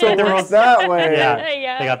 yeah. so it There works was- that way. Yeah.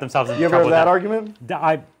 Yeah. They got themselves in You ever trouble have that with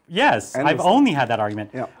argument? Yes, I've Endlessly. only had that argument.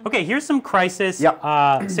 Yeah. Okay, here's some Crisis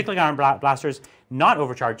Yeah. Cyclic Iron Blasters, not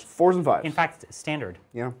overcharged. 4s and 5s. In fact, standard.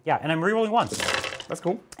 Yeah, Yeah, and I'm rerolling once. that's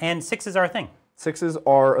cool. And 6s are a thing, 6s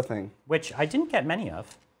are a thing. which I didn't get many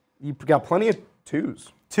of. You got plenty of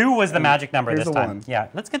 2s. 2 was the magic number here's this the time. 1. Yeah,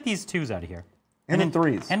 let's get these 2s out of here. And then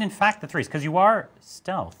 3s. And in fact, the 3s, because you are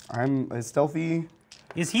stealth. I'm a stealthy.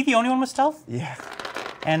 Is he the only one with stealth? Yeah.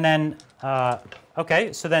 And then,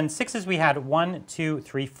 okay, so then 6s we had 1, 2,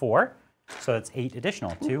 3, 4. So that's 8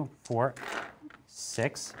 additional. 2, 4,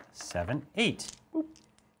 6, 7, 8.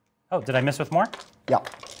 Oh, did I miss with more? Yeah.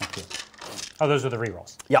 Thank you. Oh, those were the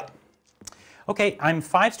rerolls. Yeah. Okay, I'm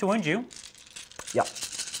 5s to wound you, Yeah.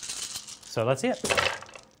 so let's see it.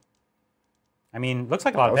 I mean, looks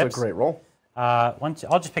like a lot That of was pips. a great roll.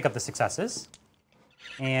 I'll just pick up the successes,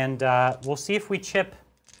 and we'll see if we chip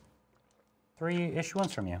 3-ish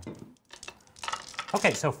ones from you.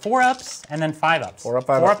 Okay, so 4 ups and then 5 ups. 4 up,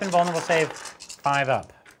 5 4 up. up invulnerable save, 5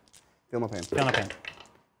 up. Feel no pain. Feel no pain.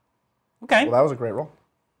 Okay. Well, that was a great roll.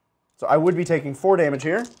 So I would be taking 4 damage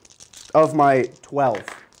here of my 12.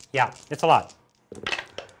 Yeah, it's a lot.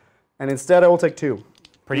 And instead I will take 2.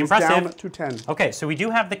 Pretty He's impressive. down to 10. Okay, so we do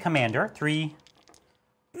have the commander, 3,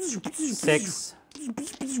 6,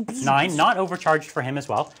 9, not overcharged for him as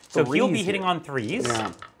well. So he'll be Threes hitting here. on 3s.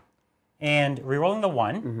 Yeah. And rerolling the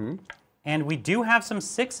 1. And we do have some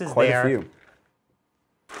 6s Quite there. a few.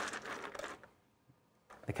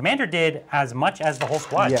 The commander did as much as the whole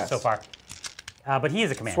squad Yes. so far. But he is a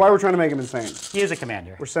That's commander. why we're trying to make him insane. He is a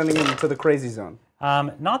commander. We're sending him to the crazy zone.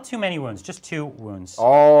 Not too many wounds, just 2 wounds.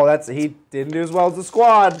 Oh, he didn't do as well as the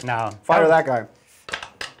squad. No. Fire that guy.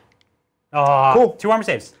 Oh, Cool. 2 armor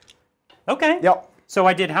saves. Okay. Yep. So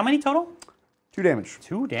I did how many total? 2 damage.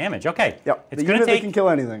 2 damage. Okay. Yep. It's The gonna unit that take. can kill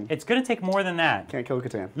anything. It's gonna take more than that. Can't kill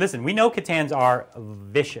Catan. Listen, we know Catans are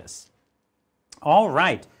vicious. All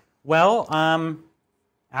right. Well,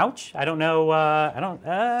 ouch. I don't know. I don't.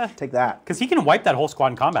 Take that. Because he can wipe that whole squad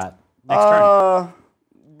in combat next turn.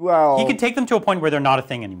 Well. He can take them to a point where they're not a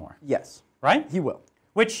thing anymore, Yes, right? he will.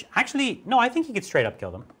 Which actually, no, I think he could straight up kill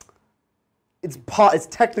them. It's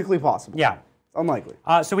technically possible. Yeah. Unlikely.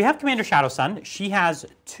 So we have Commander Shadow Sun. She has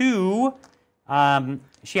 2.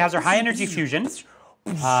 She has her high energy fusion.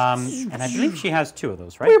 And I believe she has 2 of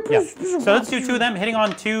those, right? Yeah. So let's do 2 of them, hitting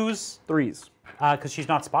on 2s. 3s. Because she's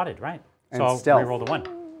not spotted, right? And So I'll stealth. reroll the 1.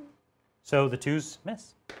 So the 2s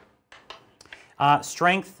miss.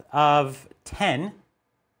 Strength of 10,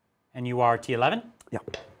 and you are T11. Yeah.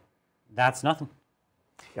 That's nothing.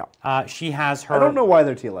 Yeah. She has her. I don't know why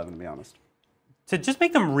they're T11, to be honest. To just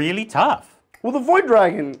make them really tough. Well, the Void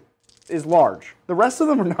Dragon is large. The rest of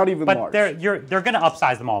them are not even But large. they're going to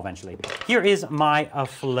upsize them all eventually. Here is my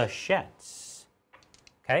flechettes.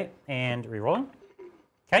 Okay, and reroll.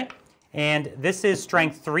 Okay, and this is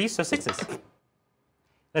strength 3, so 6s.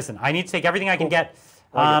 Listen, I need to take everything I can get.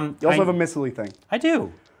 You also have a missile thing. I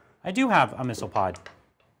do. I do have a missile pod.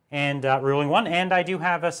 And rerolling 1, and I do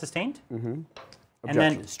have a sustained. Mm-hmm. And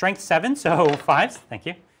then strength 7, so 5s. Thank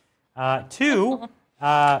you. 2.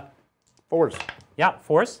 4s. Yeah,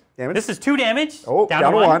 4s. Damage. This is 2 damage. Oh, down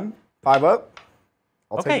to 1. 5 up.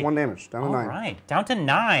 I'll take 1 damage. Down to 9. All right, down to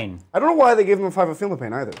 9. I don't know why they gave them a 5 of Feel the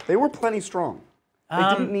Pain either. They were plenty strong. They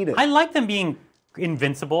didn't need it. I like them being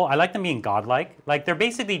invincible. I like them being godlike. Like they're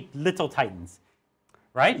basically little titans,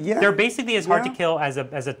 right? Yeah. They're basically as hard to Yeah. kill as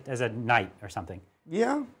a knight or something.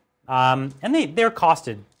 Yeah. And they're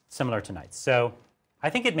costed similar to knights, so I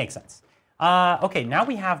think it makes sense. Okay, now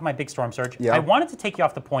we have my big storm surge. Yeah. I wanted to take you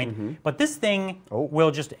off the point, but this thing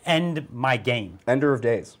will just end my game. Ender of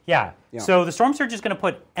Days. Yeah. Yeah. So the storm surge is going to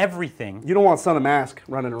put everything, You don't want Son of Mask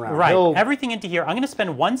running around. right, He'll everything into here. I'm going to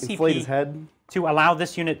spend 1 inflate his CP head. to allow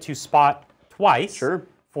this unit to spot twice Sure.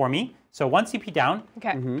 for me. So 1 CP down,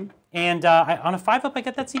 Okay. and on a 5-up, I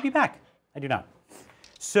get that CP back. I do not.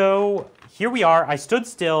 So here we are. I stood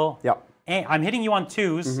still. Yep. And I'm hitting you on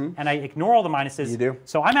 2s, and I ignore all the minuses. You do.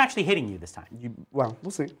 So I'm actually hitting you this time. Well,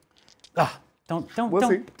 we'll see. Ugh, don't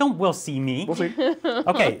we'll see me. We'll see.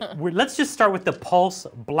 Okay, let's just start with the pulse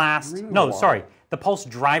blast. Need No, more sorry, the pulse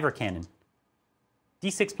driver cannon.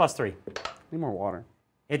 D6 plus 3. Need more water.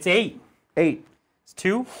 It's 8. 8. It's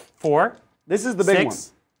 2, 4, This is the big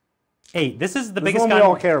 6, 8. This is the This is biggest the one gun we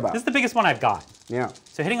all care about. This is the biggest one I've got. one. Yeah.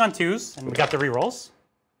 So hitting on 2s, and we got the rerolls.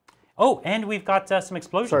 Oh, and we've got some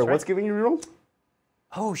explosions. Sorry, right? what's giving you reroll?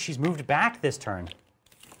 Oh, she's moved back this turn.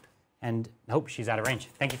 And nope, she's out of range.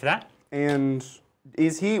 Thank you for that. And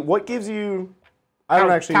is he? What gives you? I don't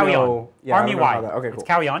actually Cowie know. on. Yeah, I Army don't know how wide. that- Okay, It's cool.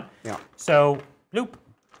 Cowie on. Yeah. So bloop,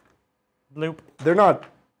 bloop. They're not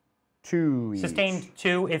too each. Sustained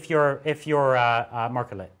 2 if you're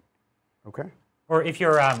marker lit, Okay. or if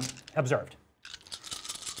you're observed.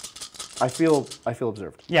 I feel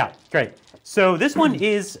observed. Yeah, great. So this one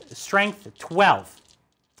is strength 12.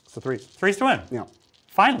 So 3. 3's to win. Yeah.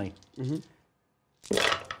 Finally.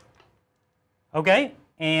 Okay,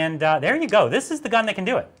 and there you go. This is the gun that can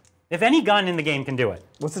do it. If any gun in the game can do it,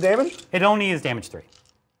 What's the damage? it only is damage 3.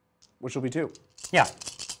 Which will be 2. Yeah,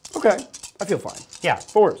 Okay. I feel fine. yeah.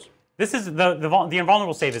 4s. This is the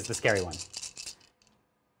invulnerable save is the scary one.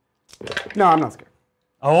 No, I'm not scared.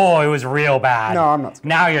 Oh, it was real bad. No, I'm not scared.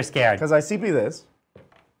 Now you're scared. Because I CP this.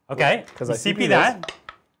 Okay, 'Cause you I CP CP that.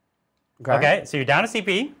 Okay. Okay, so you're down to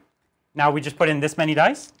CP. Now we just put in this many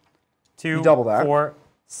dice. 2, You double that. 4,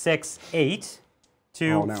 6, 8.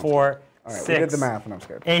 2, Oh, no. 4, All right, 6, we did the math and I'm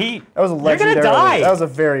scared. 8. That was a You're legendary. gonna die. That was a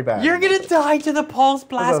very bad. You're gonna die to the pulse That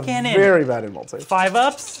blast was a cannon. very bad invult save. 5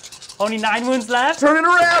 ups. Only 9 wounds left. Turn it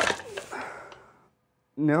around.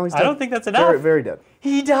 No, he's dead. I don't think that's enough. Very, very dead.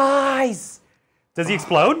 He dies. Does he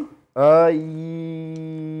explode?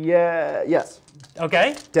 Yeah. Yes.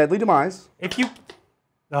 Okay. Deadly demise. If you.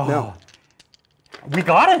 Oh. No. We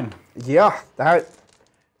got him. Yeah, that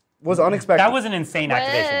was unexpected. That was an insane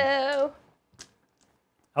activation. Whoa.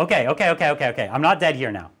 Okay. I'm not dead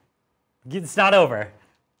here now. It's not over.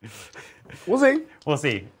 We'll see. We'll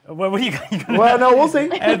see. What are you gonna Well, no, we'll see.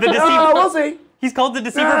 The deceiver. No, we'll see. He's called the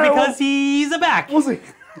Deceiver No. because he's a back. We'll see.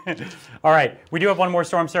 All right, we do have one more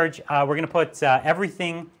Storm Surge. We're going to put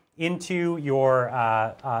everything into your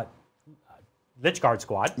Lich Guard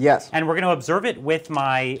squad. Yes. And we're going to observe it with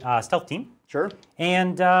my stealth team. Sure.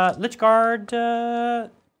 And Lich Guard, they're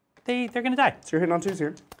going to die. So you're hitting on 2s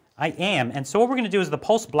here. I am. And so what we're going to do is the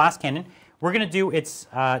Pulse Blast Cannon. We're going to do its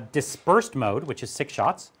dispersed mode, which is 6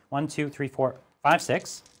 shots. 1, 2, 3, 4, 5,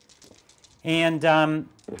 6. And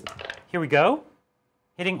here we go.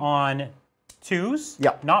 Hitting on 2s.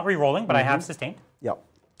 Yep. Not re-rolling, but I have sustained. Yep.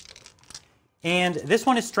 And this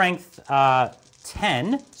one is strength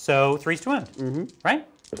 10, so 3s to wound. Right?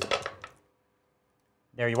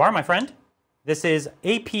 There you are, my friend. This is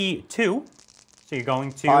AP 2, so you're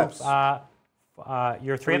going to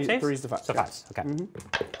your 3 up saves? 3s to 5s. So 5s, okay.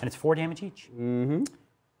 And it's 4 damage each. 3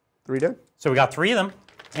 dead. So we got 3 of them.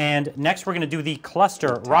 And next we're going to do the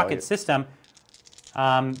cluster rocket system.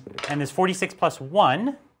 And there's 46 plus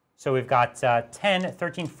 1. So we've got 10,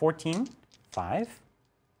 13, 14, 5,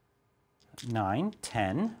 9,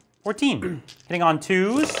 10, 14. Hitting on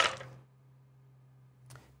 2s.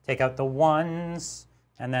 Take out the 1s.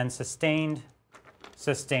 And then sustained,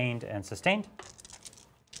 sustained, and sustained.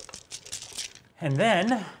 And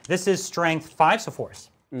then this is strength 5, so 4s.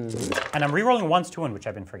 And I'm re-rolling 1s to wound, which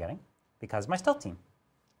I've been forgetting because of my stealth team.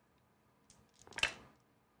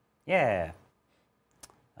 Yeah.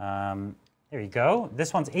 There you go.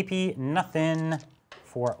 This one's AP nothing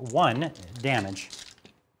for 1 damage.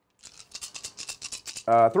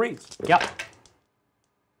 3s. Yep.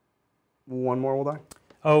 1 more will die.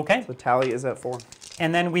 Okay. The tally is at 4.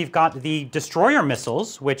 And then we've got the destroyer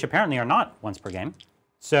missiles, which apparently are not once per game.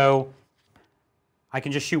 So I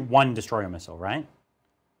can just shoot 1 destroyer missile, right?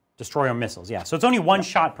 Destroyer missiles, yeah. So it's only 1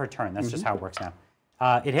 shot per turn. That's just how it works now.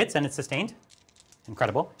 It hits and it's sustained.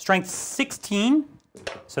 Incredible. Strength 16.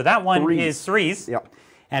 So that one 3s. is 3s. Yep.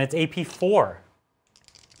 And it's AP 4.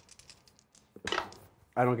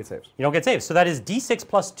 I don't get saves. You don't get saves. So that is D6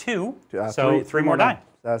 plus 2. So 3 more die.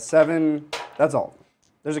 7. That's all.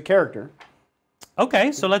 There's a character.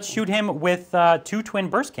 Okay, so let's shoot him with 2 twin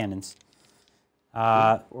burst cannons.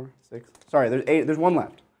 4, 6. Sorry, there's 8. There's 1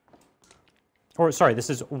 left. Or sorry, this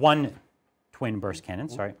is 1 twin burst cannon.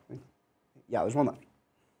 Sorry. Yeah, there's 1 left.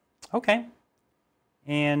 Okay.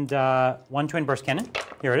 And 1 twin burst cannon.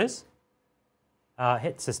 Here it is.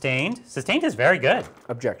 Hit sustained. Sustained is very good.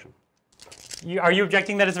 Objection. Are you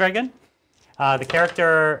objecting that it's very good? The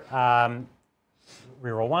character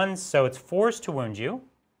reroll 1s, so it's 4s to wound you.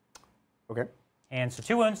 Okay. And so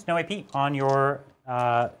 2 wounds, no AP on your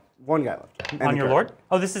 1 guy left. And on the your character. lord.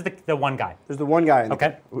 Oh, this is the 1 guy. There's the 1 guy.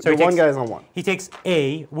 Okay. So the 1 guy is on 1. He takes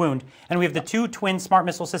a wound, and we have the 2 twin smart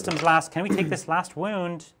missile systems last. Can we take this last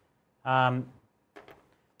wound? 3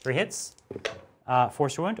 hits, 4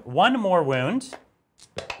 to wound, 1 more wound,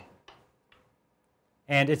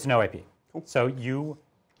 and it's no AP. Cool. So you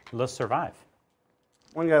will survive.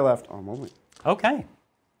 1 guy left on only. Okay.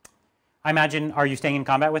 I imagine, are you staying in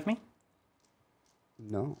combat with me?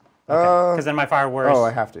 No. Because then my fire warriors. Oh,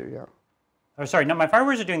 I have to, yeah. Oh, sorry, no, my fire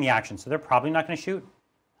warriors are doing the action, so they're probably not going to shoot.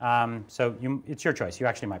 So it's your choice. You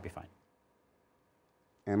actually might be fine.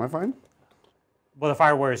 Am I fine? Well, the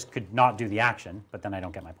fire warriors could not do the action, but then I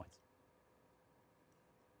don't get my points.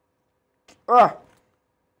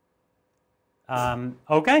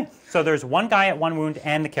 Okay, so there's 1 guy at 1 wound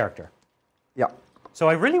and the character. Yeah. So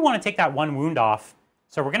I really want to take that 1 wound off.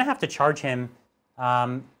 So we're going to have to charge him,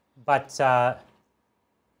 but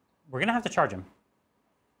we're going to have to charge him.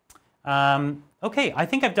 Okay, I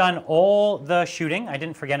think I've done all the shooting. I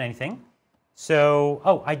didn't forget anything. So,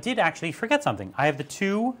 oh, I did actually forget something. I have the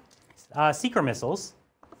 2 seeker missiles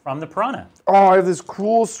from the Piranha. Oh, I have this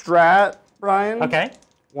cool strat, Brian. Okay.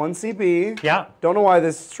 1 CP. Yeah. Don't know why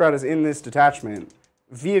this strat is in this detachment.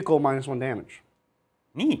 Vehicle -1 damage.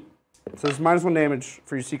 Neat. So there's -1 damage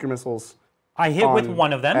for your seeker missiles. I hit with on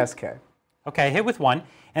 1 of them. SK. Okay, I hit with 1.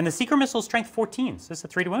 And the seeker missile strength 14. So this is a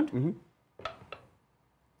 3 to wound? Mm-hmm.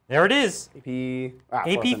 There it is. AP.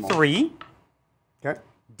 AP 3. Okay.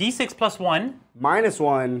 D6 plus 1.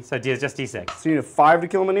 -1. So just D6. So you need a 5 to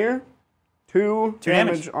kill a Minear. 2 2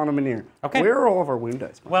 damage on a Minear. Okay. Where are all of our wound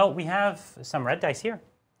dice? Well, we have some red dice here.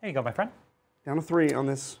 There you go, my friend. Down to 3 on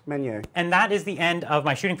this menu. And that is the end of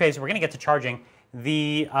my shooting phase. We're going to get to charging.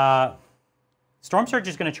 The Storm Surge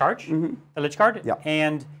is going to charge, the Lich Guard, Yeah.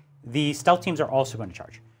 and the stealth teams are also going to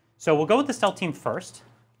charge. So we'll go with the stealth team first.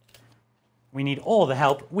 We need all the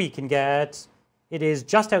help we can get. It is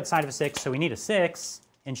just outside of a 6, so we need a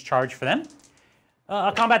 6-inch charge for them.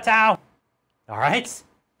 A combat Tau. All right,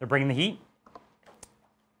 they're bringing the heat.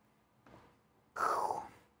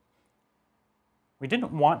 We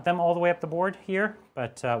didn't want them all the way up the board here,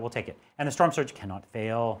 but we'll take it. And the Storm Surge cannot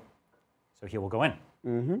fail, so he will go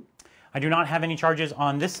in. I do not have any charges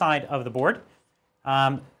on this side of the board,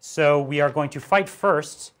 So we are going to fight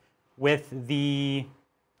first with the,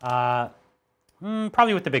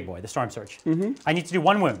 probably with the big boy, the Storm Surge. I need to do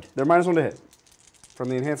 1 wound. They're -1 to hit from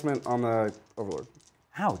the enhancement on the Overlord.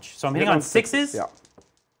 Ouch. So I'm hitting on 6s? Yeah.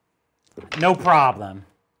 No problem.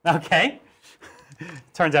 Okay.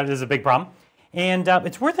 Turns out it is a big problem. And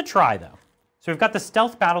it's worth a try, though. So we've got the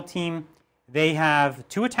Stealth Battle Team. They have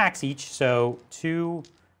 2 attacks each, so 2,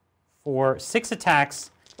 4, 6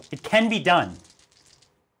 attacks. It can be done.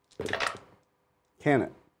 Can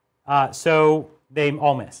it? So they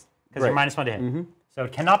all miss, because you're Right. -1 to hit. So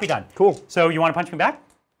it cannot be done. Cool. So you want to punch me back?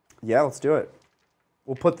 Yeah, let's do it.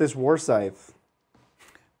 We'll put this War Scythe.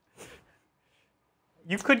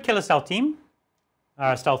 You could kill a stealth team,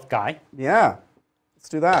 stealth guy. Yeah, let's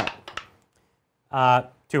do that.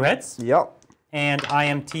 2 hits. Yep. And I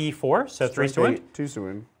am T4, so 3 to win. 2 to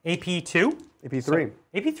win. AP2. AP3.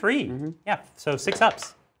 AP3. Yeah, so 6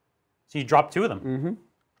 ups. So you drop 2 of them.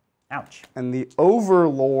 Ouch. And the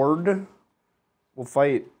Overlord will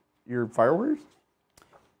fight your Fire Warriors?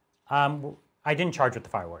 I didn't charge with the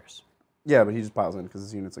Fire Warriors. Yeah, but he just piles in because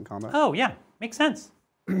his unit's in combat. Oh, yeah. Makes sense.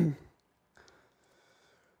 Bleep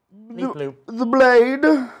bloop. The blade.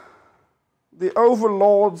 The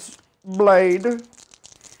Overlord's blade.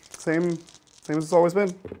 Same as it's always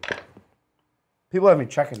been. People have me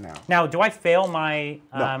checking now. Now, do I fail my...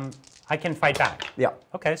 No. I can fight back. Yeah.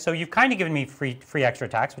 Okay, so you've kind of given me free extra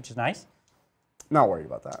attacks, which is nice. Not worried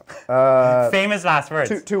about that. Famous last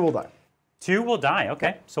words. 2 will die. 2 will die.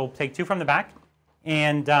 Okay, so we'll take 2 from the back.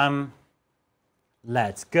 And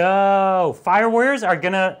let's go. Fire Warriors are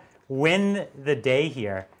going to win the day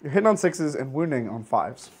here. You're hitting on 6s and wounding on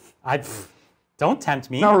 5s. Don't tempt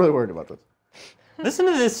me. Not really worried about this. Listen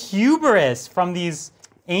to this hubris from these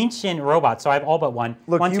ancient robots. So I have all but 1.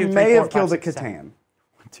 Look, 1, you 2, 3, may 4, have 5, killed a 6, 7. Catan,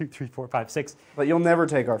 1, 2, 3, 4, 5, 6. but you'll never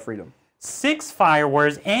take our freedom. 6 Fire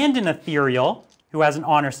Warriors and an Ethereal who has an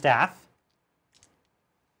Honor Staff.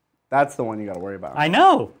 That's the one you got to worry about. I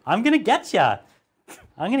know. I'm going to get ya.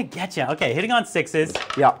 I'm going to get ya. Okay, hitting on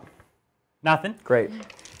 6s. Yeah, Nothing. great.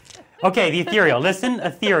 Okay, the Ethereal. Listen,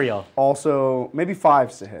 Ethereal. Also, maybe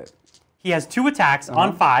 5s to hit. He has 2 attacks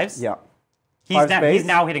on 5s. Yeah. He's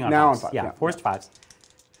now hitting on now 5s. on 5. Yeah, forced 5s.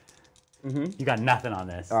 You got nothing on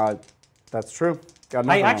this. That's true. Got I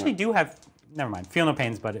nothing on actually it. do have... Never mind. Feel no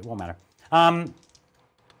pains, but it won't matter.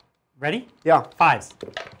 Ready? Yeah. 5s.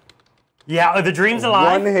 Yeah, the dream's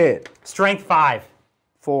alive. 1 hit. Strength 5.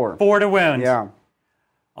 4. 4 to wound. Yeah.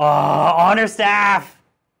 Oh, Honor Staff.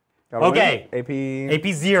 Gotta Okay. win.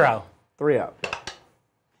 AP 0. 3 up.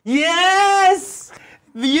 Yes!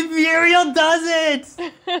 The Ethereal does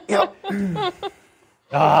it! Yep.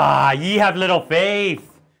 Ye have little faith.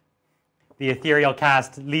 The Ethereal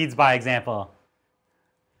cast leads by example.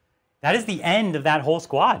 That is the end of that whole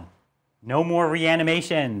squad. No more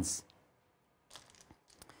reanimations.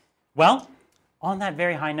 Well, on that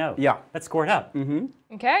very high note, Yeah. let's score it up.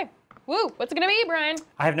 Okay. Woo, what's it gonna be, Brian?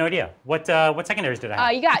 I have no idea. What secondaries did I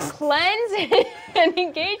have? You got cleanse and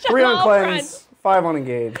engage 3 on on all cleanse, fronts. 5 on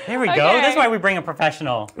engage. There we go. Okay. That's why we bring a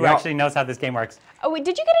professional who Yep. actually knows how this game works. Oh wait,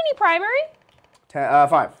 did you get any primary?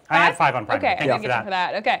 5. I had 5 on primary. Okay, Thank I you didn't for get that. you for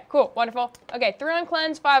that. Okay, cool, wonderful. Okay, 3 on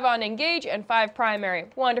cleanse, 5 on engage, and 5 primary.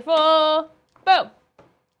 Wonderful. Boom.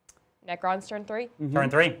 Necrons turn 3. Turn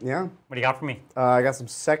 3. Yeah. What do you got for me? I got some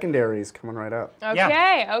secondaries coming right up.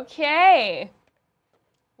 Okay, okay.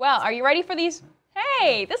 Well, are you ready for these?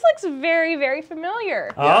 Hey, this looks very, very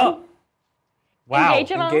familiar. Oh. Wow.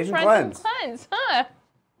 Engage on all Engage and fronts and cleanse. cleanse, huh?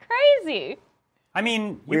 Crazy. I mean,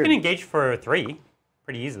 you Weird. can engage for 3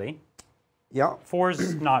 pretty easily. Yeah.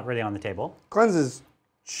 4's not really on the table. Cleanse is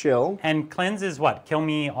chill. And cleanse is what? Kill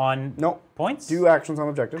me on Nope. points? Do actions on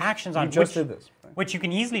objectives. Actions You on just which- did this. Which you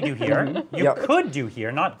can easily do here. You Yep. could do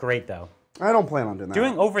here. Not great, though. I don't plan on doing that.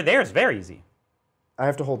 Doing over there is very easy, I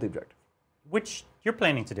have to hold the objective. which you're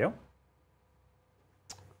planning to do.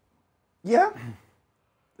 Yeah.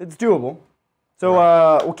 It's doable. So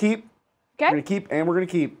we'll keep. We're Okay, gonna keep, and we're gonna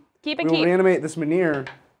keep. keep We and will keep. reanimate this Mynir.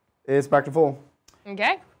 It's back to full.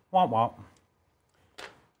 Okay. Womp womp.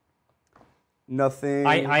 Nothing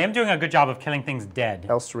I am doing a good job of killing things dead.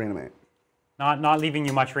 else to reanimate. Not leaving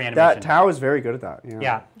you much That reanimation. Tau is very good at that. Yeah.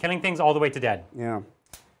 Yeah, killing things all the way to dead. Yeah.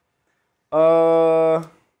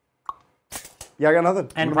 Yeah, I got nothing.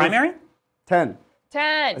 And I'm gonna move. primary? 10.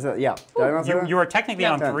 10. Is that, yeah. Did I not say that? You were technically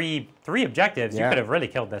Yeah. on 10. three objectives. You Yeah. could have really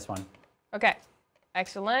killed this one. Okay.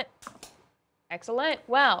 Excellent. Excellent.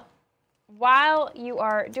 Well, while you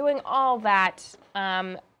are doing all that,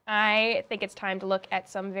 I'm I think it's time to look at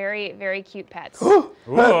some very, very cute pets. Pet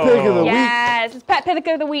pick of the week. Yes, it's pet pick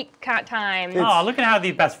of the week time. Oh, look at how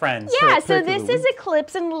these best friends. Yeah, Pet so pick of this the is week.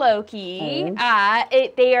 Eclipse and Loki.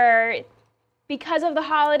 They are, because of the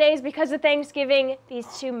holidays, because of Thanksgiving, these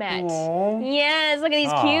two met. Aw. Yes, look at these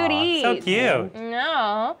Aw, cuties. so cute.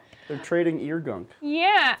 No. They're trading ear gunk.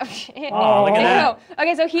 Yeah. Oh, look at that.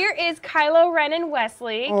 Okay, so here is Kylo Ren and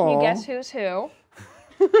Wesley. Can you Aw. guess who's who?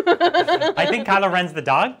 I think Kylo Ren's the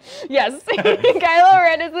dog. Yes, Kylo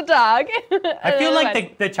Ren is the dog. I feel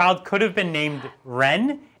like the child could have been named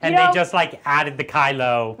Ren, and You know- they just like added the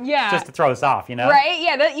Kylo Yeah. just to throw us off, you know? Right?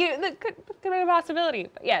 Yeah, that could be a possibility.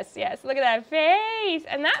 But yes. Look at that face.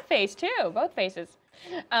 And that face, too. Both faces.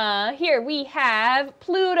 Here we have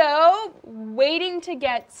Pluto waiting to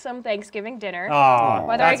get some Thanksgiving dinner. Oh,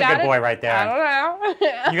 Whether I that's a got good it, boy right there. I don't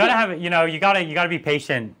know. You gotta have, you gotta be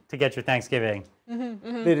patient to get your Thanksgiving.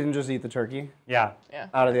 Mm-hmm. They didn't just eat the turkey Yeah.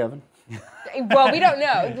 out of the oven. Well, we don't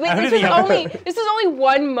know. This is only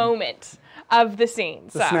one moment of the scene.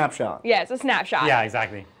 It's a snapshot. Yeah, it's a snapshot. Yeah,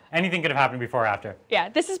 exactly. Anything could have happened before or after. Yeah,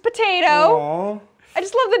 this is Potato. Aw. I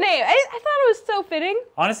just love the name. I thought it was so fitting.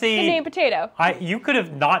 Honestly, The name Potato. you could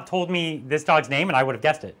have not told me this dog's name, and I would have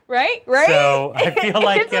guessed it. Right? So I feel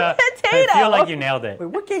like It's a I potato. feel like you nailed it. Wait,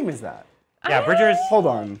 what game is that? Yeah, Bridger's. Hold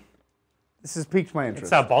on. This has piqued my interest.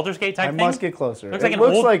 It's a Baldur's Gate type I thing. must get closer. Looks It like an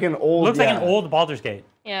looks old- like an old. Looks like an yeah. old Baldur's Gate.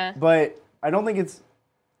 Yeah. But I don't think it's.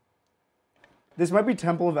 This might be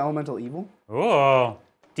Temple of Elemental Evil. Ooh,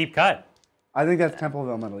 deep cut. I think that's Temple of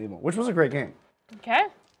Elemental Evil, which was a great game. Okay.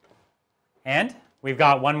 And we've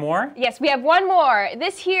got one more. Yes, we have one more.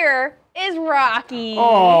 This here is Rocky.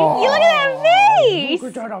 Oh. You look at that face.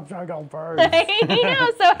 Look at that upside down face. I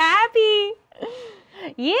know, so happy.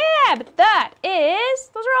 Yeah, but that is,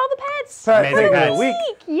 those are all the pets. Pet Amazing pick of pets. the week.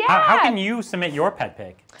 Yeah. How can you submit your pet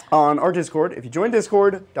pick? On our Discord, if you join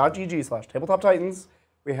discord.gg/tabletoptitans,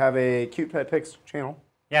 we have a cute pet pics channel.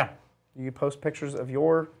 Yeah, You can post pictures of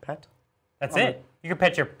your pet. that's it. You can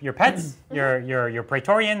pet your pets, your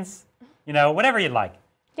Praetorians, whatever you'd like.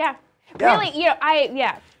 Yeah. Yeah. Really,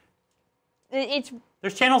 it's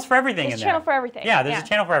There's channels for everything in there. channel for everything. Yeah, there's a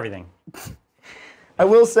channel for everything. I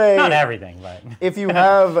will say, Not everything, but if you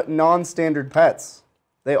have non-standard pets,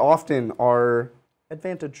 they often are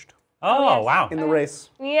advantaged oh yes. wow, in the race.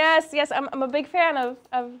 Yes, I'm a big fan of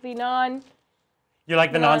the non. you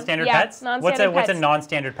like the non-standard yeah, pets? non-standard What's a pets.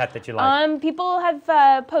 non-standard pet that you like? People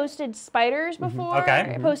have posted spiders before.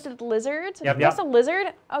 Okay. Posted lizards. Yep, Have you yep. posted a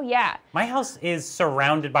lizard? Oh yeah. My house is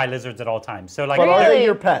surrounded by lizards at all times. So like, But are Really? they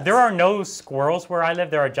your pets? there are no squirrels where I live.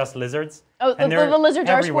 There are just lizards. Oh, and the they're lizards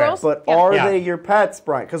are everywhere. squirrels? But Yeah. are Yeah. they your pets,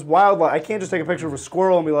 Brian? Because wildlife, I can't just take a picture of a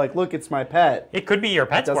squirrel and be like, look, it's my pet. It could be your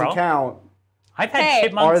pet Doesn't squirrel. count. I've had Hey. Are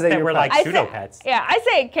chipmunks they that your were like pets? pseudo pets. Yeah, I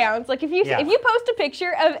say it counts. Like if you Yeah. post a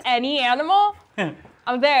picture of any animal,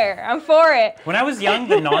 I'm there. I'm for it. When I was young,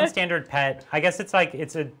 the non-standard pet, I guess it's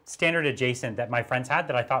a standard adjacent that my friends had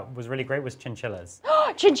that I thought was really great was chinchillas.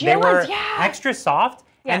 Chinchillas, They were yeah. extra soft,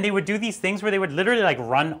 Yeah. and they would do these things where they would literally like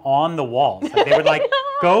run on the walls. Like, they would like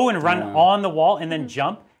go and run on the wall and then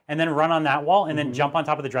jump and then run on that wall and then jump on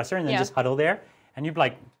top of the dresser and then Yeah. just huddle there. And you'd be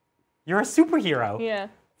like, you're a superhero. Yeah.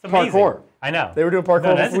 It's amazing. Parkour. I know. They were doing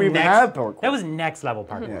parkour that's before we even next- had parkour. That was next level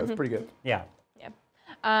parkour. Yeah, it was pretty good. Yeah.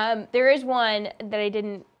 There is one that I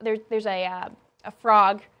didn't. There's a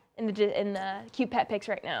frog in the cute pet pics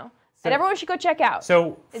right now that everyone should go check out.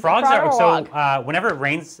 So It's a frogs frog or are a so log? whenever it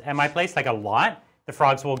rains at my place like a lot, the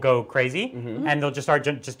frogs will go crazy and they'll just start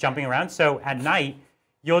just jumping around. So at night,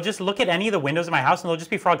 you'll just look at any of the windows in my house and there'll just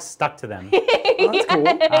be frogs stuck to them. Oh, that's cool.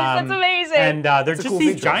 That's amazing. And they're It's a just cool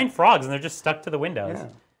these feature. giant frogs and they're just stuck to the windows.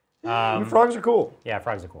 I mean, frogs are cool. Yeah,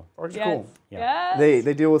 frogs are cool. Frogs are Yes. cool. Yeah. Yes.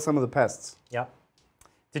 They deal with some of the pests. Yeah.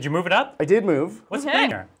 Did you move it up? I did move. What's the Okay. plan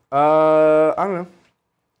here? I don't know.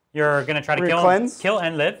 You're gonna try to We're gonna kill cleanse. kill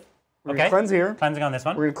and live. We're Okay. gonna cleanse here. Cleansing on this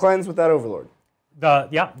one. We're gonna cleanse with that overlord. The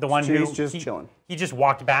one So who he's just chilling. He just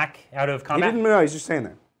walked back out of He combat. didn't know. He's just saying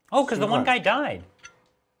there. Oh, because the one guy died.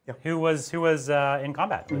 Yeah. Who was in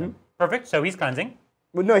combat with him. Perfect. So he's cleansing.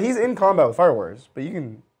 Well, no, he's in combat with Fire Warriors, but you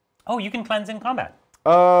can. Oh, you can cleanse in combat.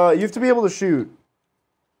 You have to be able to shoot.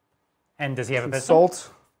 And does he have a pistol?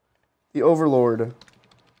 Consult the overlord.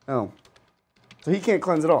 Oh, so he can't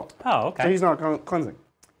cleanse at all. Oh, okay. So he's not cleansing.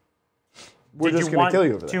 We're Did just you gonna want kill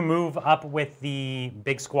you over to there. move up with the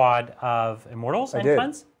big squad of immortals and did.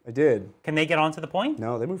 cleanse? I did. Can they get onto the point?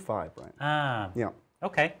 No, they move 5, Brian. Ah, Yeah,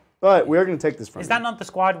 okay. but we are gonna take this from Is him. that not the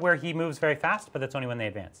squad where he moves very fast, but that's only when they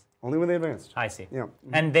advance? Only when they advanced. I see. Yeah.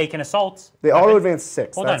 And they can assault. They weapons? auto advance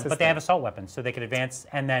 6. Hold That's on, his but they thing. have assault weapons, so they could advance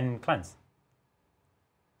and then cleanse.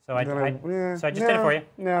 So I just did it for you.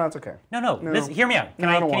 No, it's okay. No. Hear me out. Can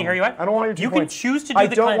I don't you want hear you out? I don't want your 2 You points. can choose to do I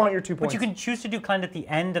the don't cleanse, want your 2 but you points. can choose to do cleanse at the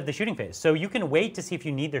end of the shooting phase. So you can wait to see if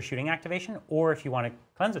you need their shooting activation or if you want to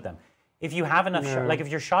cleanse with them. If you have enough, like if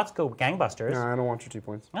your shots go gangbusters. No, I don't want your 2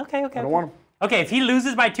 points. Okay. I don't want them. Okay, if he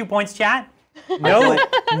loses by 2 points, chat, know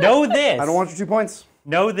this. I don't want your 2 points.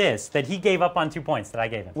 Know this, that he gave up on 2 points that I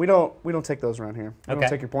gave him. We don't take those around here. We Okay. don't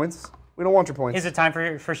take your points. We don't want your points. Is it time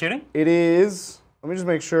for shooting? It is. Let me just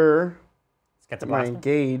make sure Let's get to my blast.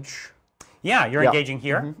 engage Yeah, you're Yeah. engaging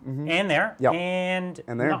here and there Yep. and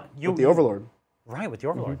and there no, with the Overlord. Right, with the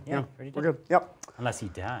Overlord. Yeah, already We're did. good. Yep. Unless he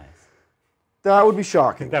dies. That would be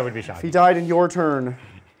shocking. That would be If he shocking. died in your turn,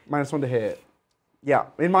 -1 to hit. Yeah,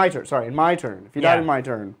 in my turn. Sorry, in my turn. If he died Yeah. in my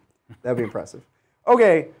turn, that'd be impressive.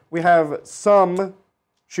 Okay, we have some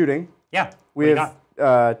shooting. Yeah. what We do you have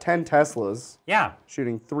got? 10 Teslas Yeah.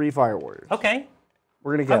 shooting 3 Fire Warriors. Okay.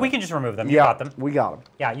 We're gonna get We them. can just remove them. You Yeah, got them. we got them.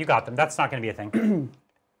 Yeah, you got them. That's not going to be a thing.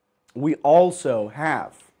 We also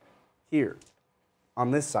have here on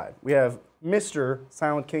this side, we have Mr.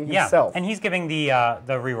 Silent King Yeah, himself. and he's giving the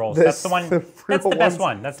rerolls. This- That's the one. That's the real best ones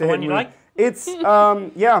one. That's to the hit one you move. like. It's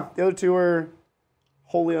yeah. The other two are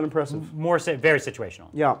wholly unimpressive. More very situational.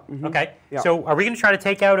 Yeah. mhm. Okay. Yeah. So are we going to try to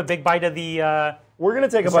take out a big bite of the? We're gonna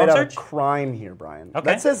take a The bite out Storm of Surge? crime here, Brian. Okay.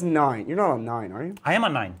 That says 9. You're not on 9, are you? I am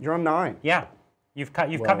on 9. You're on 9. Yeah. You've cut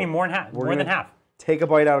me Well, more than half. we're More than gonna- half. Take a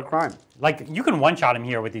bite out of crime. Like you can one-shot him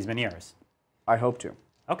here with these Minears. I hope to.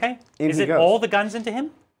 Okay. In Is he it goes. all the guns into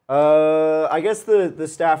him? I guess the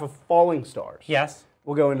staff of falling stars. Yes.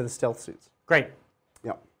 We'll go into the stealth suits. Great.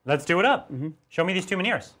 Yep. Let's do it up. Mm-hmm. Show me these 2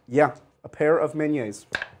 Minears. Yeah. A pair of Meuniers.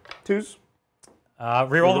 2s. Reroll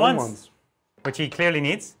the Rolling ones, which he clearly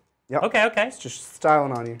needs. Yep. Okay. Just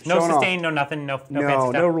styling on you. No Showing off. sustain, no nothing, no fancy No,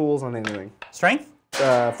 stuff. no rules on anything. Strength?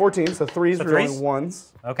 14, so 3s, So rerolling threes?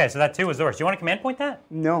 1s. Okay, so that 2 was yours. Do you want to command point that?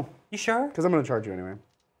 No, You sure? because I'm going to charge you anyway.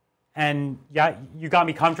 And yeah, you got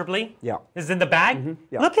me comfortably. Yeah. This is in the bag.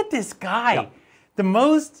 Yeah. Look at this guy, Yeah. the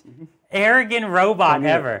most arrogant robot Don't need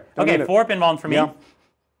it. ever. Don't Okay, need it. 4 pinballs for me. Yeah.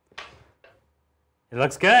 It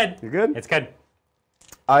looks good. You're good? It's good.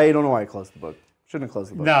 I don't know why I closed the book. Shouldn't have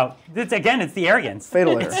closed the book. No, it's the arrogance.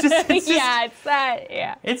 Fatal error. It's just Yeah, it's that.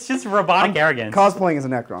 Yeah. it's just robotic arrogance. Cosplaying as a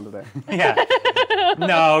Necron today. Yeah.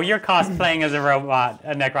 No, you're cosplaying as a robot,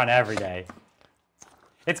 a Necron every day.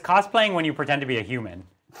 It's cosplaying when you pretend to be a human.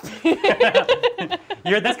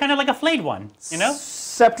 That's kind of like a flayed one, you know?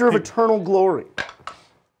 Scepter of Eternal Glory.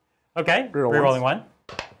 Okay, Reroll rerolling one.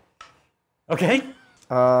 Okay,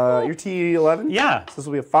 Your T11? yeah. So this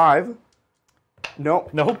will be a 5. Nope.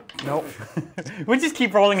 Nope. Nope. We just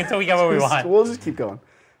keep rolling until we get what we want. We'll just keep going.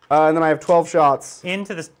 And then I have 12 shots.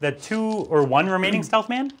 Into the 2 or 1 remaining stealth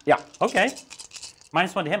man? Yeah. Okay.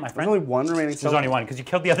 -1 to hit, my There's friend. only 1 remaining. There's only 1, because you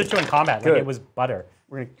killed the other 2 in combat. Like Good. it was butter.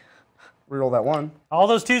 We're going to reroll that 1. All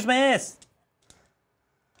those 2s miss.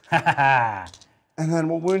 Ha ha ha. And then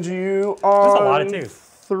we'll wound you on a lot of 2s.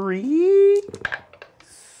 3.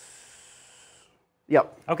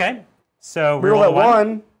 Yep. Okay. So Reroll that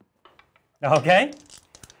 1. Okay.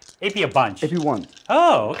 AP a bunch. AP 1.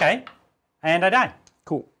 Oh, okay. And I die.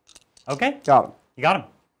 Cool. Okay. Got him. You got him.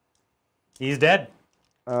 He's dead.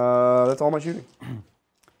 That's all my shooting.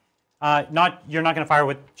 You're not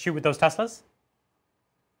gonna shoot with those Teslas?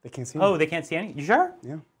 They can't see me. Oh, they can't see any? You sure?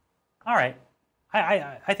 Yeah. All right.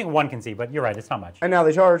 I think 1 can see, but you're right, it's not much. And now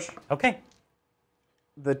they charge. Okay.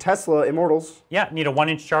 The Tesla Immortals Yeah, need a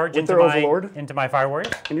 1-inch charge With into their my Overlord. into my Fire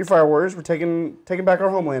Warriors. and your Fire Warriors. We're taking back our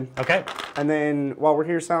homeland. Okay. And then while we're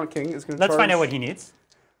here, Silent King is going to Let's charge. find out what he needs.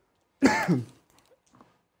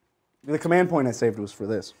 The command point I saved was for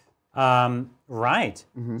this. Right.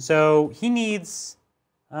 So he needs,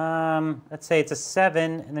 let's say it's a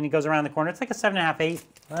 7, and then he goes around the corner. It's like a 7.5, 8.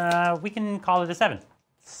 We can call it a 7.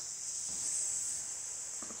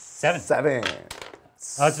 7. 7.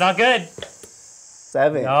 Oh, it's not good.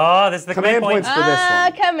 7. Oh, this is the command point. points for this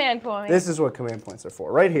one. Command point. This is what command points are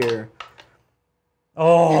for. Right here.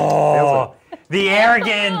 Oh, the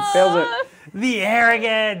arrogance. Fails it. The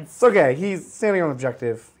arrogance. It's okay. He's standing on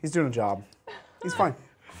objective. He's doing a job. He's fine.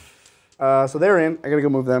 So they're in. I gotta go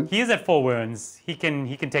move them. He is at full wounds. He can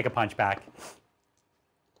take a punch back.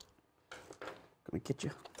 Gonna get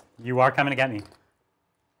you. You are coming to get me.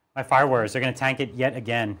 My Fire Warriors are going to tank it yet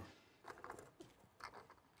again.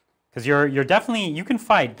 Because you're definitely, you can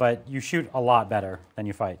fight, but you shoot a lot better than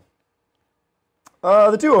you fight.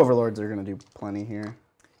 The 2 Overlords are gonna do plenty here.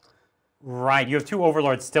 Right, you have 2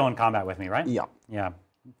 Overlords still in combat with me, right? Yeah. Yeah.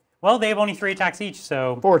 Well, they have only 3 attacks each,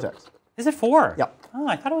 so... 4 attacks. Is it 4? Yeah. Oh,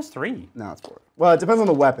 I thought it was 3. No, it's 4. Well, it depends on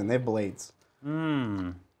the weapon. They have blades. Which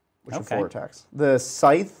are Okay. 4 attacks. The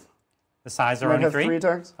Scythe The size are Might only have 3? 3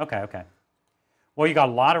 attacks. Okay, okay. Well, you got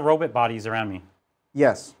a lot of robot bodies around me.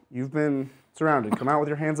 Yes, you've been surrounded. Come out with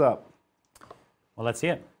your hands up. Well, let's see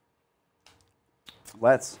it.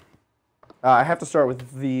 Let's. I have to start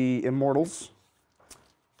with the Immortals.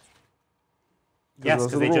 Yes, those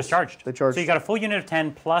because are the they rules. just charged. They charged. So you got a full unit of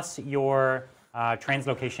 10 plus your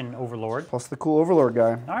Translocation Overlord. Plus the cool Overlord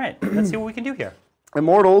guy. All right, let's see what we can do here.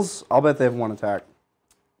 Immortals, I'll bet they have 1 attack.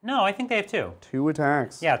 No, I think they have 2. 2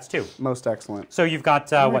 attacks. Yeah, it's 2. Most excellent. So you've got,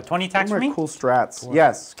 what, 20 attacks What for are my me? cool strats?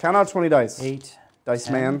 Yes, count out 20 dice. 8, Dice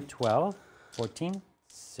 10, man. 12, 14,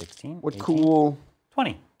 16, What 18, cool.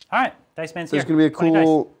 20. All right, Dice Man's There's here. going to be a 20 dice.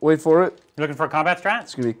 cool. Wait for it. You looking for a combat strat?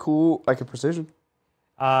 It's going to be cool. I could precision.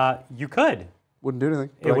 You could. Wouldn't do anything.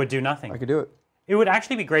 It would do nothing. I could do it. It would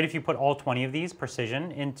actually be great if you put all 20 of these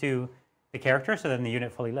precision into the character so then the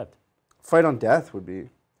unit fully lived. Fight on death would be.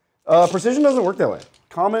 Precision doesn't work that way.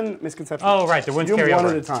 Common misconception. Oh, right, the wounds You do carry them over.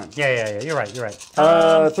 one at a time. Yeah, you're right, you're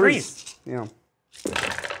right. Threes. Yeah.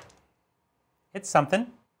 It's something.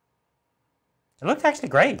 It looked actually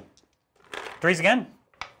great. 3s again.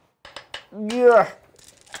 Yeah.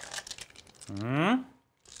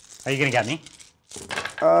 Are you going to get me?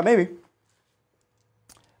 Maybe.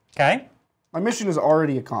 Okay, My mission is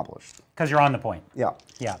already accomplished. because you're on the point. Yeah.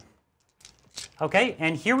 Yeah. Okay,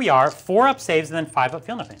 and here we are, 4 up saves and then 5 up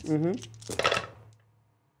field nothings.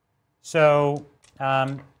 So,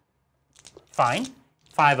 fine.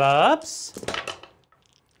 5 ups. 3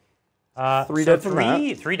 so dead from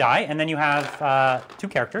that. 3 die, and then you have 2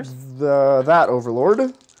 characters. That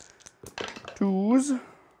Overlord. 2s.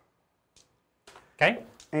 Okay,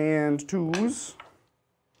 And 2s.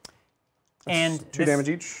 and 2 this damage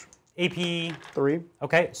each. AP. 3.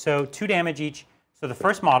 Okay, so 2 damage each. So the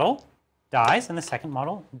first model dies, and the second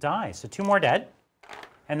model dies. So 2 more dead,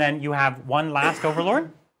 and then you have 1 last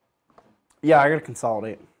Overlord. Yeah, I gotta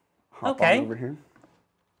consolidate. Hop Okay. on over here.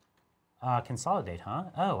 Consolidate, huh?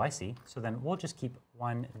 Oh, I see. So then we'll just keep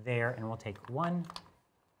 1 there, and we'll take 1.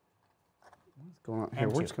 What's going on? Here,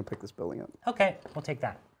 And we're 2. just gonna pick this building up. Okay, we'll take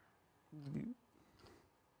that.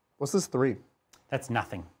 What's this 3? That's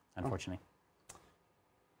nothing, unfortunately.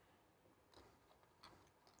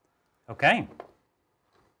 Okay.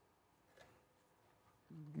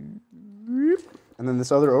 And then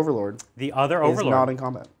this other Overlord The other is Overlord. not in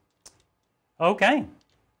combat. Okay.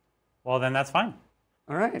 Well, then that's fine.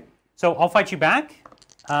 All right. So I'll fight you back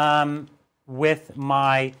with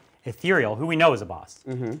my Ethereal, who we know is a boss.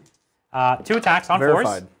 2 attacks on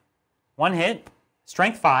Verified. 4s. 1 hit.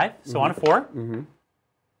 Strength 5, so on a 4.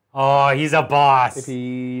 Oh, he's a boss. If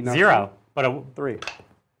he knocks 0. down, But a 3.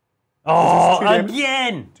 oh, 2 damage?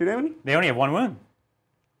 again. 2 damage? They only have 1 wound.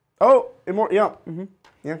 Oh, immortal. Yeah.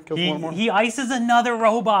 Yeah, kills He, 1 more. he ices another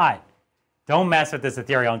robot. Don't mess with this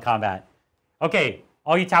Ethereal in combat. Okay,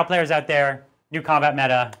 all you TOW players out there, new combat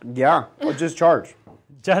meta. Yeah, or just charge.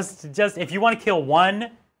 Just if you want to kill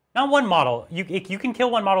one, not one model, you can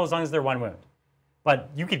kill 1 model as long as they're 1 wound. But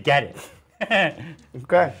you could get it.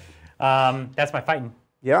 Okay. That's my fighting.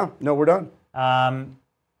 Yeah, no, we're done.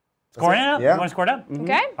 Scoring it up? Yeah. You want to score it up?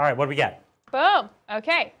 Okay. All right, what do we get? Boom.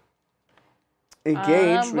 Okay.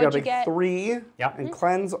 Engage, we what'd got a you big get? 3. Yep. And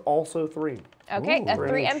cleanse also 3. Okay. A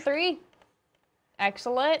 3 range. and 3.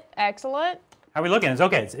 Excellent. Excellent. How are we looking? It's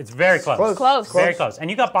okay. It's very close. Close. Very close. And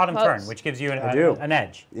you got bottom Close. turn, which gives you do. an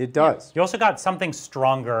edge. It does. You also got something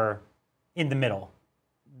stronger in the middle.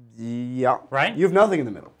 Yeah. Right? You have nothing in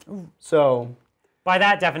the middle. So, By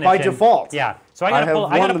that definition. By default, Yeah. So I I gotta have pull. I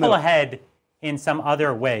one gotta in the pull middle. ahead in some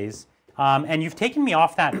other ways, and you've taken me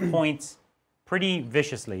off that point pretty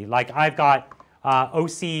viciously. Like I've got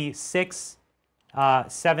OC 6,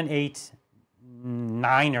 7, 8,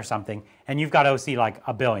 9 or something, and you've got OC like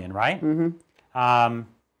a billion, right? Mm-hmm.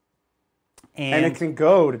 and it can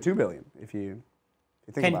go to 2 billion if you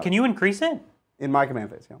think about can it. you increase it In my command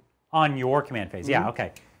phase, yeah. on your command phase? Mm-hmm. Yeah.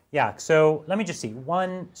 Okay. Yeah. So let me just see.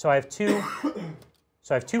 So I have 2.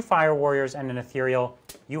 So I have 2 Fire Warriors and an Ethereal.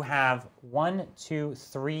 You have 1, 2,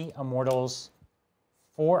 3 Immortals,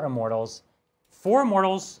 4 Immortals. 4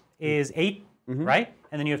 Immortals is 8, right?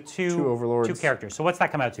 And then you have 2 Overlords. 2 characters. So what's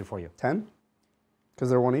that come out to for you? 10? Because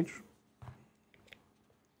they're 1 each?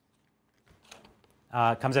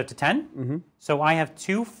 Comes out to 10. So I have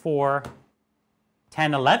 2, 4,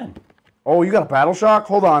 10, 11. Oh, you got a battle shock?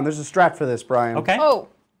 Hold on, there's a strat for this, Brian. Okay. Oh.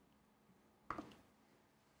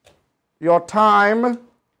 Your time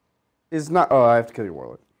is not. Oh, I have to kill your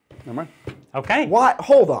warlord. Never mind. Okay. What?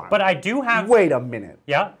 Hold on. But I do have. Wait a minute.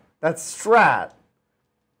 Yeah. That's strat.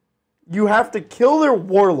 You have to kill their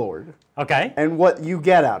warlord, Okay. and what you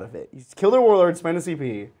get out of it. You kill their warlord, spend a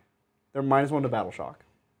CP, they're -1 to battle shock.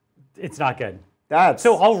 It's not good. That's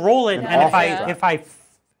So I'll roll it, and if I awful.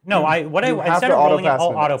 no, have instead to of rolling it, auto-pass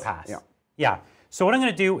I'll minutes. auto pass. Yeah. Yeah. So what I'm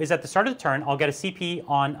going to do is at the start of the turn, I'll get a CP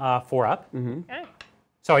on 4 up. Okay.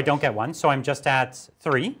 So I don't get 1. So I'm just at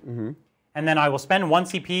 3. And then I will spend 1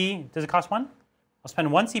 CP. Does it cost 1? I'll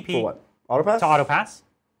spend 1 CP for what? Auto pass? to auto pass.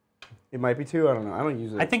 It might be 2. I don't know. I don't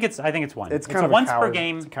use it. I think it's 1. It's kind of once a coward, per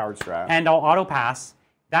game, It's a coward strat. and I'll auto pass.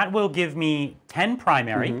 That will give me 10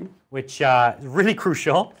 primary, which is really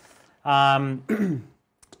crucial. And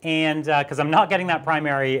because I'm not getting that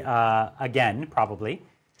primary again, probably.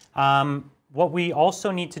 What we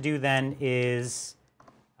also need to do then is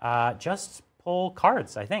just pull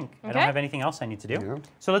cards, I think. I don't Okay. have anything else I need to do. Yeah.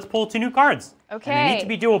 So let's pull 2 new cards. Okay. And they need to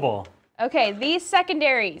be doable. Okay, these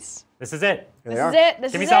secondaries. This is it. Here they This are. is it.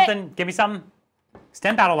 This Give me is something. Give me something.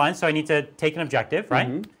 Extend battle lines, so I need to take an objective,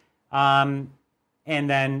 right? And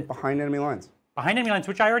then Behind enemy lines. behind enemy lines,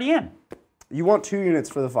 which I already am. You want 2 units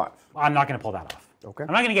for the 5. I'm not going to pull that off. Okay.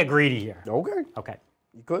 I'm not going to get greedy here. Okay. Okay.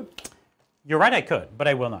 You could. You're right, I could, but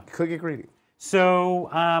I will not. You could get greedy.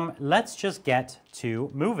 So let's just get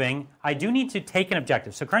to moving. I do need to take an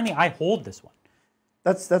objective. So currently I hold this one.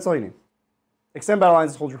 That's all you need. Extend battle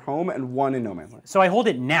lines, hold your home, and 1 in no man's land. So I hold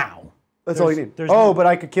it now. That's all you need. there's Oh, no- but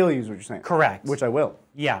I could kill you is what you're saying. Correct. Which I will.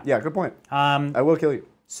 Yeah. Yeah, good point. I will kill you.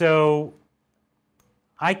 So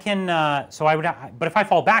I can, so I would, but if I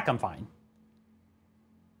fall back, I'm fine.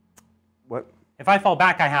 What? If I fall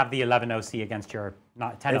back, I have the 11 OC against your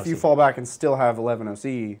not 10 OC. If you fall back and still have 11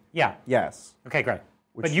 OC, Yeah. yes. Okay, great.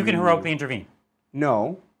 But Which you can you- heroically intervene.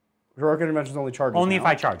 No. Heroic interventions only charges Only now. if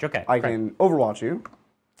I charge. Okay. I great. can overwatch you.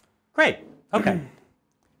 Great. Okay.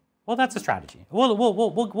 Well, that's a strategy.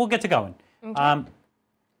 We'll get to going. Well-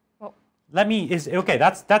 Let me okay.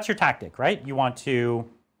 That's your tactic, right? You want to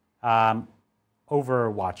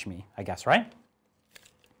overwatch me, I guess, right?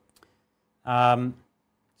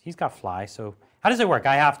 He's got fly. So how does it work?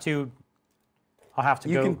 I'll have to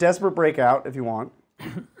You go. can desperate breakout if you want.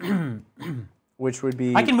 Which would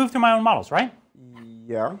be I can move through my own models, right?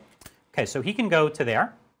 yeah. Okay, so he can go to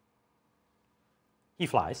there. He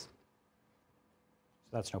flies.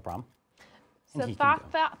 So that's no problem. So And he can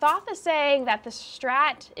Thoth is saying that the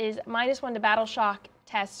strat is -1 to battle shock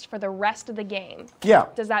tests for the rest of the game. Yeah.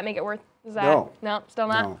 Does that make it worth? Is that No. No, still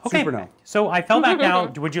not. No. Okay. Super no. So I fell back now.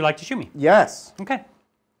 Would you like to shoot me? Yes. Okay.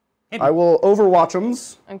 I will overwatch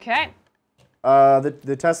them. Okay.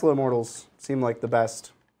 The Tesla Immortals seem like the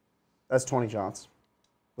best. That's 20 shots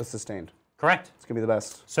with sustained. Correct. It's going to be the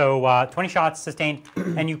best. So 20 shots sustained,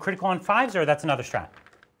 and you critical on 5s, or that's another strat?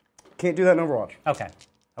 Can't do that in Overwatch Okay.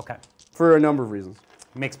 Okay. for a number of reasons.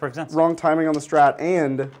 Makes perfect sense. Wrong timing on the strat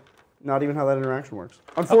and not even how that interaction works.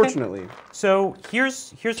 Unfortunately. So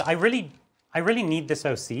here's I really need this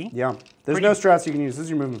OC. Yeah. There's Pretty- no strats you can use. This is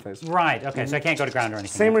your movement phase. Right. Okay. So I can't go to ground or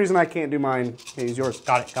anything. Same reason I can't do mine. Can't use yours.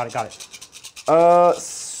 Got it. Got it. Got it.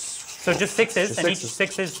 So just 6s, Just and each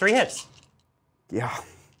sixes. 6 is 3 hits. Yeah.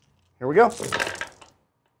 Here we go. It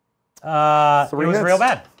was hits. real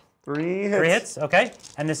bad. 3 hits. 3 hits. Okay.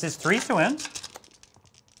 And this is 3 to win.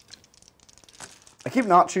 I keep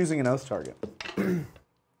not choosing an oath target. There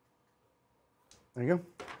you go.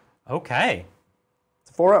 Okay.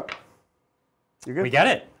 It's a 4 up. You're good. We get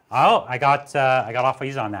it. Oh, I got off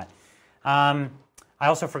easy on that. I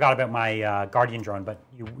also forgot about my Guardian drone, but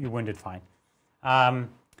you wounded fine.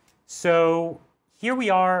 So here we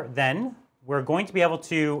are then. We're going to be able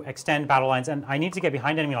to extend battle lines, and I need to get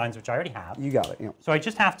behind enemy lines, which I already have. You got it. Yeah. So I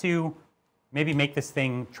just have to maybe make this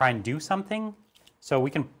thing try and do something. So we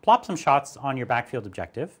can plop some shots on your backfield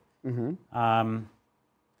objective.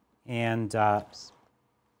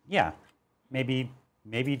 Yeah, maybe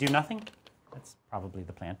do nothing. That's probably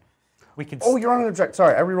the plan. We could. Oh, you're on an objective.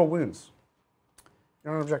 Sorry, I reroll wounds.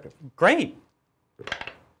 You're on an objective. Great.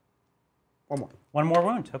 One more. One more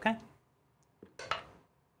wound. Okay.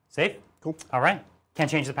 Safe. Cool. All right.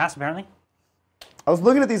 Can't change the past apparently. I was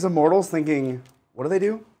looking at these immortals thinking, what do they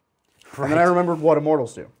do? Right. And then I remembered what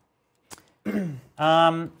immortals do.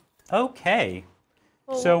 Okay.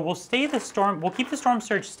 So we'll stay the storm. We'll keep the storm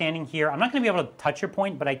surge standing here. I'm not going to be able to touch your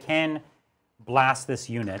point, but I can blast this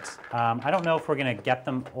unit. I don't know if we're going to get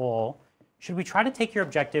them all. Should we try to take your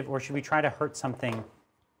objective, or should we try to hurt something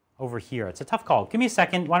over here? It's a tough call. Give me a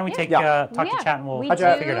second. Why don't we take Yeah. talk to chat and we'll we figure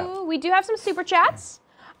it out. We do have some super chats.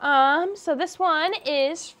 So this one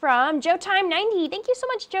is from Joe Time 90. Thank you so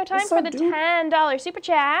much, Joe Time, What's for up, the dude? $10 super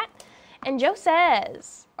chat. And Joe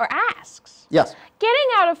says, or asks, Yes. getting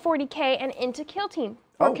out of 40k and into Kill Team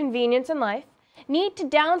for Oh. convenience in life. Need to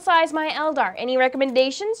downsize my Eldar. Any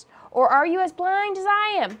recommendations? Or are you as blind as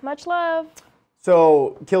I am? Much love.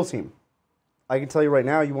 So, kill team. I can tell you right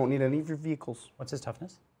now, you won't need any of your vehicles. What's his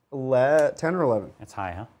toughness? 10 or 11. It's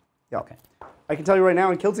high, huh? Yeah. Okay. I can tell you right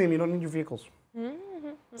now, in Kill Team, you don't need your vehicles.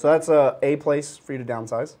 So that's a place for you to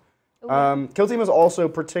downsize. Kill Team is also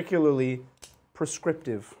particularly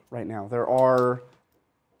prescriptive right now. There are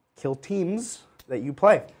kill teams that you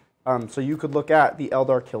play. So you could look at the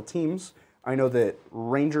Eldar kill teams. I know that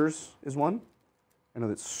Rangers is one. I know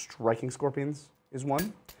that Striking Scorpions is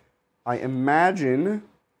one. I imagine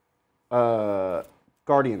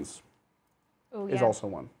Guardians is also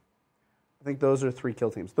one. I think those are 3 kill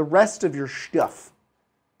teams. The rest of your stuff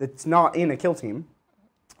that's not in a kill team,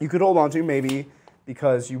 you could hold on to maybe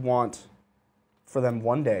because you want for them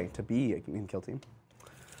one day to be in kill team.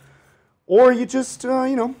 Or you just,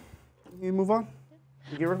 you move on.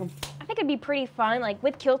 You get rid of them. I think it'd be pretty fun, like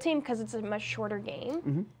with Kill Team, because it's a much shorter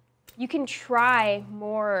game. You can try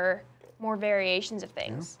more variations of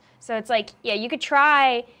things. So it's like, yeah, you could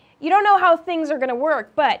try. You don't know how things are going to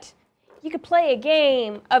work, but you could play a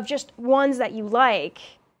game of just ones that you like,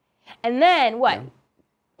 and then what?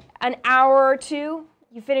 An hour or two,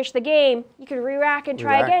 you finish the game. You could re-rack and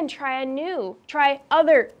try again. Try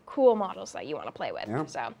other cool models that you want to play with. Yeah.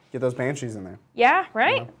 So get those Banshees in there. Yeah.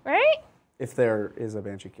 Right. Right. If there is a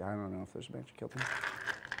Banshee, I don't know if there's a Banshee kill team.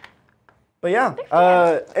 But yeah,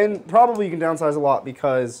 and probably you can downsize a lot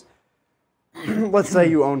because, let's say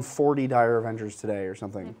you own 40 Dire Avengers today or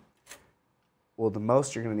something. Well, the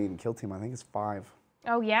most you're going to need in kill team, I think, is 5.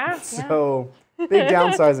 Oh yeah. So big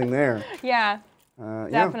downsizing there. Yeah.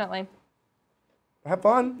 Definitely. Yeah. Have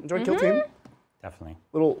fun. Enjoy kill team. Definitely.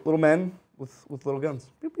 Little men with little guns.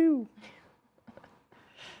 Pew pew.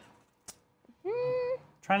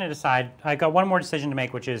 Trying to decide. I got one more decision to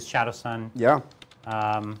make, which is Shadow Sun. Yeah.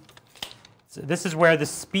 So this is where the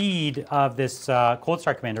speed of this Cold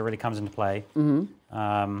Star Commander really comes into play.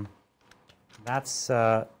 That's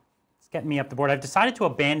it's getting me up the board. I've decided to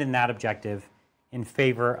abandon that objective in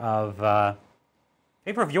favor of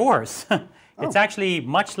yours. It's actually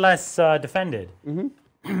much less defended.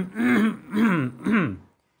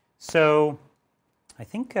 So I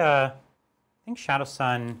think Shadow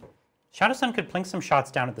Sun could plink some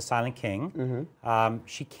shots down at the Silent King.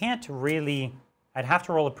 She can't really. I'd have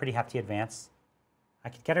to roll a pretty hefty advance. I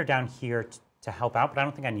could get her down here to help out, but I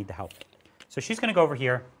don't think I need the help. So she's going to go over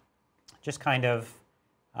here, just kind of.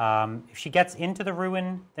 If she gets into the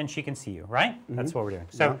ruin, then she can see you, right? That's what we're doing.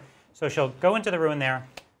 So, so she'll go into the ruin there,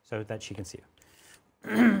 so that she can see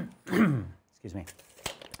you. Excuse me.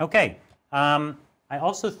 Okay. I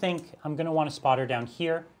also think I'm going to want to spot her down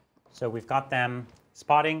here. So we've got them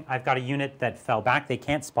spotting. I've got a unit that fell back. They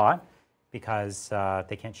can't spot because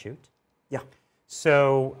they can't shoot. Yeah.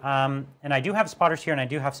 So, and I do have spotters here, and I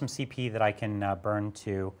do have some CP that I can burn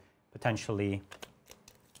to potentially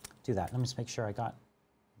do that. Let me just make sure I got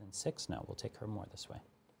 6. No, we'll take her more this way.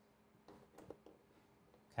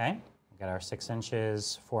 Okay, we'll get our 6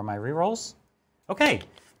 inches for my rerolls. Okay,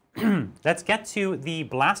 let's get to the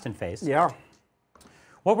blasting phase. Yeah.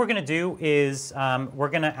 What we're going to do is we're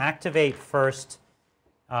going to activate first.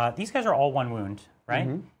 These guys are all 1 wound,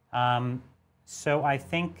 right? So I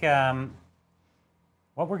think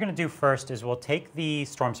what we're going to do first is we'll take the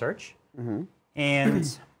Storm Surge,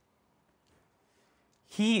 and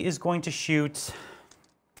he is going to shoot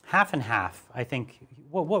half and half. I think.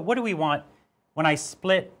 What do we want? When I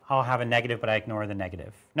split, I'll have a negative, but I ignore the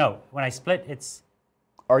negative. No, when I split, it's.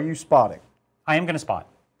 Are you spotting? I am going to spot.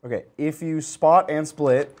 Okay, if you spot and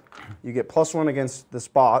split, you get +1 against the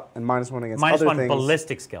spot and -1 against other -1 things.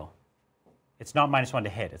 ballistic skill. It's not -1 to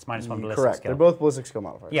hit. It's -1 ballistic Correct. skill. They're both ballistic skill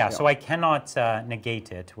modifiers. Yeah, so I cannot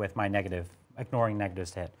negate it with my negative, ignoring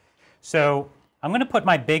negatives to hit. So I'm going to put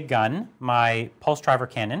my big gun, my pulse driver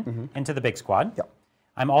cannon, into the big squad. Yep.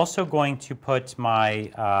 I'm also going to put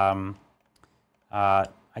my, I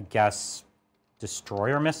guess,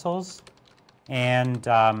 destroyer missiles and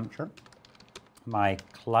my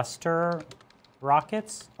cluster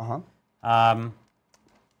rockets. And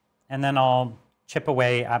then I'll chip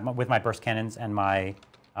away with my burst cannons and my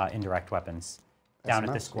indirect weapons down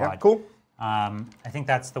at this squad. Yeah, cool. I think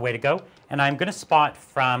that's the way to go. And I'm going to spot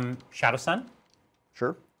from Shadow Sun.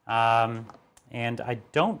 Sure. And I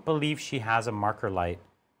don't believe she has a marker light.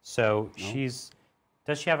 So she's...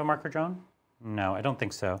 Does she have a marker drone? No, I don't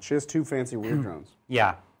think so. She has 2 fancy weird drones.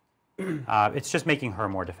 Yeah. It's just making her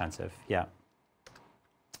more defensive. Yeah.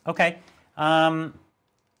 Okay.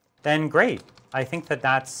 Then great. I think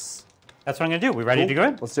that's what I'm going to do. We ready to go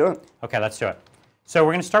in? Let's do it. Okay, let's do it. So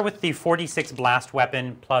we're going to start with the 46 blast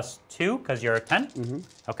weapon +2 because you're a 10.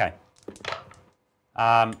 Okay.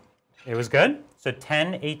 It was good. So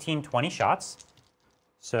 10, 18, 20 shots.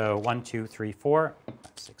 So 1, 2, 3, 4, 5,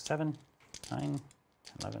 6, 7, 9,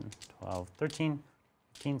 11, 12, 13,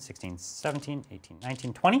 15, 16, 17, 18,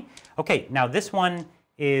 19, 20. Okay, now this one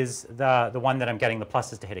is the one that I'm getting the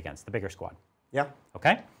pluses to hit against, the bigger squad. Yeah.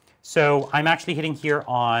 Okay, so I'm actually hitting here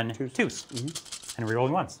on twos and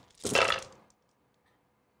rerolling ones.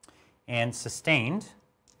 And sustained.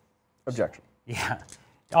 Objection. Yeah.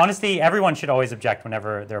 Honestly, everyone should always object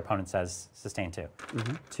whenever their opponent says sustain 2.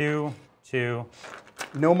 2, 2.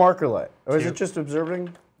 No marker light. Or is 2. it just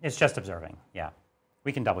observing? It's just observing, yeah.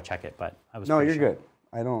 We can double check it, but I was No, pretty you're sure. good.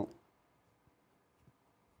 I don't.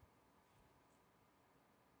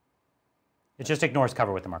 It just ignores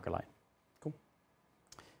cover with the marker light. Cool.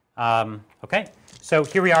 Okay, so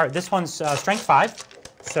here we are. This one's strength 5,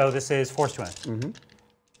 so this is force to wound.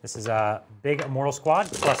 This is a big immortal squad,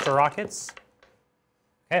 cluster rockets.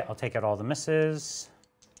 Okay, I'll take out all the misses.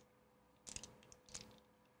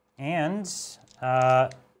 And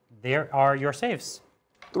there are your saves.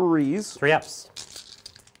 3s. 3 ups.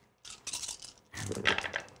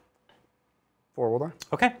 4 will die.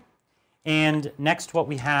 Okay. And next what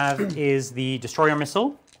we have is the destroyer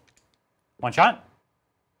missile. 1 shot.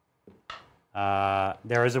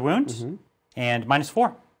 There is a wound. And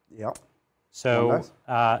 -4. Yep. So,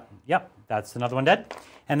 yep, that's another one dead.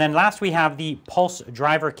 And then last we have the pulse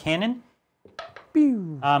driver cannon.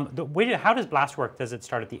 How does blast work? Does it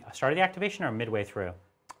start at the start of the activation or midway through?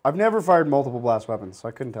 I've never fired multiple blast weapons, so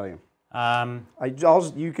I couldn't tell you.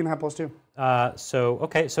 You can have +2.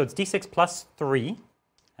 Okay, so it's d6 plus 3,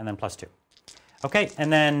 and then +2. Okay,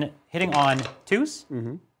 and then hitting on 2s.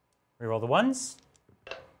 Reroll the 1s.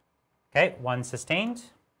 Okay, 1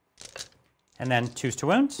 sustained. And then 2s to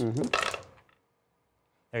wound.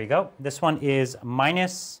 There you go. This one is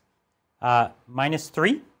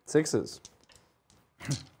 -3. 6s.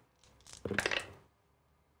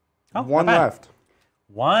 Oh, 1 not bad. left.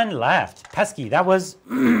 1 left. Pesky. That was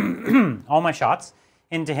all my shots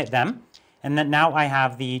in to hit them. And then now I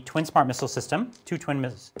have the twin smart missile system, 2 twin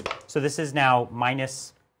missiles. So this is now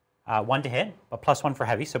 -1 to hit, but +1 for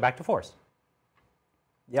heavy, so back to 4s.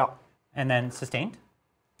 Yeah. And then sustained.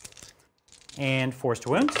 And 4s to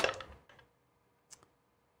wound.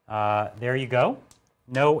 There you go.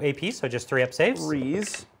 No AP, so just 3 up saves.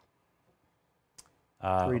 3s.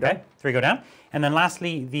 3 Okay, down. 3 go down. And then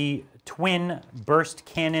lastly, the twin burst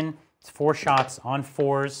cannon. It's 4 shots on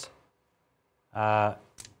 4s.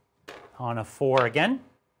 On a 4 again.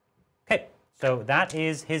 Okay, so that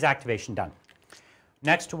is his activation done.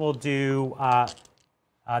 Next we'll do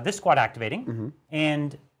this squad activating.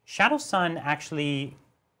 And Shadow Sun actually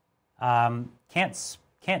can't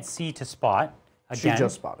see to spot. Again. She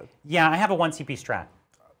just spotted. Yeah, I have a 1 CP strat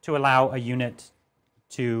to allow a unit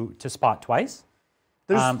to spot twice.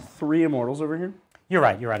 There's 3 immortals over here. You're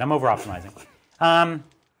right. I'm over optimizing.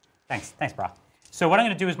 Thanks, Brock. So what I'm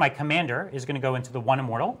going to do is my commander is going to go into the 1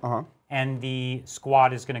 immortal, and the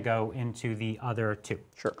squad is going to go into the other 2.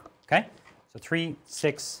 Sure. Okay. So 3,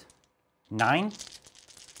 6, 9.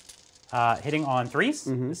 Hitting on 3s.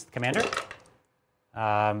 This is the commander.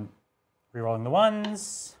 Rerolling the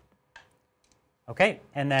 1s. Okay,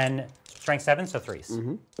 and then strength 7, so 3s.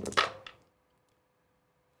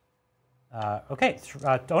 Okay,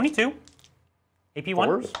 only 2. AP 1.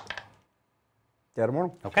 4s. Dead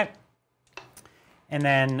immortal. Okay. And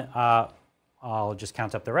then I'll just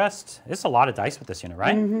count up the rest. It's a lot of dice with this unit,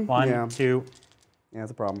 right? 1, yeah. 2, Yeah,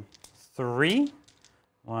 that's a problem. 3.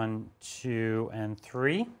 1, 2, and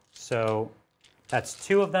 3. So that's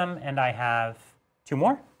 2 of them, and I have 2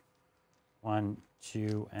 more. 1,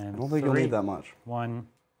 2, and 3. I don't think you'll need that much. 1.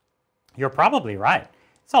 You're probably right.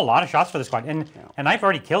 It's a lot of shots for the squad, and I've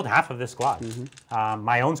already killed half of this squad.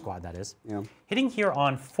 My own squad, that is. Yeah. Hitting here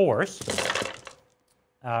on 4s,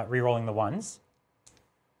 rerolling the 1s.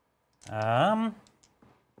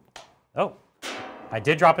 Oh, I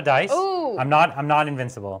did drop a dice. Ooh. I'm not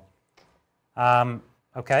invincible.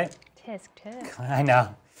 Okay. Tisk, tisk. I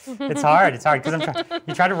know. It's hard because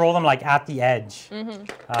you try to roll them like at the edge.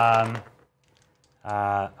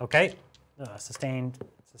 Okay. Sustained.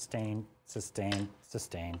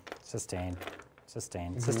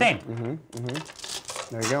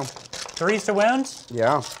 There you go. 3s to wound.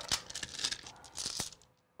 Yeah.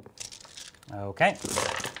 Okay.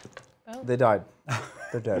 They died.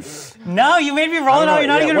 They're dead. No, you made me roll it out. You're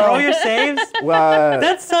not even gonna roll your saves. Well,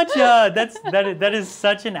 That's such a that is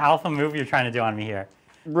such an alpha move you're trying to do on me here.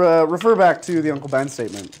 refer back to the Uncle Ben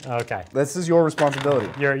statement. Okay. This is your responsibility.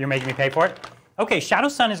 You're making me pay for it? Okay, Shadow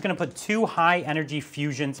Sun is going to put 2 high energy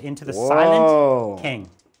fusions into the Whoa. Silent King.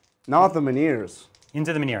 Not the Meniers.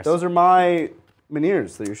 Into the Meniers. Those are my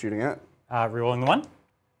Meniers that you're shooting at. Rerolling the 1.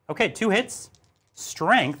 Okay, 2 hits.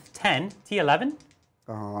 Strength 10, T11.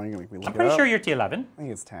 Oh, you're gonna make me look I'm it pretty up. sure you're T11. I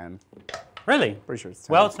think it's 10. Pretty sure it's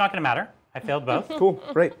 10. Well, it's not going to matter. I failed both. Cool.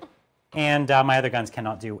 Great. And my other guns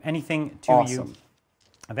cannot do anything to you Awesome.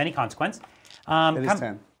 of any consequence. It is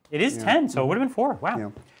 10. It is 10, so it would have been 4. Wow. Yeah.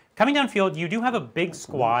 Coming downfield, you do have a big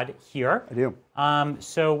squad here. I do.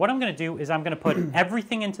 So what I'm going to do is I'm going to put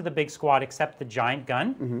everything into the big squad except the giant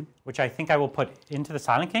gun, which I think I will put into the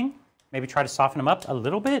Silent King. Maybe try to soften him up a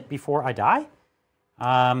little bit before I die.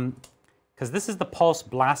 Because this is the Pulse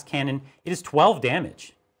Blast Cannon. It is 12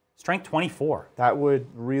 damage. Strength 24. That would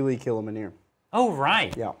really kill a Minear. Oh,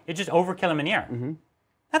 right. Yeah. It just overkill a Minear.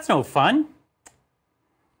 That's no fun.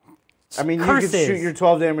 I mean, you Curses. could shoot your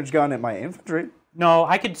 12 damage gun at my infantry. No,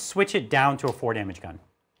 I could switch it down to a 4 damage gun.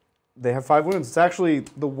 They have 5 wounds. It's actually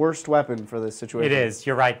the worst weapon for this situation. It is.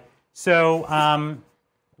 You're right. So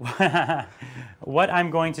what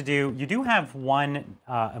I'm going to do, you do have one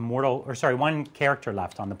one character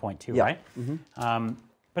left on the point too, Yeah. right?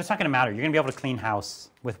 But it's not going to matter. You're going to be able to clean house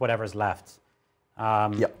with whatever's left.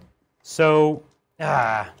 Yep. So,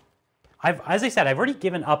 as I said, I've already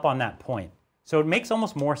given up on that point. So it makes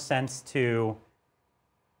almost more sense to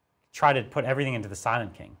try to put everything into the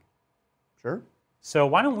Silent King. Sure. So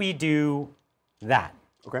why don't we do that?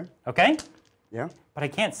 Okay. Okay? Yeah. But I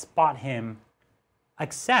can't spot him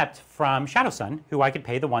except from Shadow Sun, who I could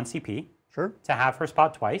pay the 1 CP Sure. to have her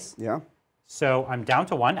spot twice. Yeah. So I'm down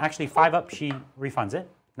to 1. Actually, 5 up, she refunds it.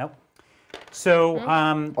 Nope. So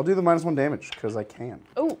I'll do the -1 damage because I can.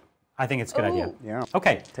 Ooh. I think it's a good idea. Ooh. Yeah.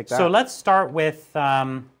 Okay. Take So that. let's start with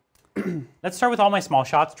all my small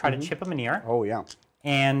shots. Try to chip a Minear, Oh, yeah.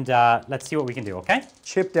 and let's see what we can do. Okay.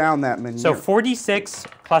 Chip down that Minear. So 4d6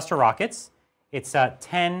 cluster rockets. It's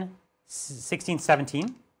 10, 16,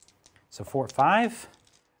 17. So 4, 5.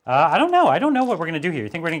 I don't know. I don't know what we're going to do here. You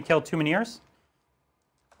think we're going to kill 2 Minears?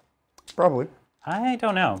 Probably. I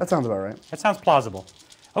don't know. That sounds about right. That sounds plausible.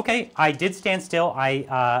 Okay, I did stand still. I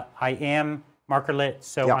am marker lit,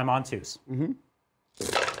 so Yeah. I'm on 2s.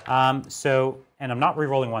 And I'm not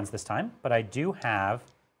re-rolling 1s this time, but I do have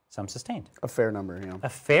some sustained. A fair number, yeah. A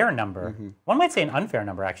fair number. One might say an unfair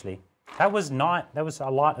number, actually. That was a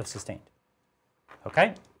lot of sustained.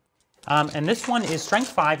 Okay. And this one is strength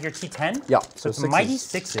 5, your T10. Yeah, So it's so mighty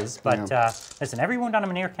sixes. 6s, but listen, every wound on a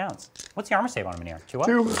Minear counts. What's the armor save on a Minear? 2 up?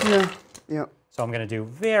 2, yeah. Yeah. So I'm going to do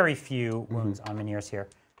very few wounds on Minears here.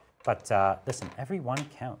 But listen, every one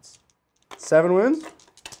counts. 7 wounds?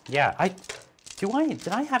 Yeah, did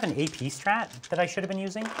I have an AP strat that I should have been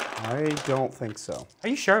using? I don't think so. Are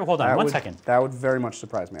you sure? Hold on, one second. That would very much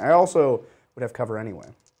surprise me. I also would have cover anyway.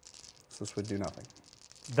 So this would do nothing.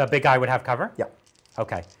 The big guy would have cover? Yeah.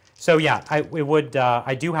 Okay. So yeah,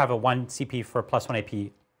 I do have a 1 CP for +1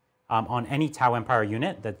 AP on any TWO Empire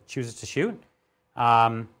unit that chooses to shoot.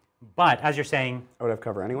 But as you're saying, I would have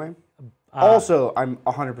cover anyway. Also, I'm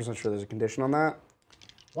 100% sure there's a condition on that.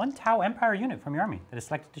 1 TWO Empire unit from your army that is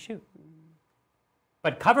selected to shoot.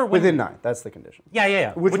 But cover would... Within 9, that's the condition.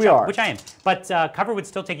 Yeah. Which we are. Which I am. But cover would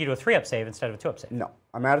still take you to a 3-up save instead of a 2-up save. No.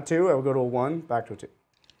 I'm at a 2, I would go to a 1, back to a 2.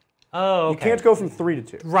 Oh, okay. You can't go from 3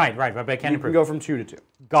 to 2. Right, but I can You improve. can go from 2 to 2.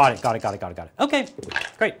 Got it. Okay,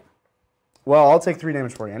 great. Well, I'll take 3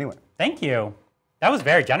 damage for you anyway. Thank you. That was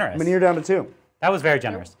very generous. Minear down to 2. That was very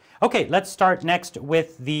generous. Okay, let's start next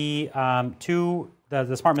with the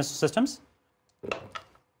the smart missile systems.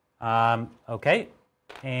 Okay,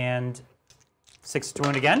 and 6 to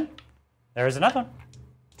wound again. There's another one.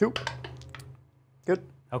 2. Good.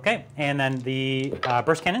 Okay, and then the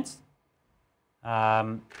burst cannons.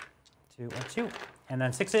 2, 2, and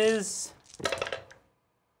then 6s.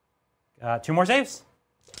 2 more saves.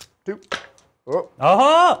 2. Oh.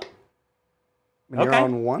 Oh! Minear Okay.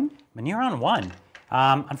 on 1. Minear on 1.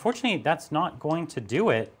 Unfortunately, that's not going to do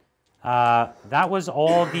it. That was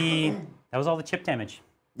all the chip damage.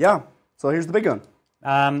 Yeah. So here's the big gun.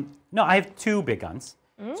 No, I have 2 big guns.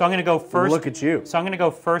 So I'm going to go first. Look at you. So I'm going to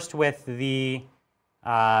go first with the.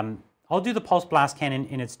 I'll do the pulse blast cannon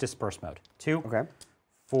in its disperse mode. 2, Okay.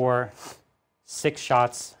 4, 6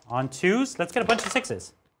 shots on 2s. Let's get a bunch of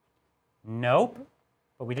 6s. Nope,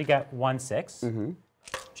 but we did get 1 6,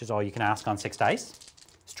 which is all you can ask on 6 dice.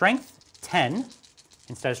 Strength 10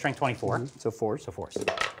 instead of strength 24. So 4s. So 4s.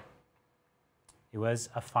 It was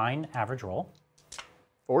a fine average roll.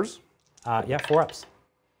 4s. Yeah, 4 ups.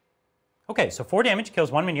 Okay, so 4 damage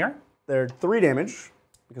kills 1 Minear. They're 3 damage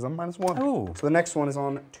because I'm -1. Ooh. So the next one is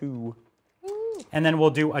on 2. And then we'll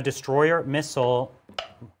do a destroyer missile.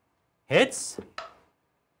 Hits.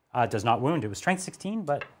 Does not wound. It was strength 16,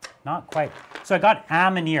 but not quite. So I got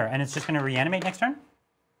a Minear, and it's just going to reanimate next turn?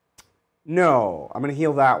 No, I'm going to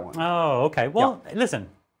heal that one. Oh, okay. Well, listen,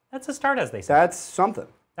 that's a start, as they say. That's something.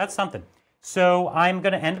 That's something. So I'm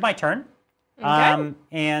going to end my turn,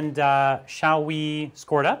 Shall we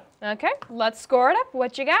score it up? Okay, let's score it up.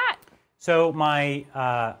 What you got? So my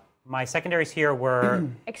secondaries here were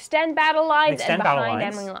Extend battle lines Extend and battle behind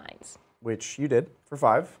lines. enemy lines. Which you did for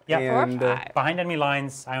 5. Yeah, and, for 5. behind enemy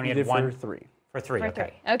lines. I only you had did 1 for 3. For 3. For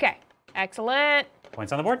Okay. 3. Okay, excellent.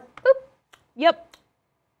 Points on the board. Boop. Yep.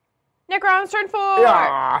 Necrons turn 4.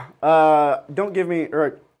 Yeah. Don't give me,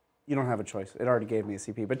 or you don't have a choice. It already gave me a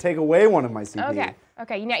CP, but take away one of my CP. Okay.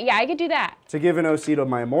 Okay. Yeah, I could do that. To give an OC to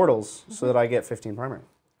my immortals so that I get 15 primary.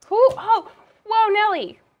 Oh, whoa,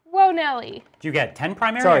 Nelly. Whoa, Nelly. Do you get 10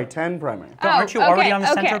 primary? Sorry, 10 primary. Oh, Aren't you already okay, on the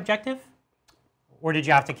center okay. objective? Or did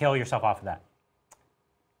you have to kill yourself off of that?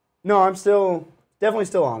 No, I'm definitely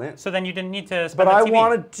still on it. So then you didn't need to spend But that I CP.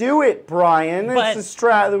 want to do it, Brian. But- It's a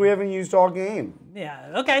strat that we haven't used all game.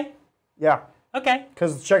 Yeah, okay. Yeah. Okay.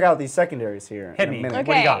 Because check out these secondaries here. Hit in a me. minute.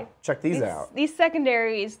 What do you got? Check these out. These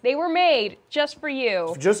secondaries, they were made just for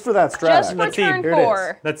you. Just for that strat. Just for Let's see. turn Here it is.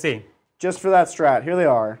 4. Let's see. Just for that strat. Here they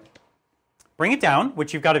are. Bring it down,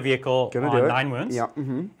 which you've got a vehicle Gonna on do it. 9 wounds. Yeah.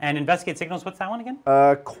 And investigate signals. What's that one again?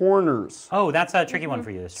 Corners. Oh, that's a tricky one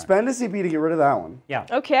for you this turn. Spend a CP to get rid of that one. Yeah.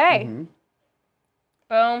 Okay.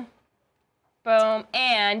 Boom. Boom.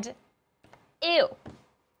 And ew.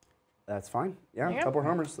 That's fine. Yeah, Yeah. teleport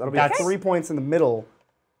homers. That'll be That's- 3 points in the middle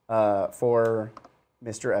for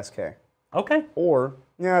Mr. SK. Okay. Or,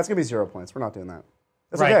 yeah, it's going to be 0 points. We're not doing that.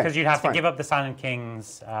 That's Right, okay. because you'd have It's to fine. give up the Silent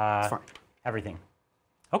Kings, fine. everything.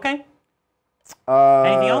 Okay. Uh,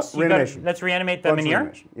 Anything else? You got- Reanimation. let's reanimate the Bunch of Minier.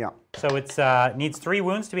 reanimation. Yeah. So it's needs 3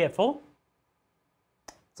 wounds to be at full.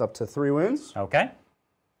 It's up to 3 wounds. Okay.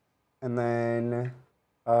 And then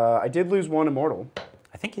I did lose 1 immortal,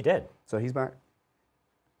 I think you did. so he's back.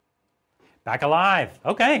 Back alive.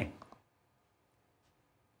 Okay.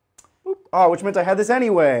 Oh, which meant I had this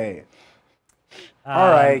anyway.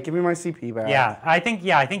 All right, give me my CP back. Yeah, I think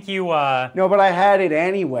you. No, but I had it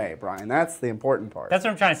anyway, Brian. That's the important part. That's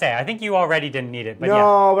what I'm trying to say. I think you already didn't need it, but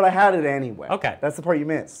no, but I had it anyway. Okay. That's the part you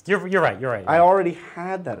missed. yeah, you're right. You're right. I already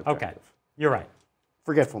had that objective. Okay, you're right.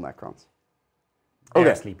 Forgetful Necrons. They're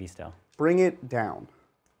Okay. sleepy still. Bring it down.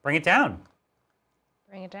 Bring it down.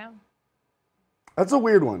 Bring it down. That's a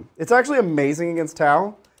weird one. It's actually amazing against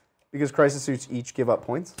Tau because crisis suits each give up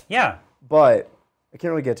points, Yeah, but I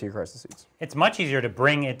can't really get to your crisis suits. it's much easier to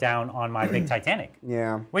bring it down on my big Titanic,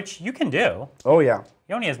 Yeah. which you can do. Oh, yeah.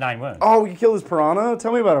 He only has 9 wounds. Oh, you killed his piranha?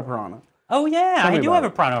 Tell me about a piranha. Oh yeah, me I do about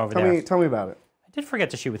have it. a Prano over Tell there. me about it. I did forget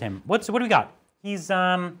to shoot with him. What do we got? He's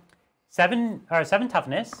 7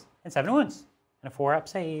 toughness and 7 wounds and a 4-up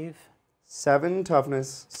save. 7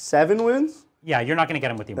 toughness, 7 wins? Yeah, you're not going to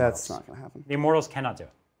get him with the Immortals. That's not going to happen. The Immortals cannot do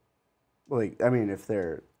it. Well, I mean, if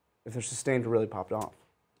they're sustained really popped off.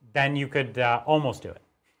 Then you could almost do it.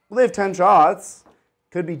 Well, they have 10 shots.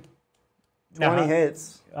 Could be 20 Uh-huh.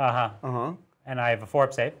 hits. Uh-huh. Uh-huh. And I have a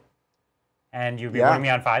 4-up save. And you'd be Yeah. rolling me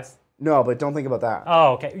on 5s. No, but don't think about that.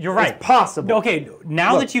 Oh, okay. You're right. It's possible. Okay,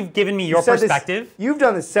 now Look, that you've given me your You said this- perspective, you've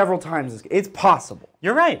done this several times. It's possible.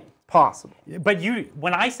 you're right. Possible. But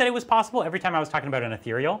when I said it was possible, every time I was talking about an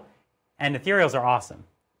ethereal, and ethereals are awesome.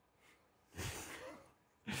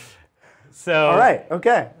 So All right.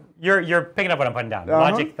 Okay. you're picking up what I'm putting down. The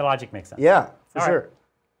Uh-huh. logic makes sense. Yeah, for All sure.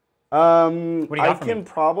 What do you got I for can me?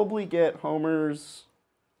 probably get Homer's.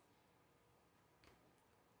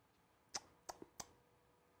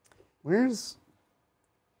 Where's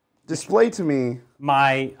display to me?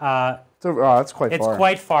 My It's over, oh, that's quite it's far.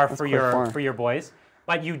 quite far That's for quite your far. for your boys,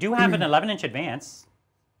 but you do have an 11-inch advance.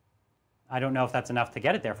 I don't know if that's enough to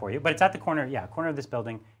get it there for you, but it's at the corner. Yeah, corner of this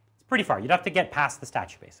building. It's pretty far. You'd have to get past the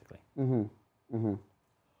statue, basically.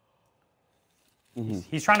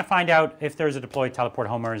 He's trying to find out if there's a deployed teleport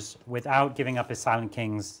homers without giving up his Silent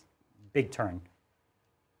King's big turn.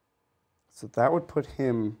 So that would put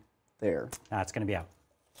him there. That's going to be out.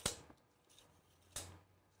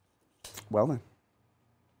 Well then,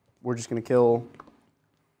 we're just gonna kill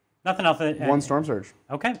Nothing else. one Storm Surge.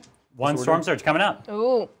 Okay. One we're Storm doing. Surge coming up.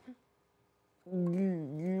 Ooh.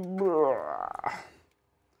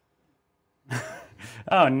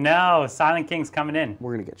 Oh no, Silent King's coming in.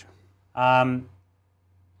 We're gonna get you.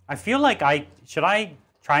 I feel like should I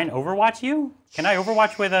try and Overwatch you? Can I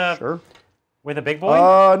Overwatch with a Sure. with a big boy?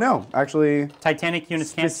 No, actually, Titanic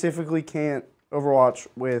units can't. specifically can't Overwatch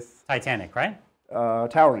with Titanic, right?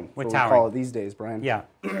 towering. With what towering. we call it these days, Brian. Yeah.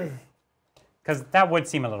 Because that would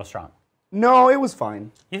seem a little strong. No, it was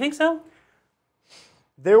fine. You think so?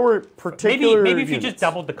 There were particular. Maybe if you just units.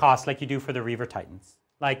 doubled the cost like you do for the Reaver Titans.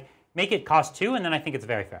 Like, make it cost 2, and then I think it's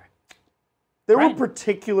very fair. There were right.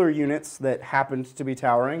 particular units that happened to be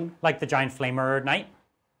towering. Like the Giant Flamer Knight.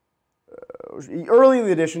 Early in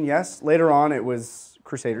the edition, yes. Later on, it was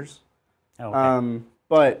Crusaders. Oh, okay.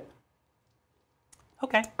 But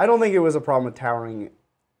Okay. I don't think it was a problem with towering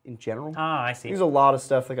in general. Ah, I see. There's a lot of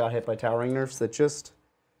stuff that got hit by towering nerfs that just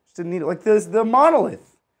didn't need it. Like the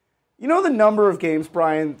monolith. You know the number of games,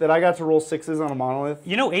 Brian, that I got to roll 6s on a monolith?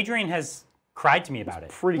 You know, Adrian has cried to me about it.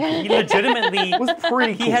 Pretty cool. He legitimately was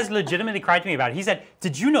pretty cool. He has legitimately cried to me about it. He said,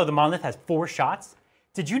 "Did you know the monolith has 4 shots?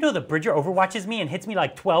 Did you know the Bridger overwatches me and hits me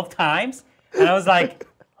like 12 times?" And I was like,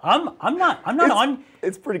 I'm not on.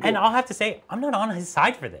 It's pretty cool. And I'll have to say, I'm not on his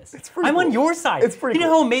side for this. It's pretty I'm on cool. your side. It's pretty You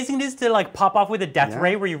know cool. how amazing it is to like pop off with a death Yeah.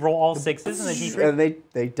 ray where you roll all 6s and the D3? And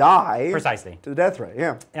they die. Precisely. To the death ray,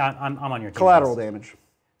 yeah. Yeah, I'm on your team. Collateral damage.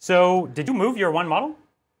 So, did you move your 1 model?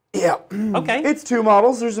 Yeah. Okay. It's 2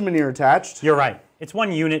 models. There's a Minear attached. You're right. It's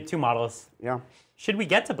 1 unit, 2 models. Yeah. Should we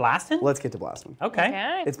get to blasting? Let's get to blasting. Okay.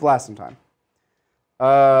 Okay. It's blasting time.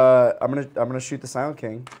 I'm gonna shoot the Silent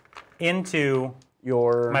King. Into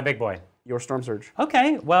Your my big boy. your Storm Surge.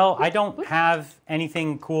 Okay, well, I don't have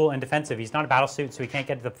anything cool and defensive. He's not a battle suit, so he can't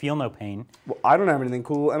get the feel no pain. Well, I don't have anything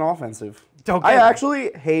cool and offensive. Okay. I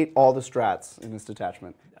actually hate all the strats in this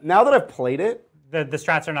detachment. Now that I've played it, The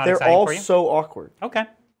strats are not they're exciting all for you? so awkward. Okay.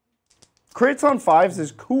 Crits on 5s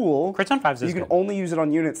is cool. Crits on 5s is You can good. only use it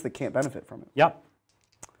on units that can't benefit from it. Yep.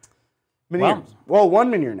 Minions. Well, 1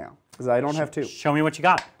 Minion now, because I don't have 2. Show me what you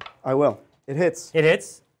got. I will. It hits. It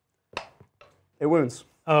hits. It wounds.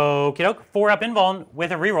 Okie doke. 4 up invuln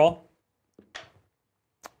with a reroll.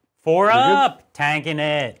 4 good. up. Tanking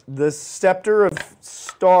it. The Scepter of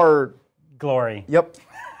Star. Glory. Yep.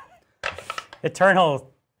 Eternal.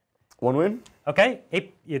 1 win. Okay.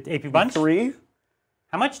 AP bunch. 3.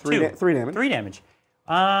 How much? 3 2. 3 damage. 3 damage.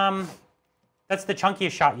 That's the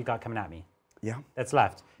chunkiest shot you got coming at me. Yeah. That's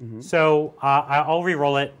left. Mm-hmm. So I'll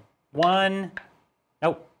re-roll it. 1.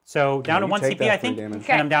 Nope. So down to you 1 take CP, that I think. 3 damage.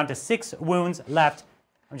 Okay. And I'm down to 6 wounds left.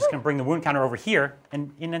 I'm just going to bring the wound counter over here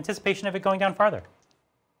in anticipation of it going down farther.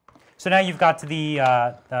 So now you've got to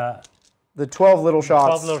The 12 little shots.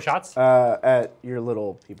 12 little shots At your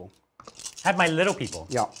little people. at my little people.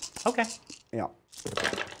 Yeah. Okay. Yeah.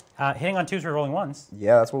 Hitting on 2s, re-rolling 1s.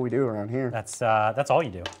 Yeah, that's what we do around here. That's all you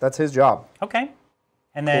do. That's his job. Okay.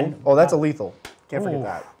 And then Oh, that's a lethal. Can't forget Ooh.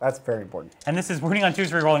 that. That's very important. and this is wounding on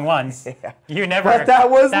 2s, re-rolling 1s. Yeah. You never. But that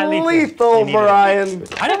was You lethal, needed it. Brian.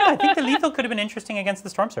 I don't know. I think the lethal could have been interesting against the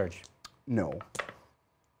Storm Surge. No.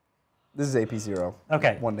 This is AP 0.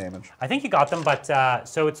 Okay. 1 damage. I think you got them, but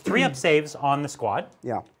so it's 3 up saves on the squad.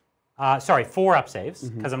 Yeah. Sorry, 4 up saves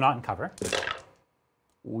Mm-hmm. because I'm not in cover.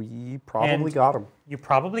 We probably And- got him. You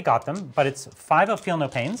probably got them, but it's 5 up feel no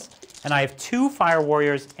pains, and I have 2 fire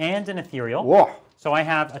warriors and an ethereal. Whoa. So I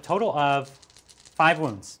have a total of 5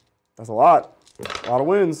 wounds, That's a lot. A lot of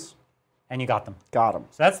wounds. and you got them. Got him.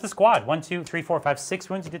 So that's the squad. 1, 2, 3, 4, 5, 6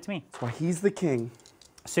 wounds you did to me. That's why he's the king.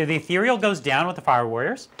 So the ethereal goes down with the fire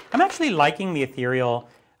warriors. I'm actually liking the ethereal.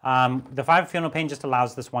 The 5 feel no pain just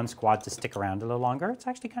allows this one squad to stick around a little longer. It's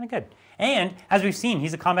actually kind of good. And as we've seen,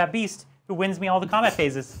 he's a combat beast who wins me all the combat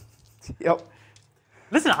phases. Yep.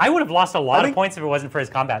 Listen, I would have lost a lot of think- points if it wasn't for his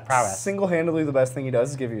combat prowess, Single-handedly, the best thing he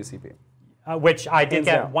does is give you a CP. which I did Hands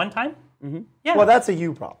get down. 1 time. Yeah. Well, that's a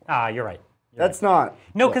you problem. You're right. That's not.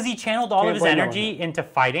 No, look, because he channeled all of Can't his blame that on energy into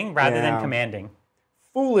fighting rather than Yeah. commanding.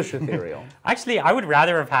 Foolish ethereal. Actually, I would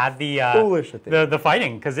rather have had the Foolish ethereal. the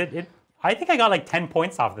fighting because I think I got like 10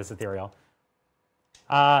 points off this ethereal.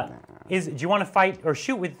 Do you want to fight or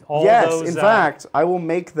shoot with all Yes, those? in fact, I will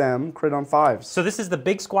make them crit on 5s. So this is the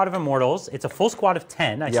big squad of immortals. It's a full squad of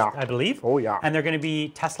 10, Yeah. I believe. Oh, yeah. And they're going to be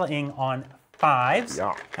Tesla-ing on 5s.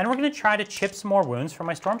 Yeah. And we're going to try to chip some more wounds from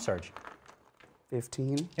my Storm Surge.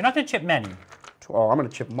 15. You're not going to chip many. Oh, I'm going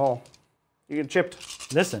to chip them all. You get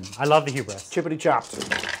chipped. Listen, I love the hubris. Chippity chopped.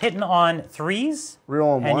 Hitting on 3s, Real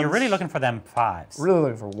on and ones. you're really looking for them 5s. Really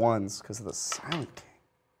looking for 1s because of the Silent King.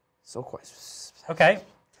 So quite. Okay,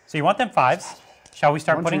 so you want them 5s. Shall we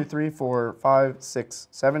start 1, putting? 2, 3, 4, 5, 6,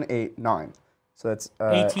 7, 8, 9. So that's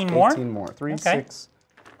 18 more? 18 more. 3, Okay. 6,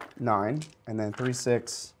 9, and then 3,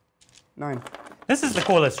 6, 9. This is the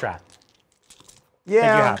coolest strat,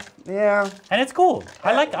 Yeah. have. Yeah. and it's cool.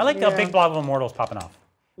 I like yeah. a big blob of immortals popping off.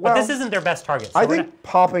 Well, But this isn't their best target. So I we're think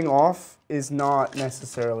popping off is not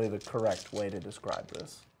necessarily the correct way to describe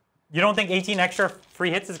this. you don't think 18 extra free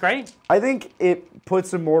hits is great? I think it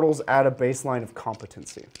puts Immortals at a baseline of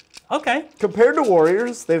competency. Okay. Compared to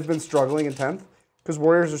Warriors, they've been struggling in 10th because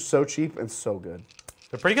Warriors are so cheap and so good.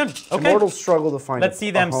 They're pretty good. Okay. Immortals struggle to find Let's see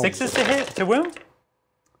a them home. 6s to hit, to wound.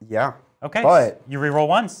 Yeah. Okay. But you reroll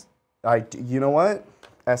once. you know what?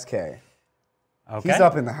 SK. Okay. He's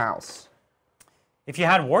up in the house. If you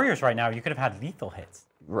had warriors right now, you could have had lethal hits.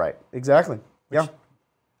 Right. Exactly. Yeah.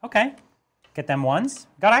 Okay. Get them 1s.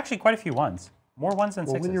 Got actually quite a few 1s. More ones than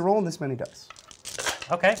Well, sixes. when you're rolling this many dice.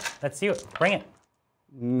 Okay, let's see it. Bring it.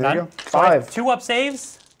 There you go. So I have 5. 2 up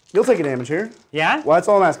saves. You'll take a damage here. Yeah? Well, that's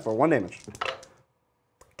all I'm asking for. 1 damage.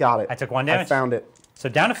 Got it. I took 1 damage. I found it. So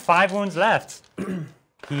down to 5 wounds left.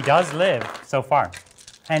 He does live so far.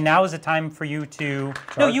 And now is the time for you to...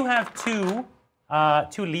 No, you have 2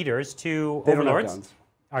 leaders, 2 They don't have overlords. guns.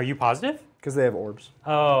 Are you positive? Because they have orbs.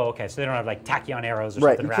 Oh, okay. So they don't have like tachyon arrows or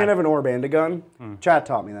Right. something. You can't have an orb and a gun. Chad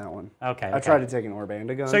taught me that one. Okay. I tried to take an orb and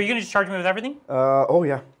a gun. So are you going to just charge me with everything? Oh,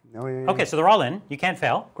 yeah. Oh, yeah, yeah. Okay, so they're all in. You can't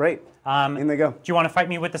fail. Great. In they go. Do you want to fight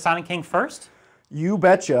me with the Silent King first? You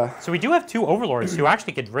betcha. So we do have 2 overlords who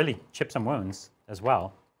actually could really chip some wounds as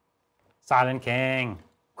well. Silent King.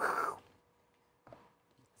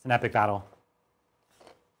 It's an epic battle.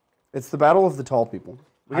 It's the battle of the tall people.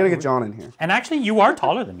 We gotta get John in here. And actually, you are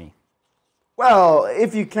taller than me. Well,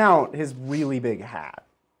 if you count his really big hat.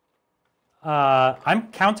 I'm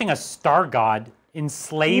counting a star god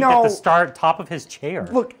enslaved No. at the top of his chair.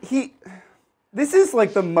 Look, this is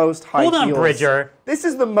like the most high heels. Hold on, Bridger. This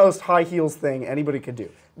is the most high heels thing anybody could do.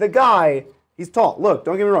 The guy, he's tall. Look,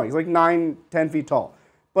 don't get me wrong. He's like 9, 10 feet tall.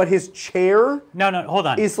 But his chair No, hold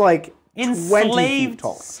on. is like 20 feet Enslaved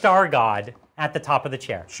tall. star god at the top of the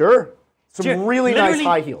chair. Sure. Some Dude, really nice literally,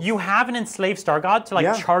 high heels. You have an enslaved star god to like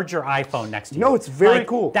Yeah. charge your iPhone next to you. No, it's very Like,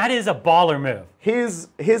 cool. That is a baller move. His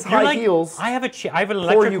You're high like, heels I have an pour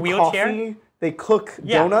electric you wheelchair. coffee. They cook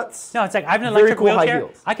Yeah. donuts. No, it's like I have an Very electric cool high wheelchair.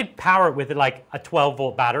 heels. I could power it with like a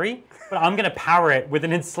 12-volt battery, but I'm gonna power it with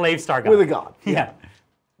an enslaved star god. With a god. Yeah.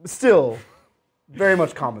 Still, very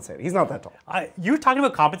much compensating. He's not that tall. You're talking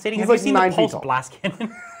about compensating. He's Have like you seen 9 the feet pulse tall. blast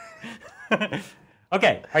cannon?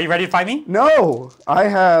 Okay, are you ready to fight me? No, I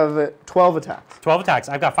have 12 attacks. 12 attacks.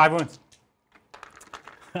 I've got 5 wounds.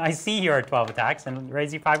 I see here are 12 attacks and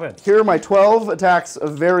raise you 5 wounds. Here are my 12 attacks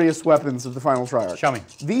of various weapons of the final triarch. Show me.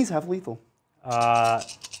 These have lethal.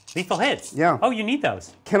 Lethal hits. Yeah. Oh, you need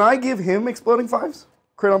those. Can I give him exploding 5s?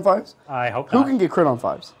 Crit on 5s? I hope Who not. can get crit on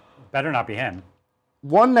 5s? Better not be him.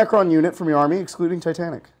 1 Necron unit from your army, excluding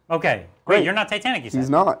Titanic. Okay. Great. Wait, you're not Titanic, you said. He's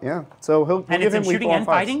not, yeah. So we'll And give it's him in lethal shooting on and 5s.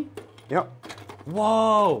 fighting? Yep.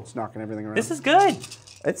 Whoa. It's knocking everything around. This is good.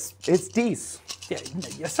 It's Dece. Yeah,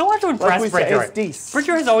 you're so hard to impress, we said, Bridger. it's Dece.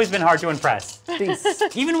 Bridger has always been hard to impress.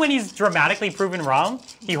 Dece. Even when he's dramatically proven wrong,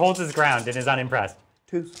 he holds his ground and is unimpressed.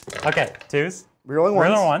 2s. Okay, 2s. Rerolling 1s.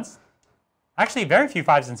 Real ones. Actually, very few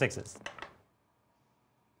 5s and 6s.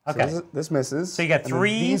 Okay, So this misses. So you got and then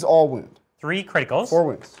 3 These all wound. 3 criticals. 4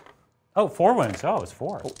 wounds. Oh, 4 wounds. Oh, it's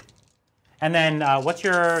 4. And then what's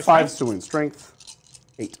your 5s to wound. Strength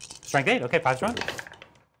 8. Strength 8. Okay, 5 strength.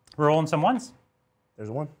 We're rolling some 1s. There's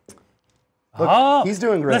a 1. Look, Oh, he's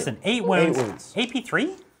doing great. Listen, 8 wounds. 8 wounds. AP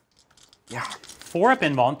 3? Yeah. 4 up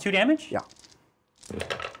invuln, 2 damage? Yeah.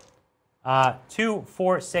 2,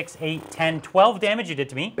 4, 6, 8, 10, 12 damage you did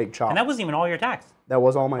to me. Big chop. And that wasn't even all your attacks. That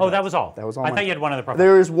was all my Oh, that was all. That was all I my thought you had one other profile.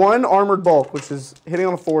 There is 1 armored bulk, which is hitting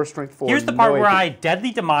on a 4, strength 4. Here's the part no where AP. I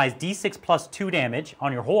deadly demise D6 plus 2 damage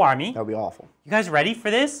on your whole army. That would be awful. You guys ready for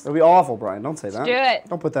this? That would be awful, Brian. Don't say that. do it.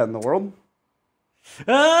 Don't put that in the world.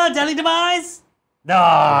 Deadly demise?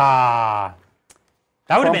 Ah.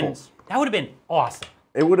 That would Crumbles. have been awesome.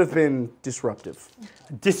 It would have been disruptive.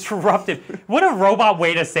 Disruptive. What a robot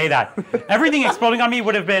way to say that. Everything exploding on me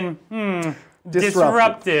would have been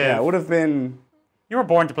disruptive. Yeah, it would have been. You were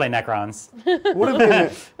born to play Necrons. Would have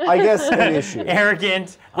been, I guess, an issue.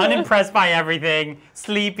 Arrogant, unimpressed by everything,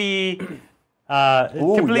 sleepy,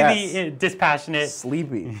 completely yes. dispassionate.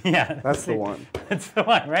 Sleepy. Yeah. That's the one. That's the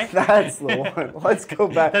one, right? That's the one. Let's go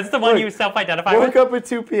back. That's the one Look, you self-identify woke with? up at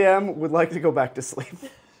 2 p.m., would like to go back to sleep.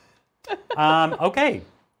 Okay.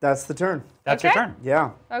 That's the turn. That's Okay. your turn.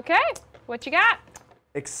 Yeah. Okay, what you got?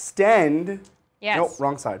 Extend. Yes. Nope,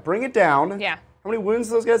 wrong side. Bring it down. Yeah. How many wounds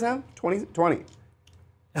do those guys have? 20? 20.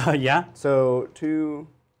 Yeah. So 2.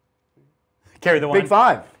 Carry the one. Big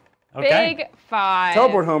 5. Okay. Big 5.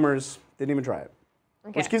 Teleport homers. Didn't even try it.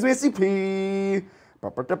 Okay. Which gives me a CP.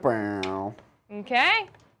 Ba-ba-da-bow. Okay.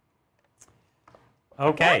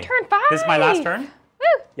 Okay. Turn 5. This is my last turn?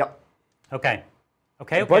 Woo. Yep. Okay.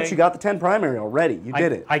 Okay, okay. But you got the 10 primary already. You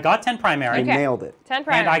did it. I got 10 primary. You Okay. nailed it. 10 And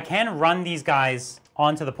primary. I can run these guys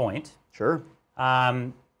onto the point, Sure.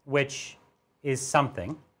 which is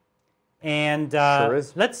something. And Sure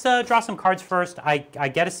is. let's draw some cards first. I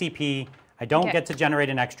get a CP. I don't Okay. get to generate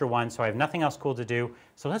an extra one, so I have nothing else cool to do.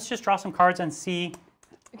 So let's just draw some cards and see.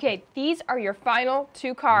 Okay, these are your final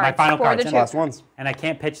 2 cards My final for cards, the and two. Last ones. And I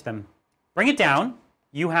can't pitch them. Bring it down.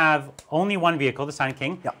 You have only one vehicle, the Silent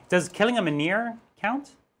King. Yep. Does killing a Menhir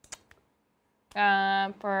count?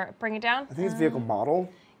 For bring it down. I think it's vehicle model.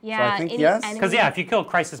 Yeah. So I think any yes. enemy- Because, yeah, if you kill a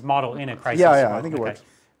Crisis model in a Crisis Yeah, model, I think it works.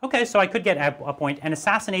 Okay, so I could get a point. And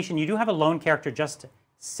assassination, you do have a lone character just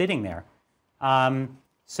sitting there.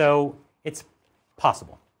 So it's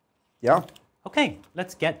possible. Yeah. Okay,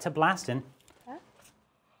 let's get to blasting.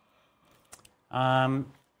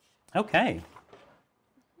 Okay.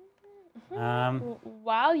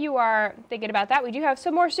 While you are thinking about that, we do have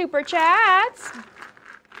some more super chats.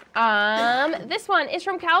 This one is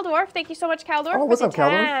from Caldorf. Thank you so much, Caldorf, Oh, what's for up, the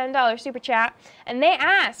Caldorf? $10 super chat. And they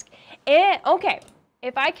ask, okay,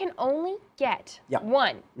 if I can only get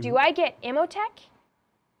one, do I get Imhotep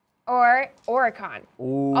or Oricon?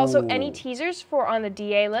 Ooh. Also, any teasers for on the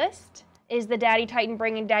DA list? Is the Daddy Titan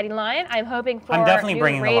bringing Daddy Lion? I'm hoping for I'm definitely new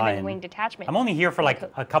bringing the Raven Lion. Wing detachment. I'm only here for like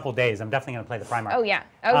a couple days. I'm definitely going to play the Primarch. Oh, yeah.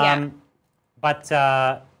 Oh, yeah. But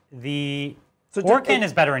the So Orcan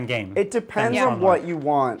is better in game. It depends than on what you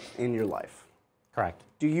want in your life. Correct.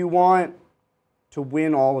 Do you want to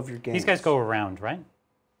win all of your games? These guys go around, right?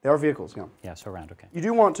 They are vehicles, yeah. Yeah, so around, okay. You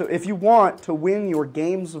do want to, if you want to win your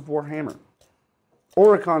games of Warhammer,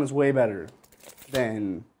 Oricon is way better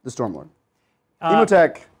than the Stormlord.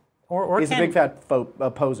 Imhotep is a big fat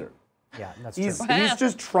poser. Yeah, that's He's true.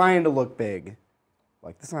 just trying to look big,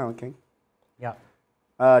 like the Silent King, Yeah.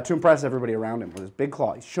 to impress everybody around him with his big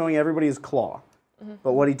claw. He's showing everybody his claw,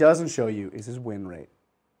 but what he doesn't show you is his win rate.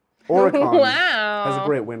 Oricon has a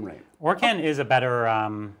great win rate. Orcan is a better,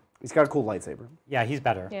 He's got a cool lightsaber. yeah, he's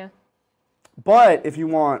better. Yeah. But if you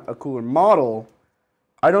want a cooler model,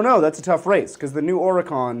 I don't know. That's a tough race because the new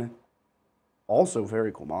Oricon, also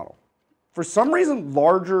very cool model. For some reason,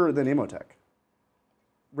 larger than Imhotep.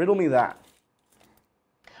 Riddle me that.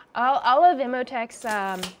 All of Imhotep's,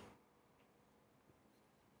 I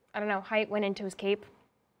don't know, height went into his cape.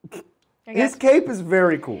 His cape is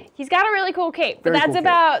very cool. He's got a really cool cape, but Very that's cool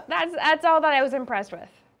about that's all that I was impressed with.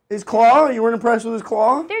 His claw? You weren't impressed with his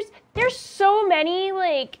claw? There's so many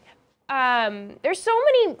like there's so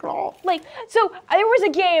many like so there was a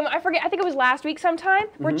game I forget I think it was last week sometime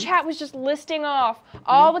where chat was just listing off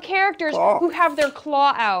all the characters who have their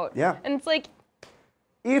claw out. Yeah. And it's like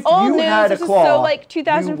If old you news, had a this is claw, so like you would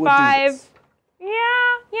do 2005. this.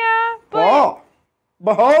 Yeah, but Claw.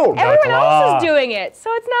 Behold. everyone claw. else is doing it, so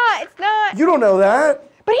it's not. You don't know that.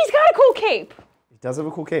 But he's got a cool cape. He does have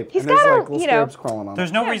a cool cape. He's and there's got a, like little you know- scarabs crawling on There's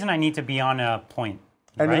it. no reason I need to be on a point.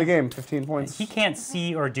 End of right? the game, 15 points. He can't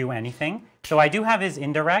see or do anything. So I do have his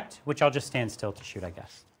indirect, which I'll just stand still to shoot, I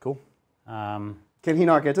guess. Cool. Can he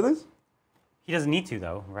not get to this? He doesn't need to,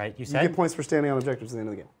 though, right? You You said? get points for standing on objectives at the end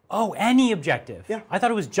of the game. Oh, any objective. Yeah. I thought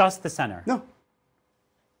it was just the center. No.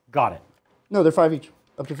 Got it. No, they're 5 each,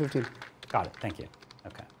 up to 15. Got it. Thank you.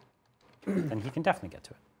 Okay. Then he can definitely get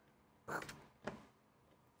to it.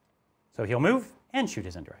 So he'll move and shoot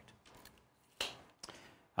his indirect.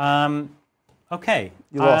 Okay.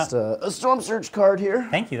 You lost a Storm Surge card here.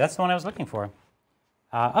 Thank you. That's the one I was looking for.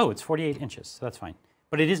 Oh, it's 48 inches, so that's fine.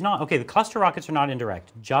 But it is not. Okay, the cluster rockets are not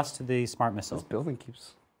indirect, just the smart missile. This building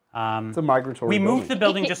keeps... it's a migratory We building. moved the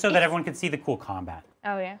building just so that everyone could see the cool combat.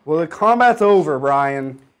 Oh yeah. Well, the combat's over,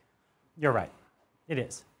 Brian. You're right. It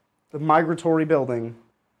is. The migratory building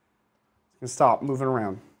can stop moving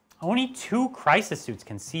around. Only 2 crisis suits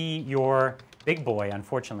can see your big boy,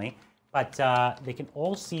 unfortunately, but they can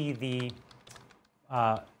all see the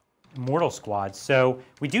mortal squad. So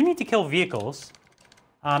we do need to kill vehicles,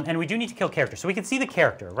 and we do need to kill characters. So we can see the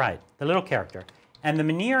character, right, the little character. And the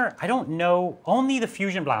Menhir, I don't know, only the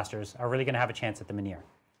fusion blasters are really going to have a chance at the Menhir.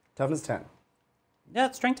 Toughness 10. Yeah,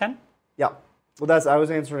 it's strength 10. Yeah. Well, that's... I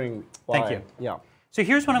was answering why. Thank you. Yeah. So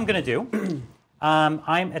here's what I'm going to do.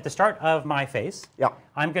 I'm at the start of my phase. Yeah.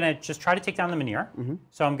 I'm going to just try to take down the Menhir.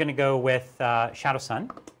 So I'm going to go with Shadow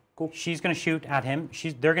Sun. Cool. She's going to shoot at him.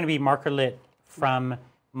 They're going to be marker lit from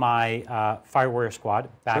my Fire Warrior squad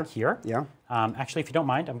back here. Yeah. Actually, if you don't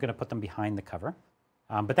mind, I'm going to put them behind the cover.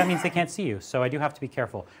 But that means they can't see you, so I do have to be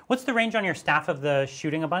careful. What's the range on your staff of the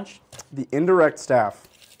shooting a bunch? The indirect staff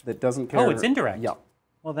that doesn't care... Oh, it's indirect. Yeah.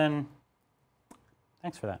 Well then,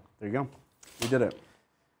 thanks for that. There you go. We did it.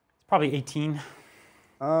 It's probably 18.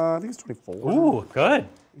 I think it's 24. Ooh, good.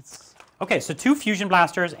 It's... Okay, so 2 fusion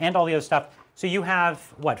blasters and all the other stuff. So you have,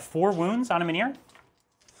 what, 4 wounds on a Menhir?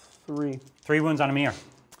 3. 3 wounds on a Menhir.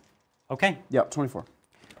 Okay. Yeah, 24.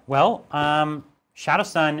 Well, Shadow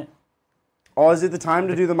Sun, Oh, is it the time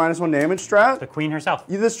to do the -1 damage strat? the queen herself.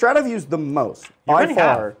 The strat I've used the most, You by really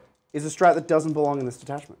far, have. is a strat that doesn't belong in this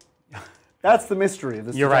detachment. That's the mystery of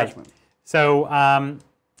this You're right. detachment. So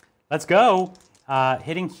let's go.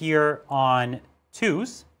 Hitting here on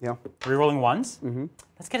 2s, Yeah. rerolling 1s.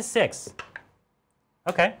 Let's get a 6.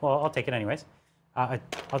 Okay, well, I'll take it anyways.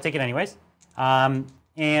 I'll take it anyways.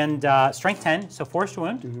 And strength 10, so forced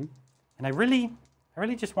wound. And I really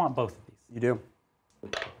just want both of these. You do.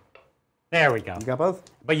 There we go. You got both.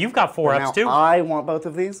 But you've got 4-ups Now too. I want both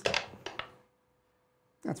of these.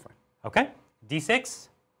 That's fine. Okay. D6.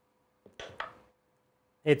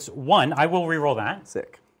 It's 1. I will re-roll that.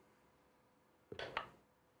 Sick.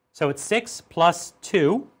 So it's 6 plus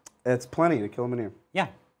 2. It's plenty to kill him in here. Yeah.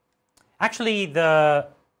 Actually, it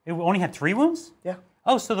only had 3 wounds? Yeah.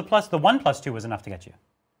 Oh, so the 1 plus 2 was enough to get you.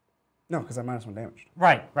 No, because I'm -1 damage.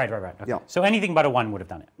 Right. Okay. Yeah. So anything but a 1 would have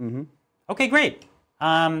done it. Mm-hmm. Okay, great.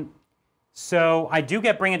 So I do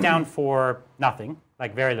get bring it down for nothing,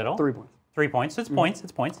 like very little. 3 points. 3 points. So it's points.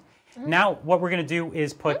 It's points. Now what we're going to do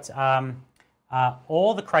is put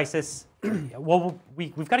all the crisis. Well,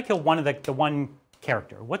 we've got to kill one of the one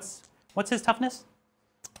character. What's his toughness?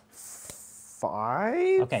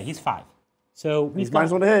 5. Okay, he's 5. So He's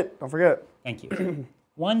 -1 to hit. Don't forget. Thank you.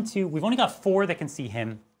 1, 2. We've only got 4 that can see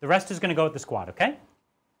him. The rest is going to go with the squad. Okay.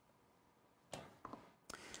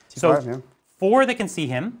 So 5, yeah. 4 that can see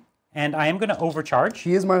him, and I am going to overcharge.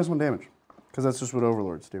 He is -1 damage, because that's just what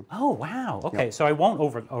overlords do. Oh wow. Okay, Yep. so I won't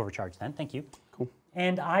overcharge then. Thank you. Cool.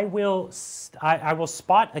 And I will I will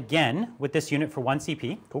spot again with this unit for 1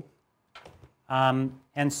 CP. Cool.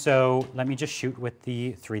 And so let me just shoot with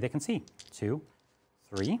the 3 that can see. 2,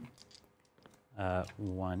 3,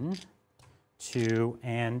 1, 2,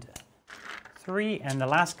 and 3, and the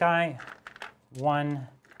last guy 1,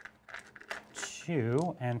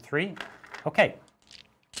 2, and 3. Okay.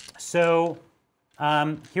 So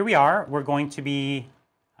here we are. We're going to be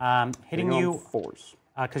hitting you 4s.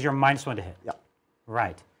 because you're -1 to hit. Yeah.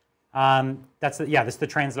 Right. This is the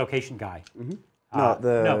translocation guy. No,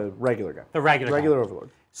 the no. regular guy. The regular guy. overlord.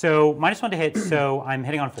 So -1 to hit, so I'm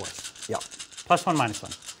hitting on 4s. Yeah. +1,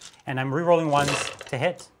 -1. And I'm re-rolling 1s to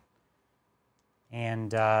hit.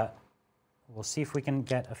 And we'll see if we can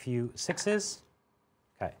get a few 6s.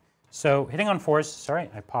 Okay. So hitting on 4s. Sorry,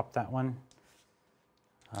 I popped that one.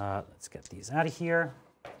 Let's get these out of here.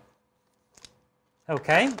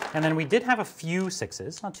 Okay. And then we did have a few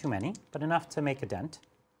 6s. Not too many, but enough to make a dent.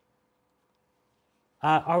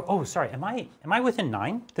 Sorry. Am I within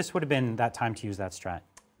 9? This would have been that time to use that strat.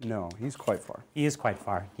 No, he's quite far. He is quite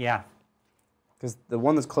far. Yeah. Because the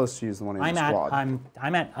one that's close to you is the one in the squad.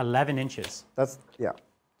 I'm at 11 inches. That's, yeah.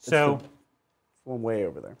 So It's one way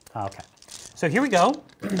over there. okay. So here we go.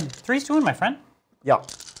 3's to win, my friend. Yeah.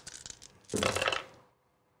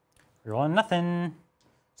 Rolling nothing.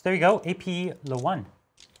 So there you go. AP Le1.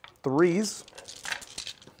 3s.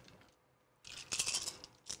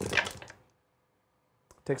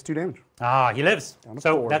 Takes 2 damage. Ah, he lives. Down to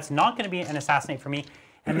So 4. that's not going to be an assassinate for me.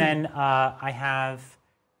 And then I have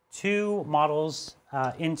 2 models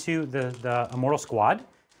into the Immortal Squad.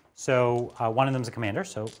 So one of them is a commander.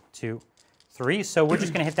 So 2, 3. So we're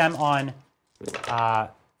just going to hit them on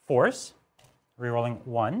 4s, rerolling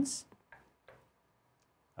 1s.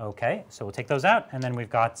 Okay, so we'll take those out. And then we've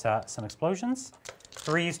got some explosions.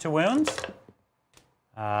 3s to wounds.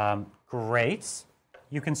 Great.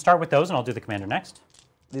 You can start with those, and I'll do the commander next.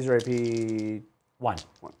 These are AP 1.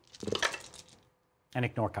 1. And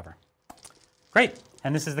ignore cover. Great.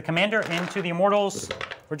 And this is the commander into the Immortals.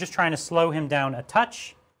 We're just trying to slow him down a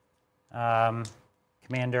touch.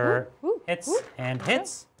 Commander hits and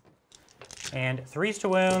hits. And 3s to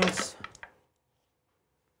wounds.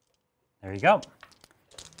 There you go.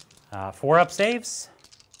 4-up saves.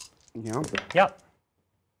 Yeah. Yep.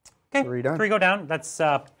 Okay. 3 done. 3 go down. That's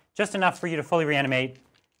just enough for you to fully reanimate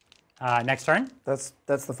next turn. That's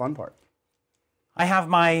the fun part. I have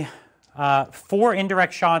my 4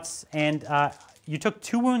 indirect shots, and you took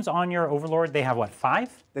 2 wounds on your Overlord. They have what,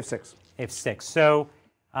 5? They have 6. They have 6. So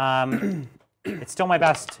it's still my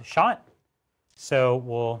best shot. So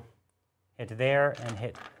we'll hit there,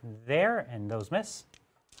 and those miss.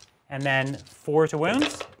 And then 4 to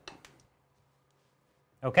wounds.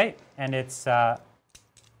 Okay, and it's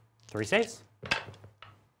 3 saves.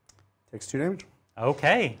 Takes 2 damage.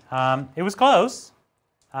 Okay, it was close.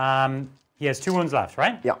 He has 2 wounds left,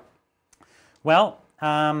 right? Yeah. Well,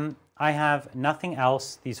 I have nothing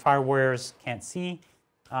else. These fire warriors can't see,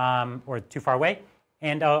 or too far away.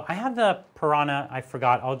 And I have the piranha. I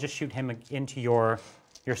forgot. I'll just shoot him into your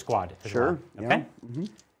squad as Sure. well. Okay.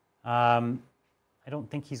 Yeah. I don't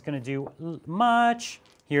think he's going to do much.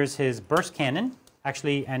 Here's his burst cannon,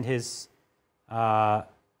 actually, and his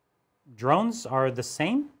drones are the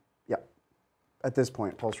same. Yeah. At this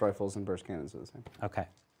point, pulse rifles and burst cannons are the same. Okay.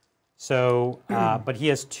 So, but he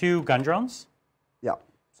has 2 gun drones. Yeah.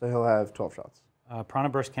 So he'll have 12 shots. Piranha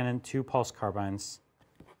burst cannon, 2 pulse carbines.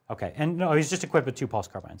 Okay, and no, he's just equipped with 2 pulse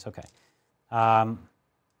carbines. Okay.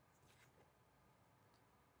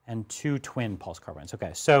 And 2 twin pulse carbines.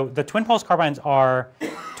 Okay, so the twin pulse carbines are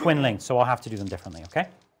twin linked, so I'll have to do them differently, okay?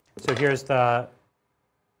 So here's the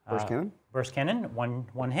Burst cannon. burst cannon.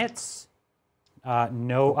 One hits.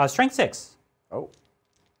 No strength 6. Oh.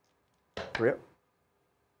 3 up.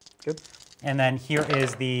 Good. And then here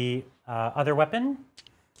is the other weapon,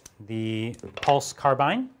 the pulse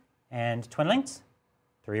carbine and twin links.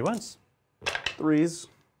 3 wounds. 3s.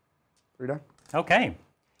 3 die. Okay.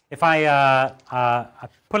 If I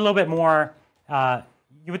put a little bit more,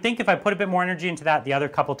 you would think if I put a bit more energy into that the other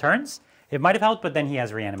couple turns, it might have helped, but then he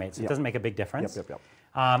has reanimate, so it doesn't make a big difference. Yep.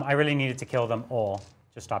 I really needed to kill them all.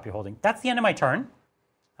 Just stop your holding. That's the end of my turn.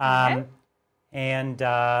 Okay. And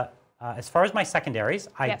as far as my secondaries,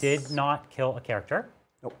 I Yes. did not kill a character.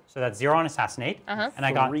 Nope. So that's 0 on assassinate, and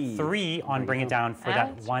I got 3. 3 on bring it down for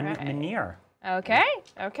that That's one right. Mynir. Okay.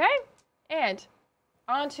 Okay. And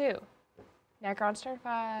on to Necrons turn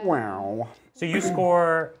 5. Wow. So you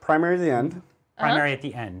score Primary to the end. primary at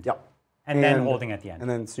the end. Yep. And then holding at the end. And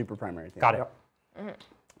then super primary at the Got end. it.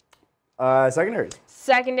 Yep. Secondaries.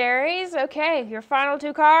 Secondaries. Okay. Your final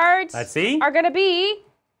 2 cards Let's see. are going to be.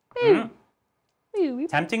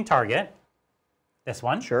 Tempting target. This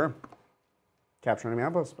one. Sure. Capture enemy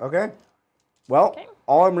outpost. Okay. Well,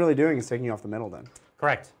 all I'm really doing is taking you off the middle then.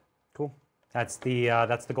 Correct. Cool. That's the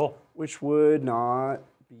goal. Which would not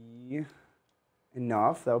be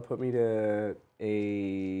enough. That would put me to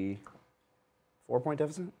a 4-point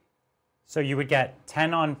deficit. So you would get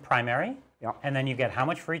 10 on primary. Yeah. And then you get how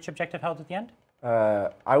much for each objective held at the end?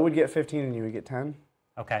 I would get 15 and you would get 10.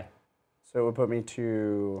 Okay. So it would put me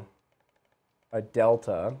to a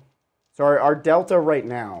delta. So our delta right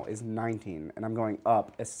now is 19, and I'm going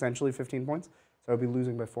up essentially 15 points. So I'd be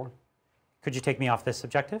losing by 4. Could you take me off this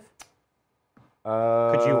objective?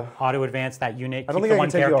 Could Could you auto advance that unit? I don't Keep think the I one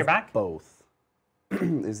can take you character off back? both.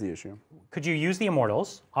 Is the issue. Could you use the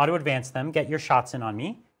immortals, auto advance them, get your shots in on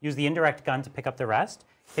me, use the indirect gun to pick up the rest,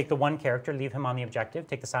 take the one character, leave him on the objective,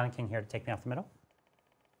 take the Silent King here to take me off the middle?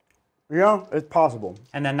 Yeah, it's possible.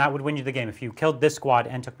 And then that would win you the game if you killed this squad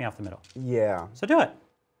and took me off the middle. Yeah. So do it.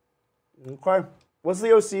 Okay. What's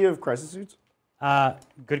the OC of crisis suits?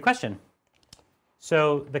 Good question.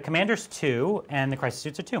 So the commander's 2 and the crisis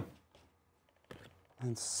suits are 2.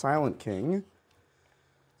 And Silent King.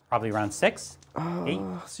 Probably around 6, 8.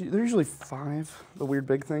 So they're usually 5, the weird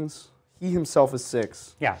big things. He himself is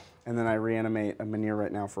 6. Yeah. And then I reanimate a Mynir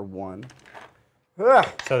right now for 1. Ugh.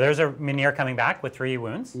 So there's a Mynir coming back with 3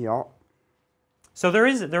 wounds. Yeah. So there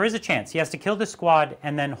is a chance. He has to kill the squad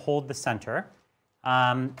and then hold the center.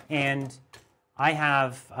 And I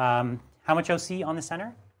have, how much OC on the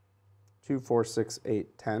center? 2, 4, 6,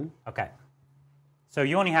 8, 10. Okay. So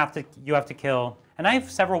you only have to kill, and I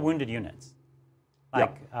have several wounded units.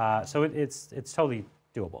 Like, so it's totally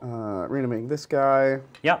doable. Reanimating this guy.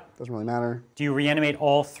 Yep. Doesn't really matter. Do you reanimate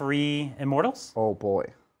all 3 immortals? Oh boy.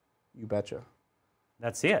 You betcha.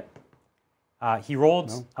 That's it. He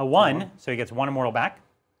rolled a 1, so he gets 1 immortal back.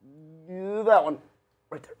 That one.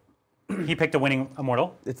 Right there. He picked a winning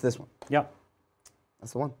immortal. It's this one. Yep.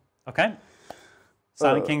 That's the one. Okay.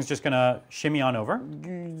 Silent King's just gonna shimmy on over.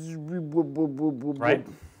 Right.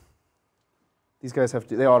 These guys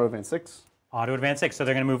they auto advance 6. Auto advance 6, so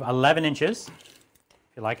they're gonna move 11 inches.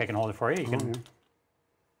 If you like, I can hold it for you. You can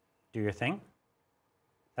do your thing.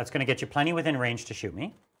 That's gonna get you plenty within range to shoot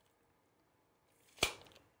me.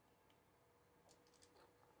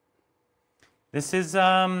 This is,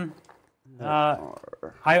 I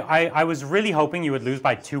was really hoping you would lose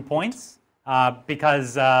by 2 points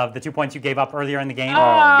because of the 2 points you gave up earlier in the game, being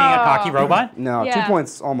a cocky robot. No, 2 Yeah.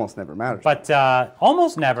 points almost never matters. But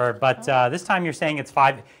almost never, but this time you're saying it's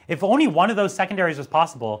 5. If only one of those secondaries was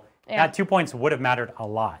possible, that 2 points would have mattered a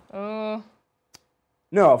lot. No,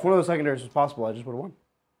 if one of those secondaries was possible, I just would have won.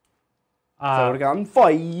 So I would have gotten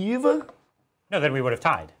 5. No, then we would have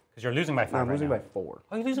tied because you're losing by 5 I'm right losing now. by 4.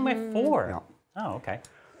 Oh, you're losing by 4. Yeah. Oh, okay.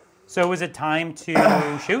 So is it time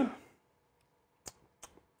to shoot?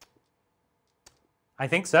 I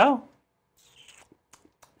think so.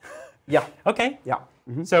 Yeah. Okay. Yeah.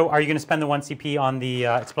 So are you going to spend the 1 CP on the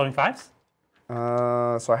exploding 5s?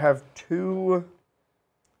 So I have 2.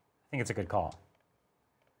 I think it's a good call.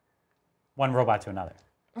 One robot to another.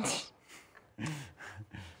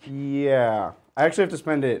 Yeah. I actually have to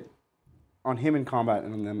spend it on him in combat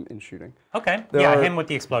and on them in shooting. Okay. There yeah, are- him with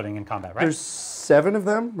the exploding in combat, right? There's 7 of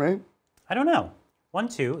them, right? I don't know. 1,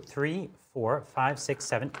 2, 3, 4, 5, 6,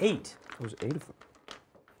 7, 8. There's 8 of them.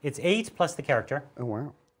 It's 8 plus the character. Oh,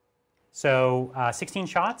 wow. So 16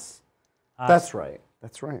 shots. That's right.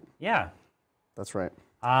 That's right. Yeah. That's right.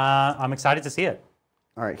 I'm excited to see it.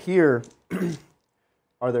 All right, here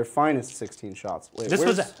are their finest 16 shots. Wait, This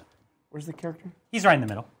was where's the character? he's right in the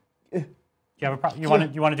middle. you have a problem? You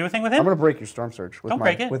want to do a thing with him? I'm gonna break your Storm Surge with Don't my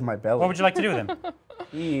break it. with my belly. What would you like to do with him?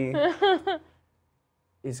 He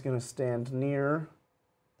is gonna stand near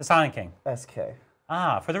The Silent King. SK.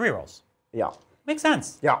 Ah, for the rerolls. Yeah. Makes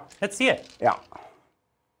sense. Yeah. Let's see it. Yeah.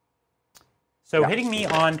 So Yeah. hitting me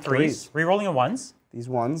on threes, rerolling a ones, These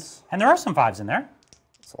ones. and there are some fives in there.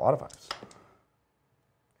 It's a lot of fives.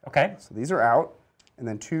 Okay. So these are out, and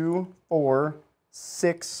then 2, 4,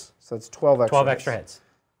 6. So that's 12 extra. 12 extra hits.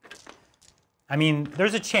 I mean,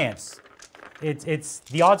 there's a chance. It's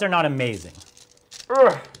the odds are not amazing.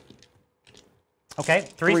 Ugh. Okay,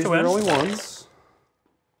 threes to win. Rolling ones.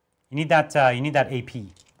 You need that AP.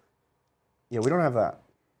 Yeah, we don't have that.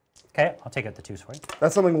 Okay, I'll take out the twos for you.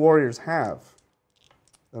 That's something warriors have.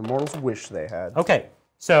 The immortals wish they had. Okay,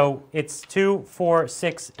 so it's 2, 4,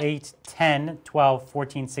 6, 8, 10, 12,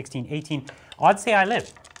 14, 16, 18. Odds say I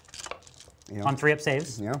live Yeah. on 3-up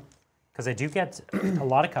saves, Yeah. because I do get a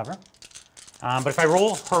lot of cover. But if I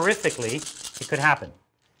roll horrifically, it could happen.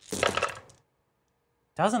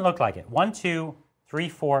 Doesn't look like it. 1, 2, 3,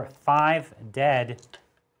 4, 5 dead.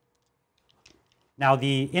 Now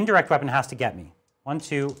the indirect weapon has to get me. 1,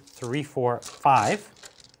 2, 3, 4, 5.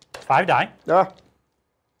 5 die. Ah,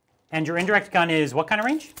 And your indirect gun is what kind of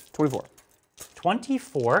range? 24.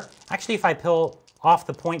 24. Actually, if I peel off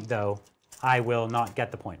the point, though, I will not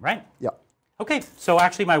get the point, right? Yeah. Okay, so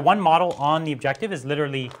actually my one model on the objective is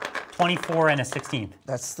literally 24 and a 16th.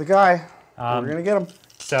 That's the guy. We're gonna get him.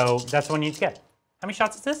 So that's the one you need to get. How many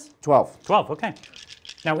shots is this? 12. 12, okay.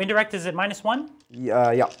 Now indirect is at -1?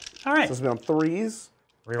 Yeah. All right. So it's be on threes.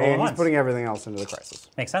 Reroll And he's ones. putting everything else into the crisis.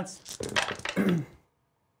 Makes sense.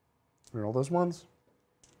 Reroll those ones.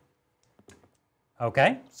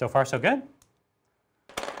 Okay, so far so good.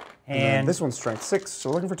 And And this one's strength 6, so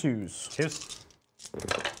we're looking for 2s. twos.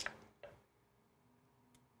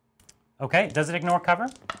 Okay, does it ignore cover?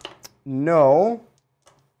 No.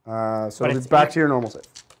 So But it's it's back eight- to your normal save.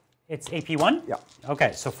 It's AP1? Yeah.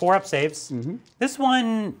 Okay, so 4-up saves. Mm-hmm. This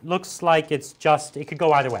one looks like it's just, it could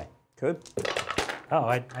go either way. Could. Oh,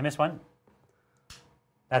 I missed one.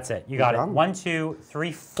 That's it. You got it. got 'em. 1, 2,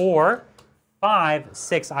 3, 4, 5,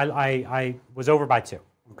 6. I was over by 2.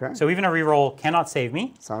 Okay. So even a reroll cannot save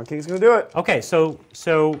me. Silent King's gonna do it. Okay, so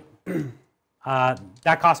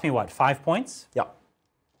that cost me what? 5 points Yeah.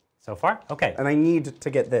 so far? Okay. And I need to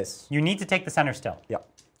get this. You need to take the center still. Yeah.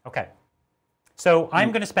 Okay. So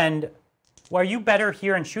I'm going to spend. Well, are you better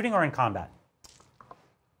here in shooting or in combat?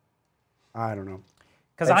 I don't know.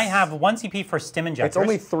 Because I It's- have 1 CP for stim injectors. It's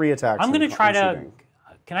only 3 attacks. I'm going in to try in to. shooting.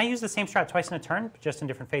 Can I use the same strat twice in a turn, just in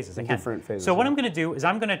different phases? I In can. different phases, So what yeah. I'm going to do is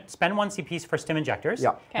I'm going to spend 1 CP for stim injectors.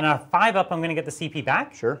 Yeah. And on a 5-up, I'm going to get the CP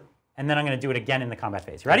back. Sure. And then I'm going to do it again in the combat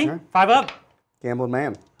phase. Ready? Okay. 5-up. Gambling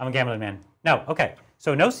man. I'm a gambling man. No. Okay.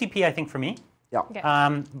 So no CP, I think, for me. Yeah. Okay.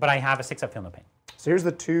 But I have a 6-up feel no pain. So here's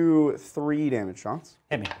the 2, 3 damage shots.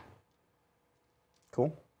 Hit me.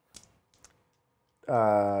 Cool.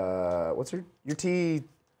 What's your T?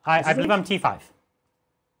 I believe I'm T5.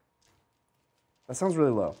 That sounds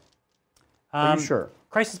really low. Are you sure?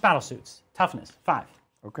 Crisis battle suits. Toughness 5.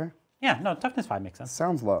 Okay. Yeah, no, toughness 5 makes sense.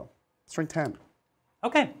 Sounds low. Strength 10.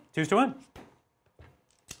 Okay, 2s to 1.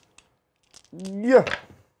 Yeah.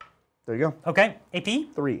 There you go. Okay,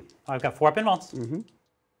 AP. 3. I've got 4 up in vaults.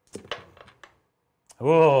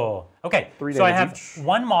 Oh, okay. 3 so I damage have each.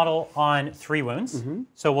 1 model on 3 wounds.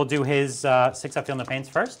 So we'll do his 6-up feel no pains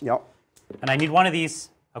first. Yep. And I need 1 of these.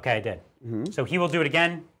 Okay, I did. So he will do it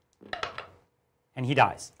again. And he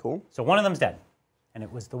dies. Cool. So 1 of them's dead. And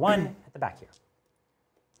it was the one at the back here.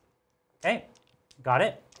 Okay, got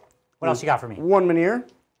it. What else you got for me? 1 Minear.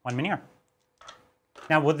 1 Minear.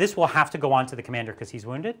 Now, this will have to go on to the commander because he's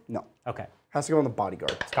wounded? No. Okay, Has to go on the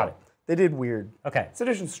bodyguard. got it. They did weird. Okay, This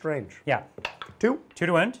edition's strange. yeah. 2. 2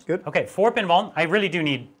 to wound. Good. Okay, 4 pinball. I really do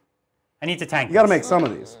need, I need to tank. You got to make some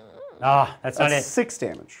of these. Ah, that's not That's it. 6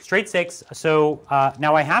 damage. Straight 6. So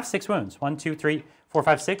now I have 6 wounds. 1, 2, 3, 4,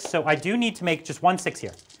 5, 6. So I do need to make just 1 6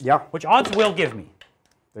 here, Yeah. which odds will give me.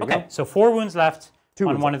 There you Okay, go. so 4 wounds left 2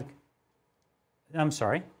 on wounds one of the, I'm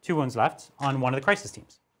sorry, 2 wounds left on one of the crisis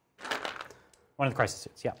teams. One of the crisis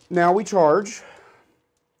suits, yeah. Now we charge.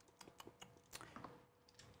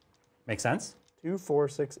 Makes sense? 2, 4,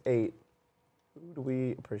 6, 8. Who do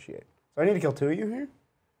we appreciate? So I need to kill 2 of you here?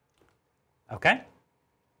 Okay.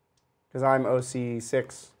 Because I'm OC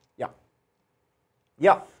 6. Yeah.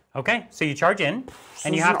 Yeah. Okay, so you charge in, So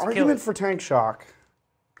and you there's have an to argument kill. for tank shock.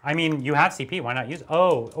 I mean, you have CP. Why not use?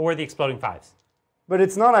 Oh, or the exploding 5s. But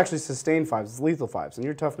it's not actually sustained 5s, it's lethal 5s, and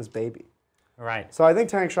you're toughness baby. Right. So I think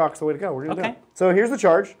tank shock's the way to go. We're gonna do Okay. it. So here's the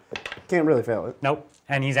charge. Can't really fail it. Nope.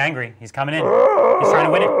 And he's angry. He's coming in. He's trying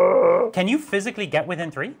to win it. Can you physically get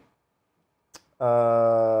within 3?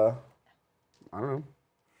 I don't know.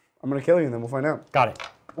 I'm going to kill you and then we'll find out. Got it.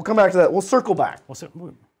 We'll come back to that. We'll circle back.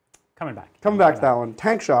 Coming back. Coming back to that one.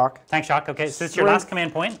 Tank shock. Tank shock. Okay, so it's your last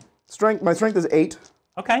command point. Strength. My strength is 8.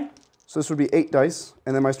 Okay. So this would be 8 dice,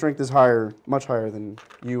 and then my strength is higher, much higher than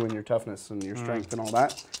you and your toughness and your strength and all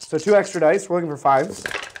that. So 2 extra dice. We're looking for 5s.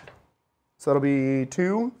 So that'll be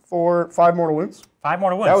 2, 4, 5 mortal wounds. 5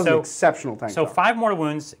 mortal wounds. That was an exceptional tank So shock. 5 mortal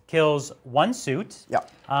wounds kills 1 suit. Yeah.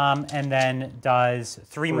 And then does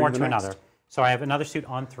 3 more the to next. another. So I have another suit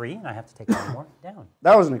on 3, and I have to take 1 more down.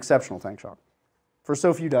 That was an exceptional tank shock. For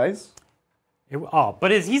so few dice,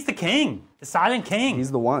 But he's the king, the silent king.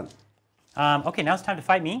 he's the one. Okay, now it's time to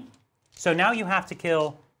fight me. So now you have to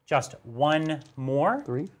kill just 1 more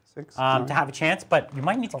 3, 6, to 9. have a chance, but you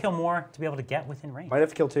might need to kill more to be able to get within range. Might have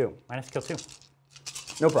to kill 2. Might have to kill 2.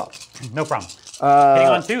 No problem. No problem. Hitting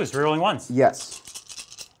on 2s, rerolling 1s.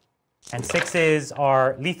 Yes. And 6s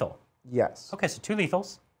are lethal. Yes. Okay, so 2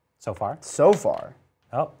 lethals so far. So far,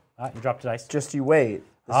 Oh, you dropped a dice. just you wait.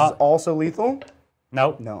 This is also lethal.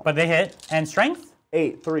 No. No. But they hit. And strength?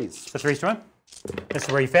 8 3s. So 3's to 1. This is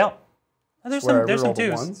where you fail. Oh, there's some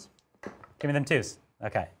 2s. Ones. Give me them 2s.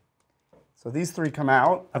 Okay. So these 3 come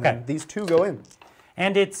out. And Okay. then these 2 go in.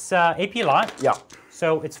 And it's AP a lot. Yeah.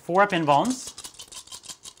 So it's 4 up invulns.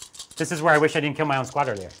 This is where I wish I didn't kill my own squad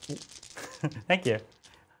earlier. Thank you.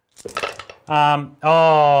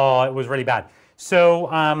 Oh, it was really bad.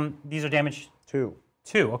 So these are damage 2.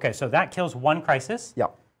 2. Okay, so that kills 1 crisis. Yeah.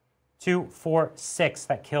 2, 4, 6.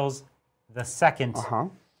 That kills the second. Uh-huh.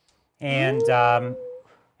 And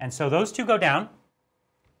so those 2 go down.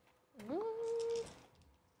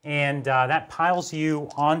 And that piles you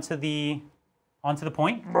onto the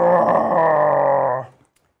point.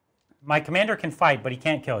 My commander can fight, but he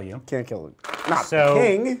can't kill you. Can't kill it. Not So the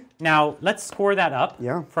king. now let's score that up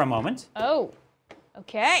Yeah. for a moment. Oh,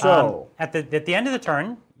 okay. So At the end of the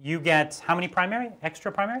turn, you get how many primary?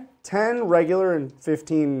 Extra primary? 10 regular and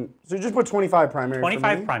 15. So you just put 25 primary. for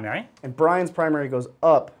 25 me. primary. And Brian's primary goes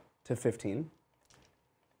up to 15.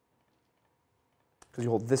 Because you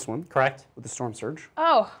hold this one Correct. with the Storm Surge.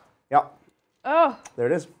 Oh, Yeah. oh. There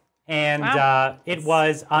it is. And Wow. it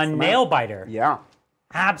was a nail biter. Yeah.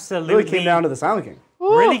 Absolutely. Really came down to the Silent King.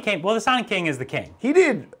 Really came. Well, the Silent King is the king. He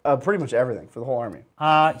did pretty much everything for the whole army.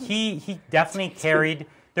 He definitely carried.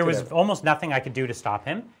 There was almost nothing I could do to stop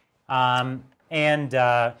him. But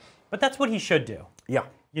that's what he should do. Yeah.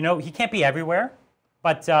 You know, he can't be everywhere.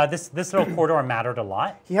 But this little corridor mattered a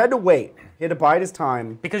lot He had to wait. He had to bide his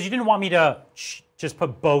time. because you didn't want me to just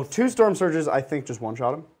put both 2 Storm Surges, I think, just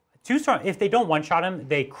one-shot him. 2 storm. If they don't one-shot him,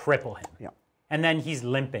 they cripple him. Yeah. And then he's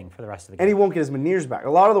limping for the rest of the And he game. won't get his Meniers back. A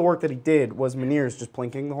lot of the work that he did was Meniers just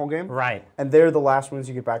plinking the whole game. Right. And they're the last ones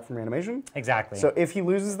you get back from animation. Exactly. So if he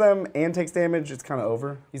loses them and takes damage, it's kind of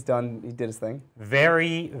over. He's done. He did his thing.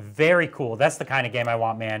 Very, very cool. That's the kind of game I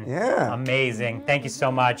want, man. Yeah. Amazing. Thank you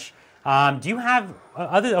so much. Do you have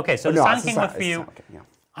other? Okay, so the No, Silent it's King the went Si- for it's you. Silent King, yeah.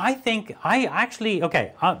 I think I actually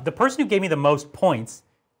the person who gave me the most points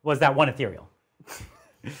was that one ethereal.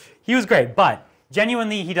 He was great, but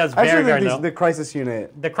genuinely he does very, Actually, very little. the Crisis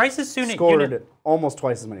unit The crisis unit. scored almost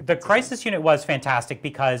twice as many. The crisis unit was fantastic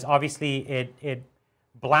because obviously it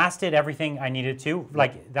blasted everything I needed to.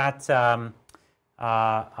 Like that,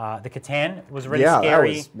 the Catan was really yeah,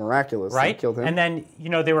 scary. that was miraculous. Right? That killed him. And then, you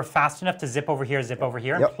know, they were fast enough to zip over here, and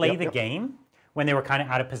Yep, play yep, the yep. game when they were kind of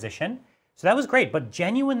out of position. So that was great. But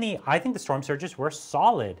genuinely, I think the Storm Surges were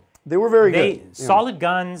solid. they were very They good. Yeah. solid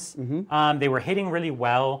guns. They were hitting really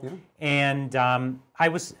well, and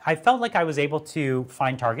I felt like I was able to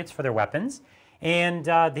find targets for their weapons, and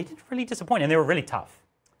they didn't really disappoint, and they were really tough.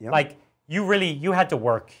 Yeah. Like you had to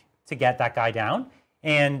work to get that guy down,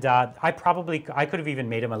 and I could have even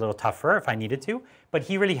made him a little tougher if I needed to, but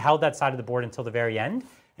he really held that side of the board until the very end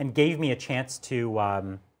and gave me a chance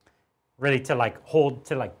to really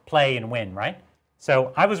to play and win, right?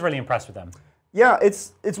 So I was really impressed with them. Yeah,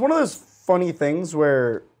 it's one of those funny things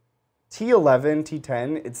where T11,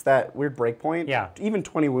 T10, it's that weird break point. Yeah. Even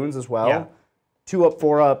 20 wounds as well. Yeah. 2 up,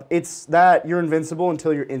 4 up. It's that you're invincible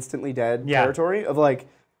until you're instantly dead Yeah. territory of like,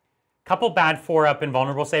 Couple bad 4-up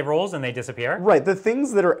invulnerable save rolls and they disappear. right, the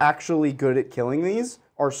things that are actually good at killing these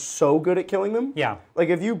are so good at killing them. Yeah, Like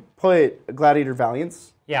if you put Gladiator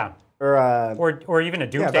Valiance yeah. or even a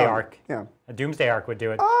Doomsday Valiant, Arc. Yeah. A Doomsday Arc would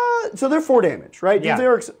do it. So they're 4 damage, right? Yeah. Doomsday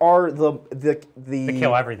Arcs are the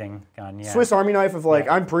Kill everything gun, yeah. Swiss Army knife of like,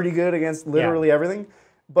 Yeah. I'm pretty good against literally everything.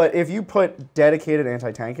 But if you put dedicated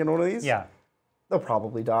anti-tank in one of these, Yeah, they'll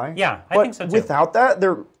probably die. Yeah, I But think so too. without that,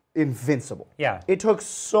 they're invincible. Yeah. It took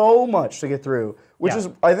so much to get through, which Yeah. is,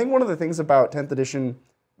 I think, one of the things about 10th edition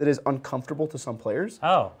that is uncomfortable to some players.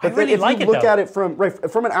 Oh, but I really like it, if you look though. at it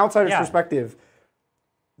from an outsider's Yeah. perspective,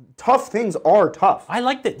 tough things are tough. I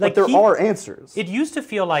liked it. But there are answers. It used to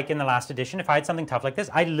feel like in the last edition, if I had something tough like this,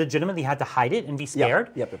 I legitimately had to hide it and be scared.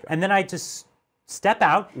 Yep. And then I just step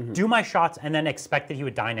out, do my shots, and then expect that he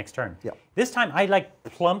would die next turn. Yep. This time, I like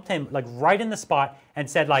plumped him like right in the spot and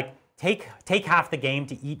said like, take half the game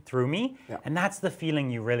to eat through me. Yep. And that's the feeling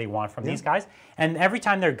you really want from these guys. And every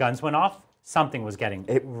time their guns went off, something was getting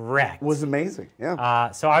wrecked. It was amazing. Yeah.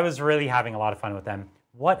 So I was really having a lot of fun with them.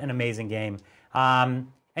 What an amazing game.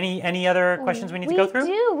 Any other questions we need to go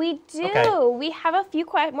through? We do. Okay. We have a few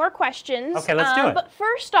more questions. Okay, let's do it. But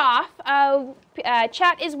first off,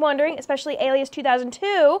 chat is wondering, especially Alias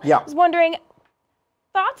 2002, Yeah. is wondering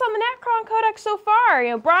thoughts on the Necron Codex so far. You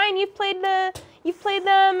know, Brian, you've played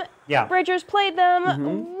them. Yeah. Bridger's played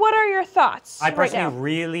them. What are your thoughts? I personally right now?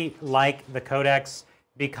 really like the Codex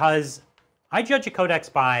because I judge a Codex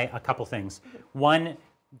by a couple things. One,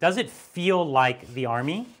 does it feel like the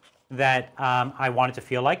army that I want it to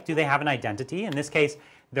feel like? Do they have an identity? In this case,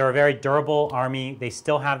 they're a very durable army. They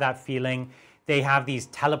still have that feeling. They have these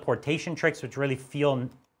teleportation tricks, which really feel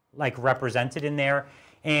like represented in there.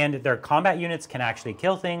 And their combat units can actually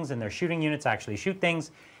kill things, and their shooting units actually shoot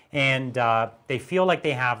things. And they feel like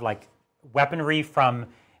they have like weaponry from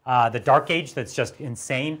the Dark Age that's just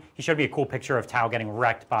insane. He showed me a cool picture of Tau getting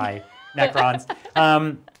wrecked by Necrons.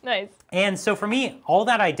 Nice. And so for me, all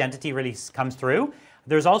that identity really comes through.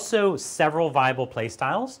 There's also several viable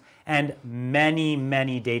playstyles and many,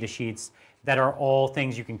 many data sheets that are all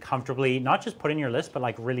things you can comfortably not just put in your list, but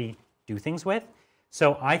like really do things with.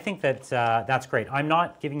 So I think that that's great. I'm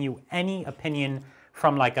not giving you any opinion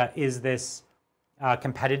from like is this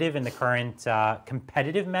competitive in the current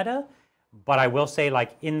competitive meta, but I will say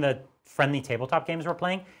like in the friendly tabletop games we're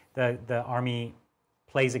playing, the army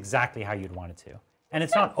plays exactly how you'd want it to. And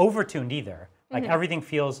it's not overtuned either. Like everything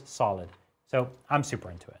feels solid. So I'm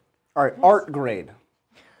super into it. All right, art grade.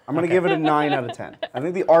 I'm going to give it a 9 out of 10. I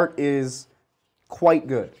think the art is quite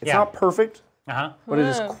good. It's not perfect, but it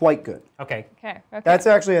is quite good. Okay. Okay. That's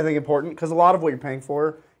actually, I think, important because a lot of what you're paying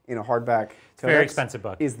for in a hardback It's a very expensive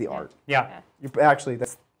book. is the art. Yeah. Actually,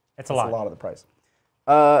 that's a lot. a lot of the price.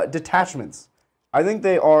 Detachments. I think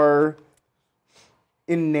they are,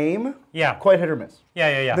 in name, quite hit or miss.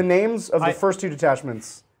 Yeah. The names of the first two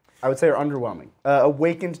detachments, I would say, are underwhelming.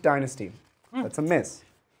 Awakened Dynasty. That's a miss.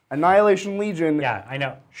 Annihilation Legion. Yeah, I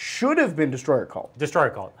know. Should have been Destroyer Cult. Destroyer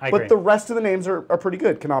Cult. I agree. But the rest of the names are pretty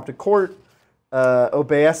good. Canoptic Court,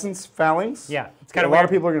 Obeisance Phalanx. Yeah, it's kind a of lot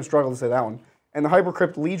of people are going to struggle to say that one. And the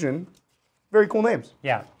Hypercrypt Legion. Very cool names.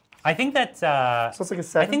 Yeah. I think that So it's like a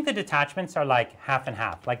 7. I think the detachments are like half and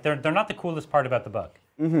half. Like they're not the coolest part about the book.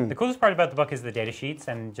 The coolest part about the book is the data sheets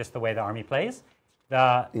and just the way the army plays.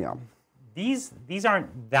 These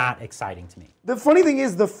aren't that exciting to me. The funny thing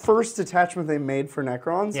is, the first detachment they made for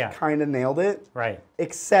Necrons kind of nailed it. Right.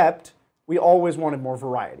 Except we always wanted more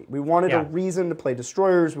variety. We wanted a reason to play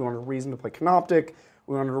destroyers. We wanted a reason to play Canoptic.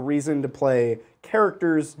 We wanted a reason to play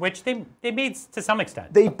characters. Which they made to some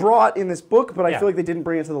extent. They brought in this book, but I feel like they didn't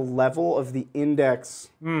bring it to the level of the Index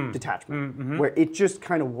detachment, where it just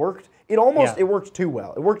kind of worked. It almost it worked too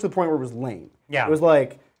well. It worked to the point where it was lame. Yeah. It was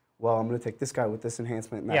like, well, I'm going to take this guy with this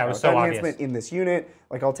enhancement and that Yeah, it guy was with so that obvious. enhancement in this unit.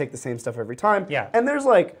 Like, I'll take the same stuff every time. Yeah. And there's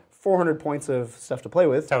like 400 points of stuff to play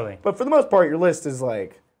with. Totally. But for the most part, your list is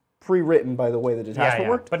like pre-written by the way the detachment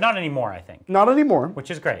worked. But not anymore, I think. Not anymore.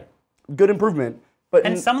 Which is great. Good improvement. But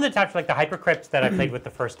And some of the detachments, like the Hypercrypt that I played with the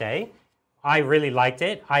first day, I really liked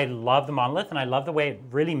it. I love the monolith, and I love the way it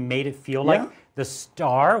really made it feel like the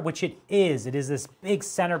star, which it is. It is this big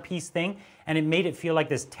centerpiece thing, and it made it feel like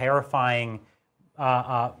this terrifying,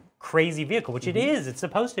 crazy vehicle, which it is. It's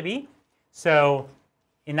supposed to be. So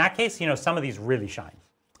in that case, you know, some of these really shine.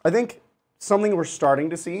 I think something we're starting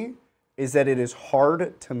to see is that it is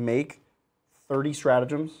hard to make 30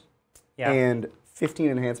 stratagems and 15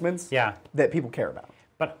 enhancements that people care about.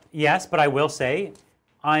 But yes, but I will say,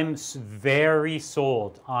 I'm very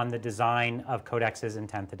sold on the design of codexes in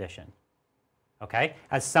 10th edition. Okay?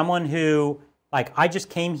 As someone who, like, I just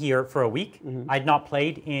came here for a week. I'd not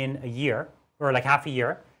played in a year, or like half a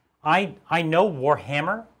year. I know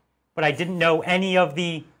Warhammer, but I didn't know any of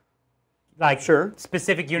the, like,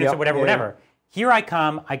 specific units or whatever. Here I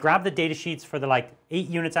come, I grab the data sheets for the, like, 8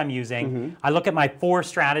 units I'm using. I look at my 4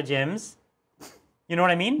 stratagems. You know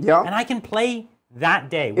what I mean? Yeah. And I can play that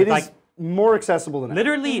day. It With is more accessible than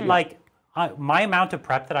literally, like, my amount of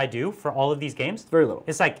prep that I do for all of these games, very little.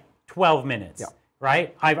 It's like 12 minutes,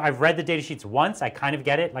 right? I've read the data sheets once. I kind of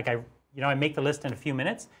get it. Like, I make the list in a few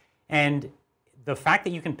minutes. And the fact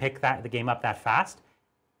that you can pick the game up that fast,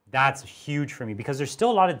 that's huge for me because there's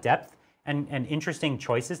still a lot of depth and interesting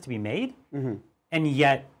choices to be made, and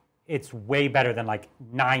yet it's way better than like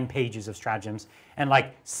 9 pages of stratagems and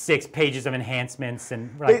like 6 pages of enhancements and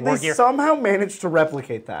like They somehow managed to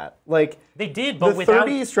replicate that. Like they did, but the without,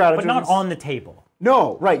 30 stratagems, but not on the table.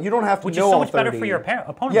 No, right. You don't have to Which know is so all much better 30. for your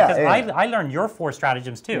opponent Yeah, because yeah. I learned your 4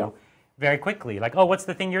 stratagems too very quickly. Like, oh, what's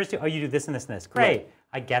the thing yours do? Oh, you do this and this and this. Great, Right.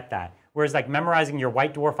 I get that. Whereas like memorizing your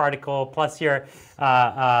White Dwarf article plus your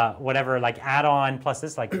whatever like add-on plus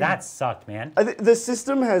this, like that sucked, man. The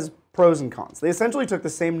system has pros and cons. They essentially took the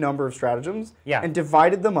same number of stratagems and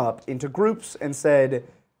divided them up into groups and said,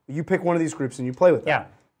 you pick one of these groups and you play with them. Yeah.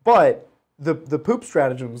 But the poop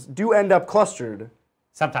stratagems do end up clustered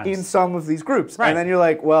Sometimes. in some of these groups. Right. And then you're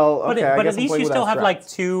like, well, okay, I but guess at I'm least playing you with still that have strat. like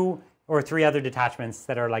 2 or 3 other detachments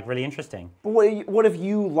that are like really interesting. But what if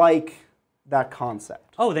you like that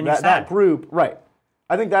concept? Oh, then you're that sad. group, right.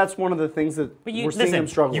 I think that's one of the things that But we're seeing them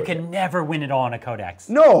struggle you with. can never win it all in a codex.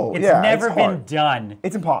 No, it's yeah, never it's been hard. done.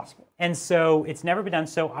 It's impossible. And so it's never been done.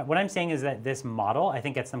 So what I'm saying is that this model, I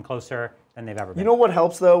think, gets them closer than they've ever been. You know what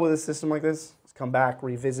helps, though, with a system like this? Is come back,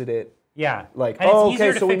 revisit it. Yeah. Like, And it's oh, easier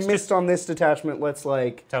okay, to so we fix missed on this detachment. Let's,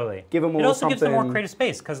 like, Totally. give them a It little also gives them more something. creative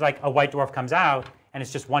space because, like, a White Dwarf comes out and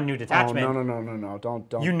it's just one new Oh, detachment. no.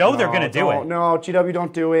 Don't. You know they're no, gonna do don't. it. No, GW,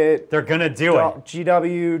 don't do it. They're going to do it.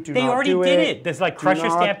 GW, do They not already do did it. it. There's, like, Do Crusher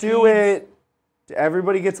not Stampedes. do it.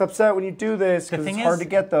 Everybody gets upset when you do this The because thing it's hard is, to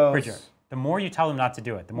get those. Bridger, the more you tell them not to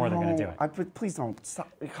do it, the more they're going to do it. Please don't. Stop.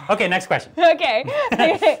 Okay, next question. Okay.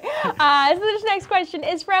 So this next question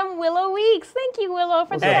is from Willow Weeks. Thank you, Willow,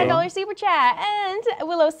 for the Hey. $10 super chat. And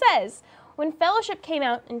Willow says, when Fellowship came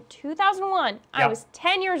out in 2001, I Yep. was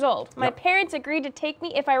 10 years old. My parents agreed to take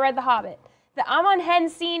me if I read The Hobbit. The Amon Hen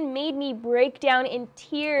scene made me break down in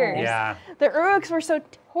tears. Yeah. The Uruks were so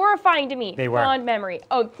horrifying to me. They were. Fond memory.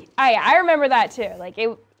 Oh, I remember that too. Like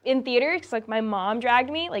in theaters, like my mom dragged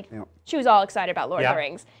me. Like she was all excited about Lord of the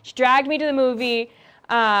Rings. She dragged me to the movie,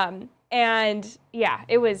 and yeah,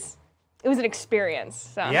 it was an experience.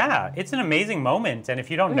 So. Yeah, it's an amazing moment. And if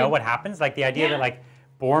you don't know what happens, like the idea that, like,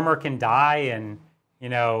 Boromir can die and, you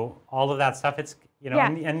know, all of that stuff, it's, you know,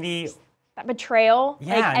 and the... That betrayal.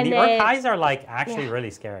 Yeah, like, and the then, Urk-hais are like actually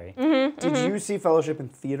really scary. Did you see Fellowship in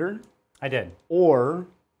theater? I did. Or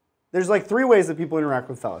there's like 3 ways that people interact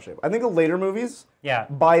with Fellowship. I think the later movies, Yeah.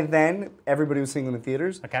 by then, everybody was seeing them in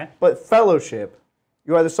theaters. Okay. But Fellowship,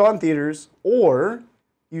 you either saw it in theaters or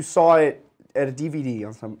you saw it at a DVD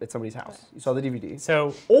at somebody's house. You saw the DVD.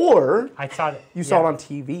 So Or I saw it. you saw it on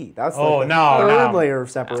TV. That's Oh, like the no, third no. layer of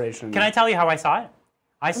separation. Can I tell you how I saw it?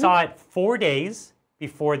 I saw it 4 days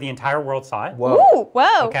before the entire world saw it. Whoa. Ooh,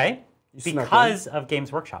 whoa. Okay. snuck Because of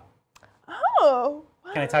Games Workshop. Oh.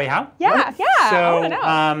 Can I tell you how? Yeah, yeah. I want to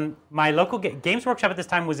So know. my local Games Workshop at this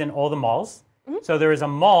time was in all the malls. So there was a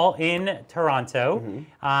mall in Toronto,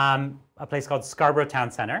 a place called Scarborough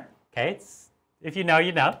Town Center. Okay, if you know,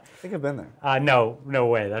 you know. I think I've been there. No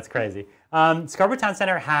way, that's crazy. Scarborough Town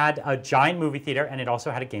Center had a giant movie theater, and it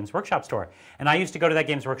also had a Games Workshop store. And I used to go to that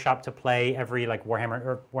Games Workshop to play every like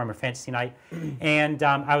Warhammer Fantasy night, and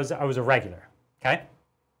I was a regular. Okay.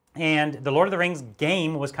 And the Lord of the Rings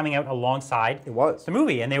game was coming out alongside the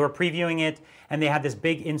movie, and they were previewing it, and they had this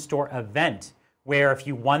big in-store event where if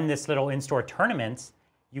you won this little in-store tournament,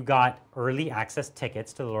 you got early access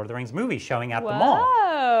tickets to the Lord of the Rings movie showing at the mall.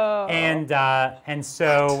 Whoa. And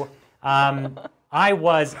so I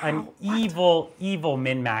was an evil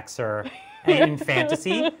min-maxer in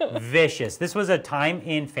fantasy, vicious. This was a time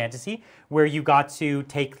in fantasy where you got to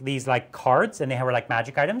take these like cards, and they were like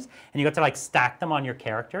magic items, and you got to like stack them on your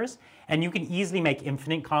characters, and you can easily make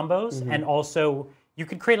infinite combos, and also you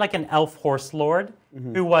could create like an elf horse lord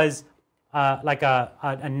who was like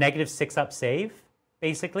a negative 6-up save,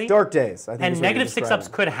 basically. Dark days, I think. And is what you're negative 6-ups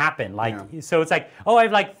describing. could happen. Like so, it's like, oh, I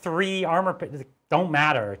have like 3 armor. Don't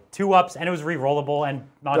matter. 2-ups, and it was re-rollable and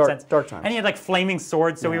nonsense. Dark times. And he had like flaming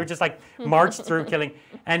swords, so we would just like march through killing.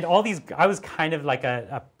 And all these, I was kind of like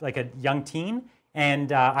a young teen,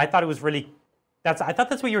 and I thought it was really. I thought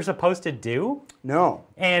that's what you were supposed to do. No.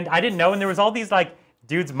 And I didn't know, and there was all these like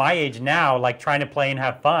dudes my age now, like trying to play and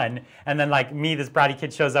have fun, and then like me, this bratty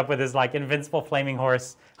kid, shows up with his like invincible flaming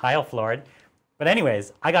horse High Elf Lord. But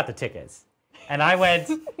anyways, I got the tickets, and I went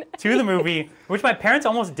to the movie, which my parents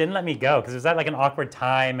almost didn't let me go because it was at like an awkward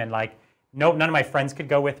time, and like none of my friends could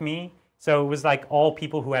go with me, so it was like all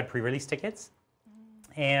people who had pre-release tickets,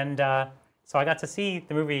 and so I got to see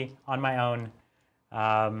the movie on my own.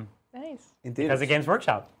 Nice. In Because theaters. of Games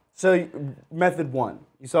Workshop. So method 1,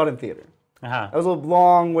 you saw it in theater. Uh-huh. That was a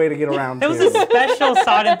long way to get around It to. was a special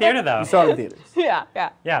saw it in theater, though. You saw it in theaters. Yeah, yeah.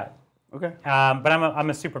 Yeah. Okay. But I'm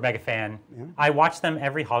a super mega fan. Yeah. I watch them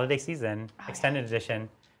every holiday season, extended edition.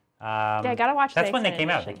 Yeah, I gotta watch. That's when they came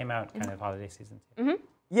out. They came out kind of holiday season.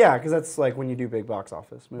 Yeah, because that's like when you do big box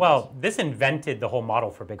office movies. Well, this invented the whole model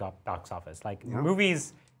for big box office. Like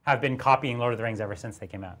movies have been copying Lord of the Rings ever since they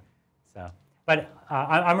came out. So, but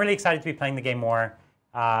I'm really excited to be playing the game more.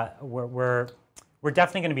 We're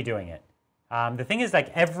definitely going to be doing it. The thing is,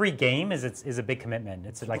 like every game is a big commitment.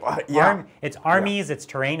 It's like it's armies, it's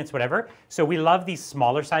terrain, it's whatever. So we love these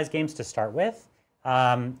smaller size games to start with.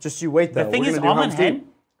 Just you wait though. The thing is, Almond Hen.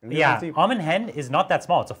 Yeah, Almond Hen is not that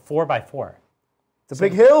small. It's a 4x4. It's a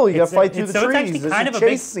big hill. You got to fight through the trees. It's actually kind of a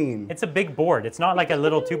chase scene. It's a big board. It's not like a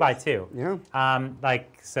little 2x2. Yeah.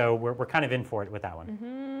 So we're kind of in for it with that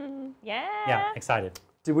one. Yeah. Yeah, excited.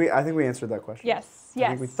 I think we answered that question. Yes. I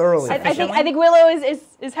think we thoroughly. I think Willow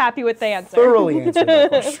is happy with the answer. Thoroughly answered that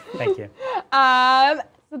question. Thank you.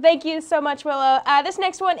 So thank you so much, Willow. This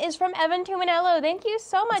next one is from Evan Tuminello. Thank you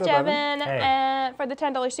so much, up, Evan, for the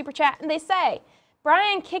 $10 super chat. And they say,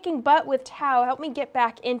 Brian kicking butt with TWO helped me get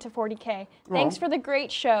back into 40k. Thanks for the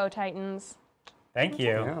great show, Titans. Thank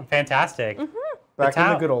you. Yeah. Fantastic. Back in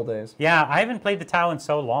the good old days. Yeah, I haven't played the TWO in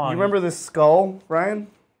so long. You remember this skull, Brian?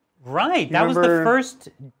 Right. That was the first.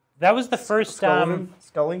 That was the first.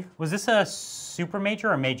 Scully. Was this a super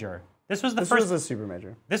major or major? This was the first. This was a super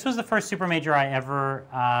major. This was the first super major I ever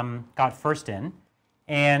got first in,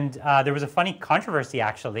 and there was a funny controversy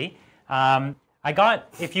actually. I got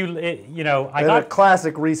I got a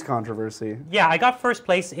classic Reese controversy. Yeah, I got first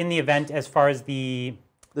place in the event as far as the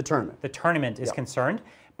tournament. The tournament is concerned,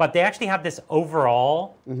 but they actually have this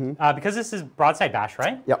overall because this is Broadside Bash,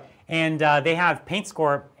 right? Yep. And they have paint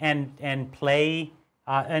score and play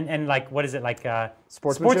and like what is it like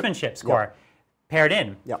sportsmanship score paired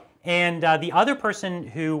in. Yep. And the other person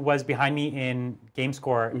who was behind me in game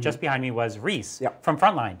score, just behind me, was Reese from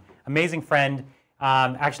Frontline. Amazing friend.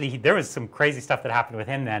 Actually, there was some crazy stuff that happened with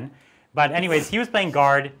him then. But anyways, he was playing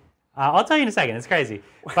guard. I'll tell you in a second. It's crazy.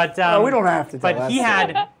 But no, we don't have to tell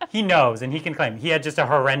But he knows, and he can claim, he had just a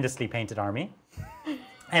horrendously painted army.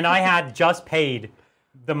 And I had just paid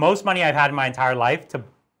the most money I've had in my entire life to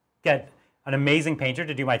get an amazing painter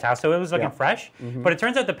to do my TWO. So it was looking fresh. But it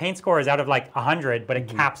turns out the paint score is out of like 100, but it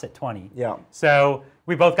caps at 20. Yeah. So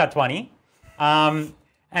we both got 20.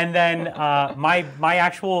 And then my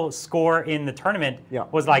actual score in the tournament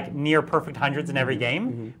was like near perfect hundreds in every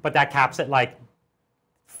game, but that caps at like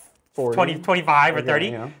 40, 25 or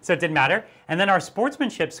 30, so it didn't matter. And then our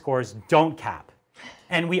sportsmanship scores don't cap.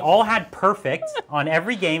 And we all had perfect on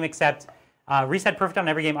every game except, Reese had perfect on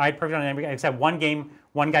every game, I had perfect on every game, except one game,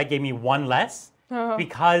 one guy gave me one less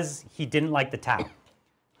because he didn't like the TWO.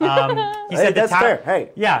 He said that's fair. Hey,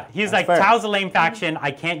 yeah, he's like, TWO's a lame faction.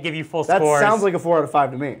 I can't give you full that scores. That sounds like a 4 out of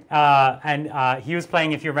 5 to me. And he was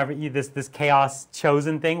playing, if you remember, this Chaos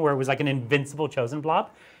Chosen thing where it was like an invincible Chosen blob.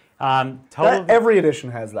 Every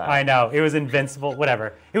edition has that. I know, it was invincible.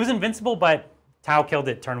 Whatever, it was invincible, but TWO killed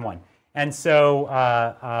it turn 1. And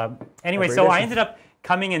so anyway, so I ended up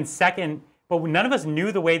coming in second, but none of us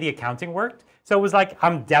knew the way the accounting worked. So it was like,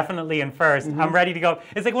 I'm definitely in first. I'm ready to go.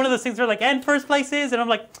 It's like one of those things where like, and first place is, and I'm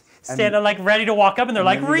like, standing like ready to walk up, and they're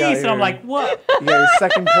like, Reese, and I'm like, what? You got your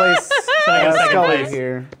second place. So I got second place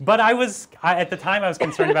here. But at the time I was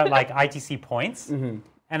concerned about like ITC points,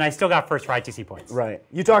 and I still got first for ITC points. Right.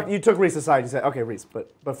 You took Reese aside. You said, okay, Reese,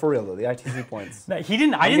 but for real though, the ITC points. No, he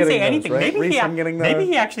didn't. I didn't say anything. Right? Maybe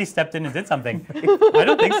he actually stepped in and did something. I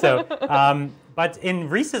don't think so. But in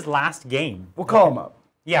Reese's last game, we'll call him up.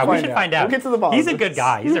 Yeah, we should find out. We'll get to the bottom. He's a good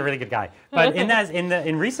guy. He's a really good guy. But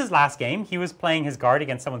in Reese's last game, he was playing his guard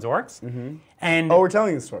against someone's orcs. And we're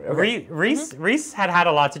telling the story. Okay. Reese had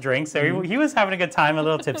a lot to drink, so he was having a good time, a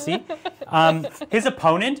little tipsy. His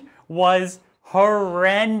opponent was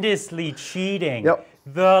horrendously cheating. Yep.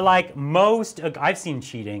 The most I've seen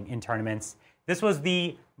cheating in tournaments. This was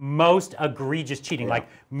the most egregious cheating, like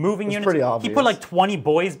moving units. Pretty obvious. He put like 20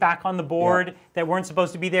 boys back on the board that weren't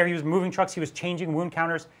supposed to be there. He was moving trucks. He was changing wound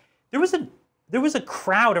counters. There was a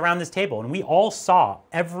crowd around this table, and we all saw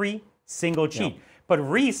every single cheat. But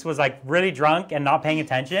Reese was like really drunk and not paying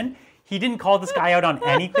attention. He didn't call this guy out on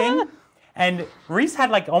anything. And Reese had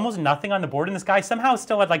like almost nothing on the board, and this guy somehow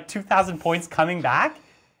still had like 2,000 points coming back.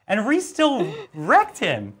 And Reese still wrecked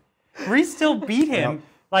him. Reese still beat him.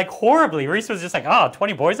 Like horribly. Reese was just like, oh,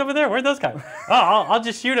 20 boys over there? Where'd those guys? Oh, I'll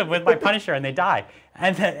just shoot them with my Punisher and they die.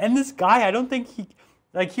 And this guy, I don't think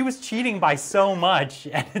he was cheating by so much,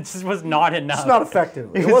 and it just was not enough. It's not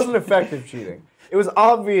effective. It wasn't effective cheating. It was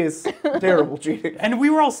obvious, terrible cheating. And we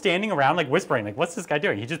were all standing around like whispering, like, what's this guy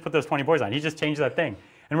doing? He just put those 20 boys on. He just changed that thing.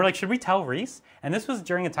 And we're like, should we tell Reese? And this was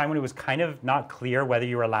during a time when it was kind of not clear whether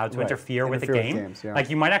you were allowed to Right. interfere with the Interfere with game. games, yeah. Like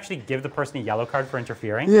you might actually give the person a yellow card for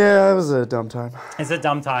interfering. Yeah, it was a dumb time. It's a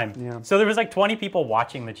dumb time. Yeah. So there was like 20 people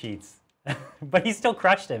watching the cheats. But he still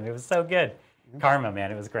crushed him. It was so good. Karma,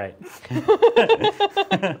 man, it was great.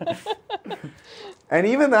 And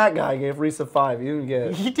even that guy gave Reese a 5. He didn't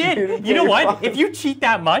get. He did. You know what? If you cheat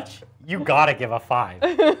that much, you gotta give a 5.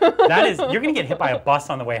 That is, you're gonna get hit by a bus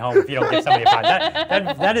on the way home if you don't give somebody a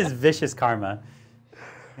 5. That is vicious karma.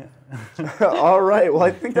 All right. Well,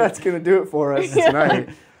 I think that's gonna do it for us tonight.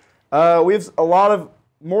 We have a lot of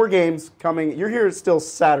more games coming. You're here still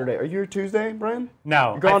Saturday. Are you here Tuesday, Brian?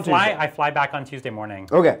 No, You're gone Tuesday. I fly back on Tuesday morning.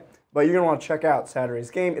 Okay, but you're gonna want to check out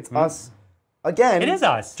Saturday's game. It's us again. It is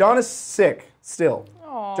us. John is sick still.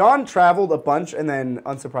 Aw. John traveled a bunch and then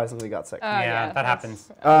unsurprisingly got sick. Yeah, yeah, that that's-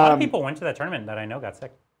 happens. A lot of people went to that tournament that I know got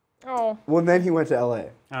sick. Oh. Well, then he went to LA.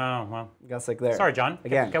 Oh, well. Got sick there. Sorry, John.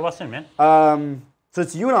 Again. Get well soon, man. So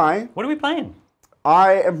it's you and I. What are we playing?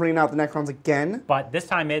 I am bringing out the Necrons again. But this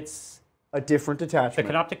time it's A different the detachment.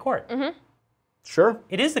 Canoptic Court. Sure.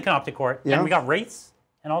 It is the Canoptic Court, Yeah. and we got Wraiths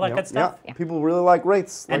and all that good stuff. Yeah. People really like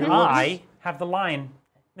Wraiths. And like it works. I have the line,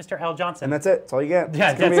 Mr. L. Johnson. And that's it. That's all you get.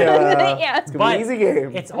 Yeah, it's gonna that's be, it. Yeah. It's gonna be an easy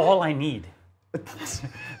game. It's all I need.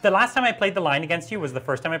 The last time I played the line against you was the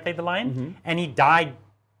first time I played the line, and he died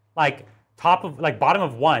like bottom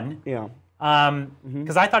of 1. Yeah.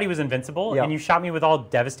 Because I thought he was invincible, Yeah. and you shot me with all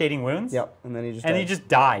devastating wounds. Yep. And then he just. And he died. just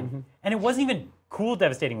died. And it wasn't even cool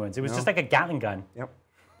devastating wounds. It was just like a Gatling gun. Yep.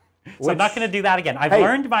 So I'm not going to do that again. I've Hey.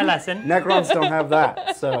 learned my lesson. Necrons don't have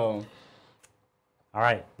that. So. All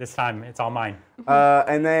right, this time it's all mine.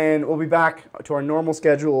 And then we'll be back to our normal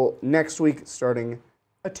schedule next week, starting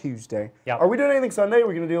a Tuesday. Yep. Are we doing anything Sunday?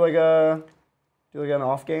 We're gonna do like an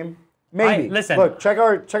off game. Maybe. listen, Look, check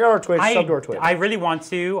out our Twitch. Sub to our Twitch. I really want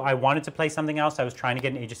to. I wanted to play something else. I was trying to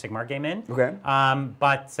get an Age of Sigmar game in. Okay.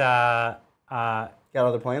 But Got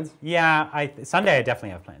other plans? yeah, Sunday I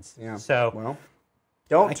definitely have plans. Yeah. So Well,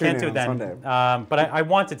 don't I tune can't in do it on then. Sunday. But I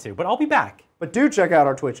wanted to. But I'll be back. But do check out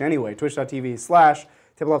our Twitch anyway.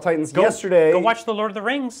 Twitch.tv/Tabletop Titans. Yesterday, Go watch the Lord of the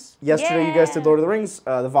Rings. Yesterday, you guys did Yeah. Lord of the Rings.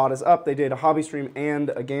 The VOD is up. They did a hobby stream and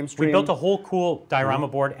a game stream. We built a whole cool diorama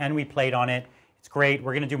board and we played on it. It's great.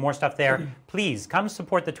 We're going to do more stuff there. Please come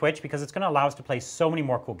support the Twitch because it's going to allow us to play so many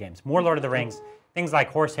more cool games. More Lord of the Rings, things like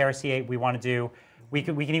Horse Heresy 8 we want to do. We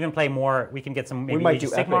can even play more. We can get some maybe we might Age do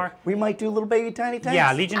of Sigmar. Epic. We might do little baby tiny tanks.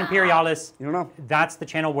 Yeah, Legion Imperialis. You don't know. That's the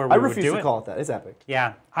channel where we I would refuse do to it. call it that. It's Epic.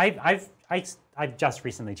 Yeah, I've just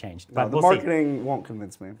recently changed, but The we'll see. marketing won't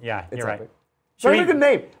convince me. Yeah, it's you're right. Epic. It's Should not we- a good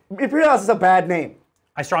name. Imperialis is a bad name.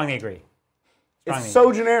 I strongly agree. Strongly It's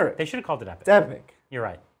so generic. They should have called it Epic. It's Epic. You're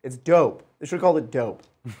right. It's dope. They should have called it dope.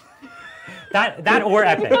 That or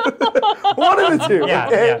Epic. One of the two. Yeah,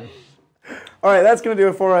 okay? yeah. All right, that's going to do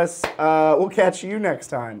it for us. We'll catch you next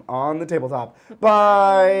time on the tabletop.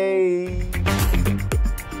 Bye.